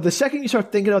ending, but the second you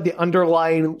start thinking about the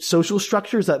underlying social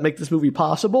structures that make this movie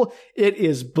possible, it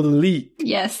is bleak.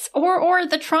 Yes. Or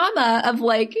the trauma of,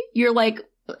 like, you're like,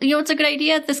 it's a good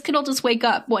idea. This kid will just wake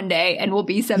up one day and will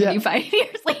be 75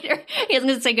 years later. He doesn't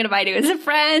get to say goodbye to his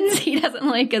friends. He doesn't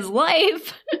like his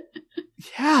life.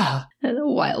 Yeah. That's a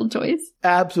wild choice.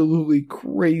 Absolutely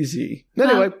crazy.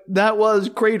 Anyway, that was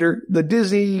Crater, the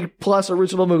Disney Plus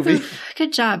original movie.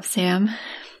 Good job, Sam.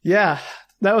 Yeah.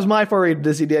 That was my foray to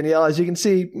Disney, Danielle. As you can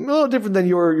see, a little different than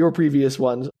your previous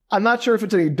ones. I'm not sure if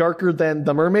it's any darker than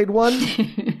the Mermaid one,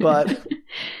 but...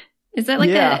 Is that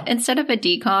like instead of a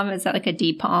DCOM, is that like a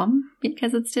DPOM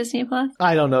because it's Disney Plus?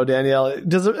 I don't know, Danielle. I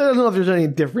don't know if there's any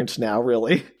difference now,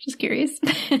 really. Just curious.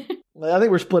 I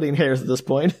think we're splitting hairs at this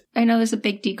point. I know there's a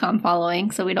big DCOM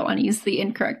following, so we don't want to use the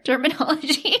incorrect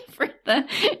terminology for the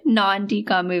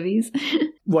non-DCOM movies.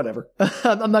 Whatever.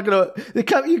 I'm not going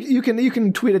to... You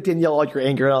can tweet at Danielle all your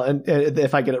anger and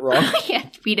if I get it wrong. Yeah,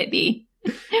 tweet at me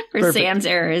for Perfect. Sam's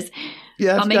errors.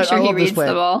 Yeah, I'll make sure he reads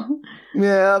them all.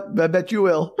 Yeah, I bet you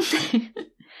will.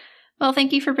 Well,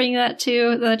 thank you for bringing that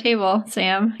to the table,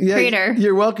 Sam. Yeah, Crater.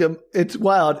 You're welcome. It's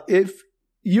wild. If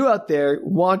you out there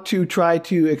want to try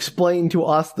to explain to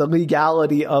us the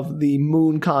legality of the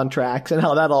moon contracts and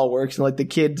how that all works and, like, the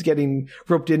kids getting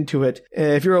roped into it,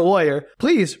 if you're a lawyer,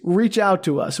 please reach out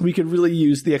to us. We could really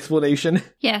use the explanation.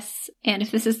 Yes. And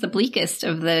if this is the bleakest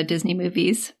of the Disney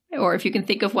movies, or if you can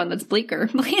think of one that's bleaker,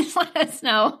 please let us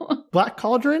know. Black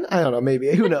Cauldron? I don't know,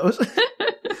 maybe. Who knows?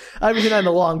 I haven't seen that in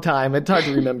a long time. It's hard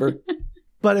to remember.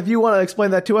 But if you want to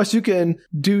explain that to us, you can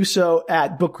do so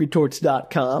at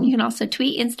bookretorts.com. You can also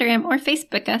tweet, Instagram, or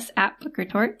Facebook us at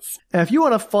bookretorts. And if you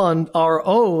want to fund our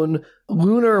own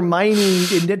lunar mining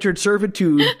indentured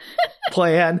servitude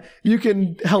plan, you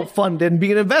can help fund and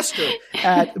be an investor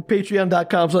at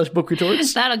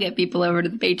patreon.com/bookretorts. That'll get people over to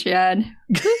the Patreon.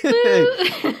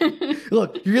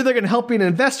 Look, you're either going to help be an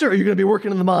investor or you're going to be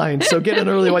working in the mine. So get in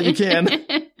early while you can.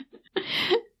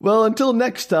 Well, until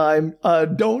next time,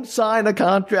 don't sign a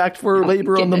contract for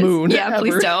labor on the moon. Yeah, ever.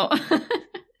 Please don't.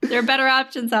 There are better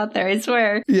options out there, I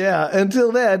swear. Yeah,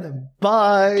 until then,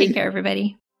 bye. Take care,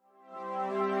 everybody.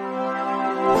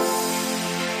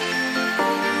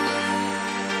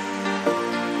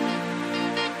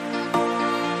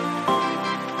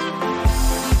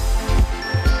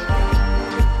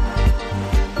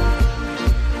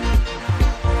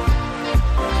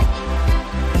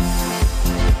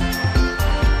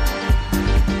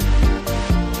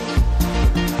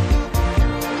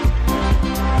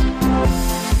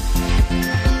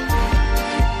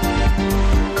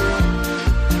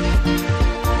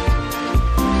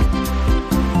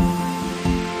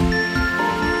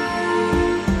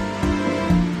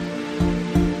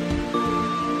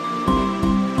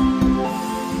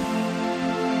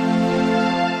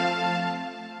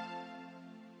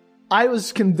 I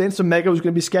was convinced Omega was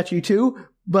going to be sketchy too,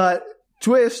 but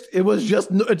twist,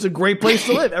 it's a great place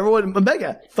to live. Everyone,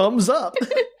 Omega, thumbs up.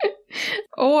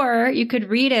 Or you could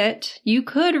read it. You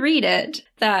could read it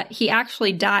that he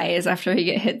actually dies after he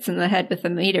gets hits in the head with a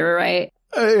meteorite.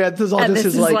 Yeah, this is all And just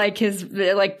this his is like his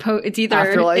it's either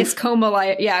afterlife? his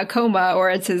coma, or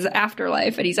it's his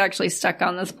afterlife, and he's actually stuck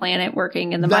on this planet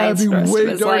working in the mines that'd for the be rest way of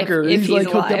his darker. life if He's he's like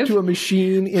hooked up alive. to a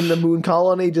machine in the moon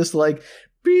colony, just like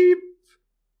beep,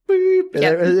 beep. And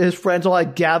Yep. his friends will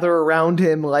like gather around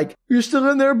him, like, "You're still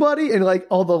in there, buddy?" And like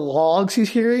all the logs he's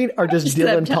hearing are just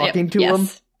Dylan talking to him.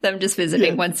 Them just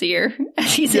visiting once a year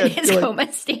as he's Yeah, in his like-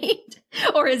 coma state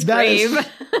or his That is- grave.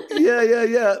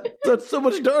 Yeah. That's so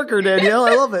much darker, Danielle.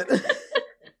 I love it.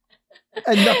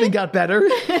 And nothing got better.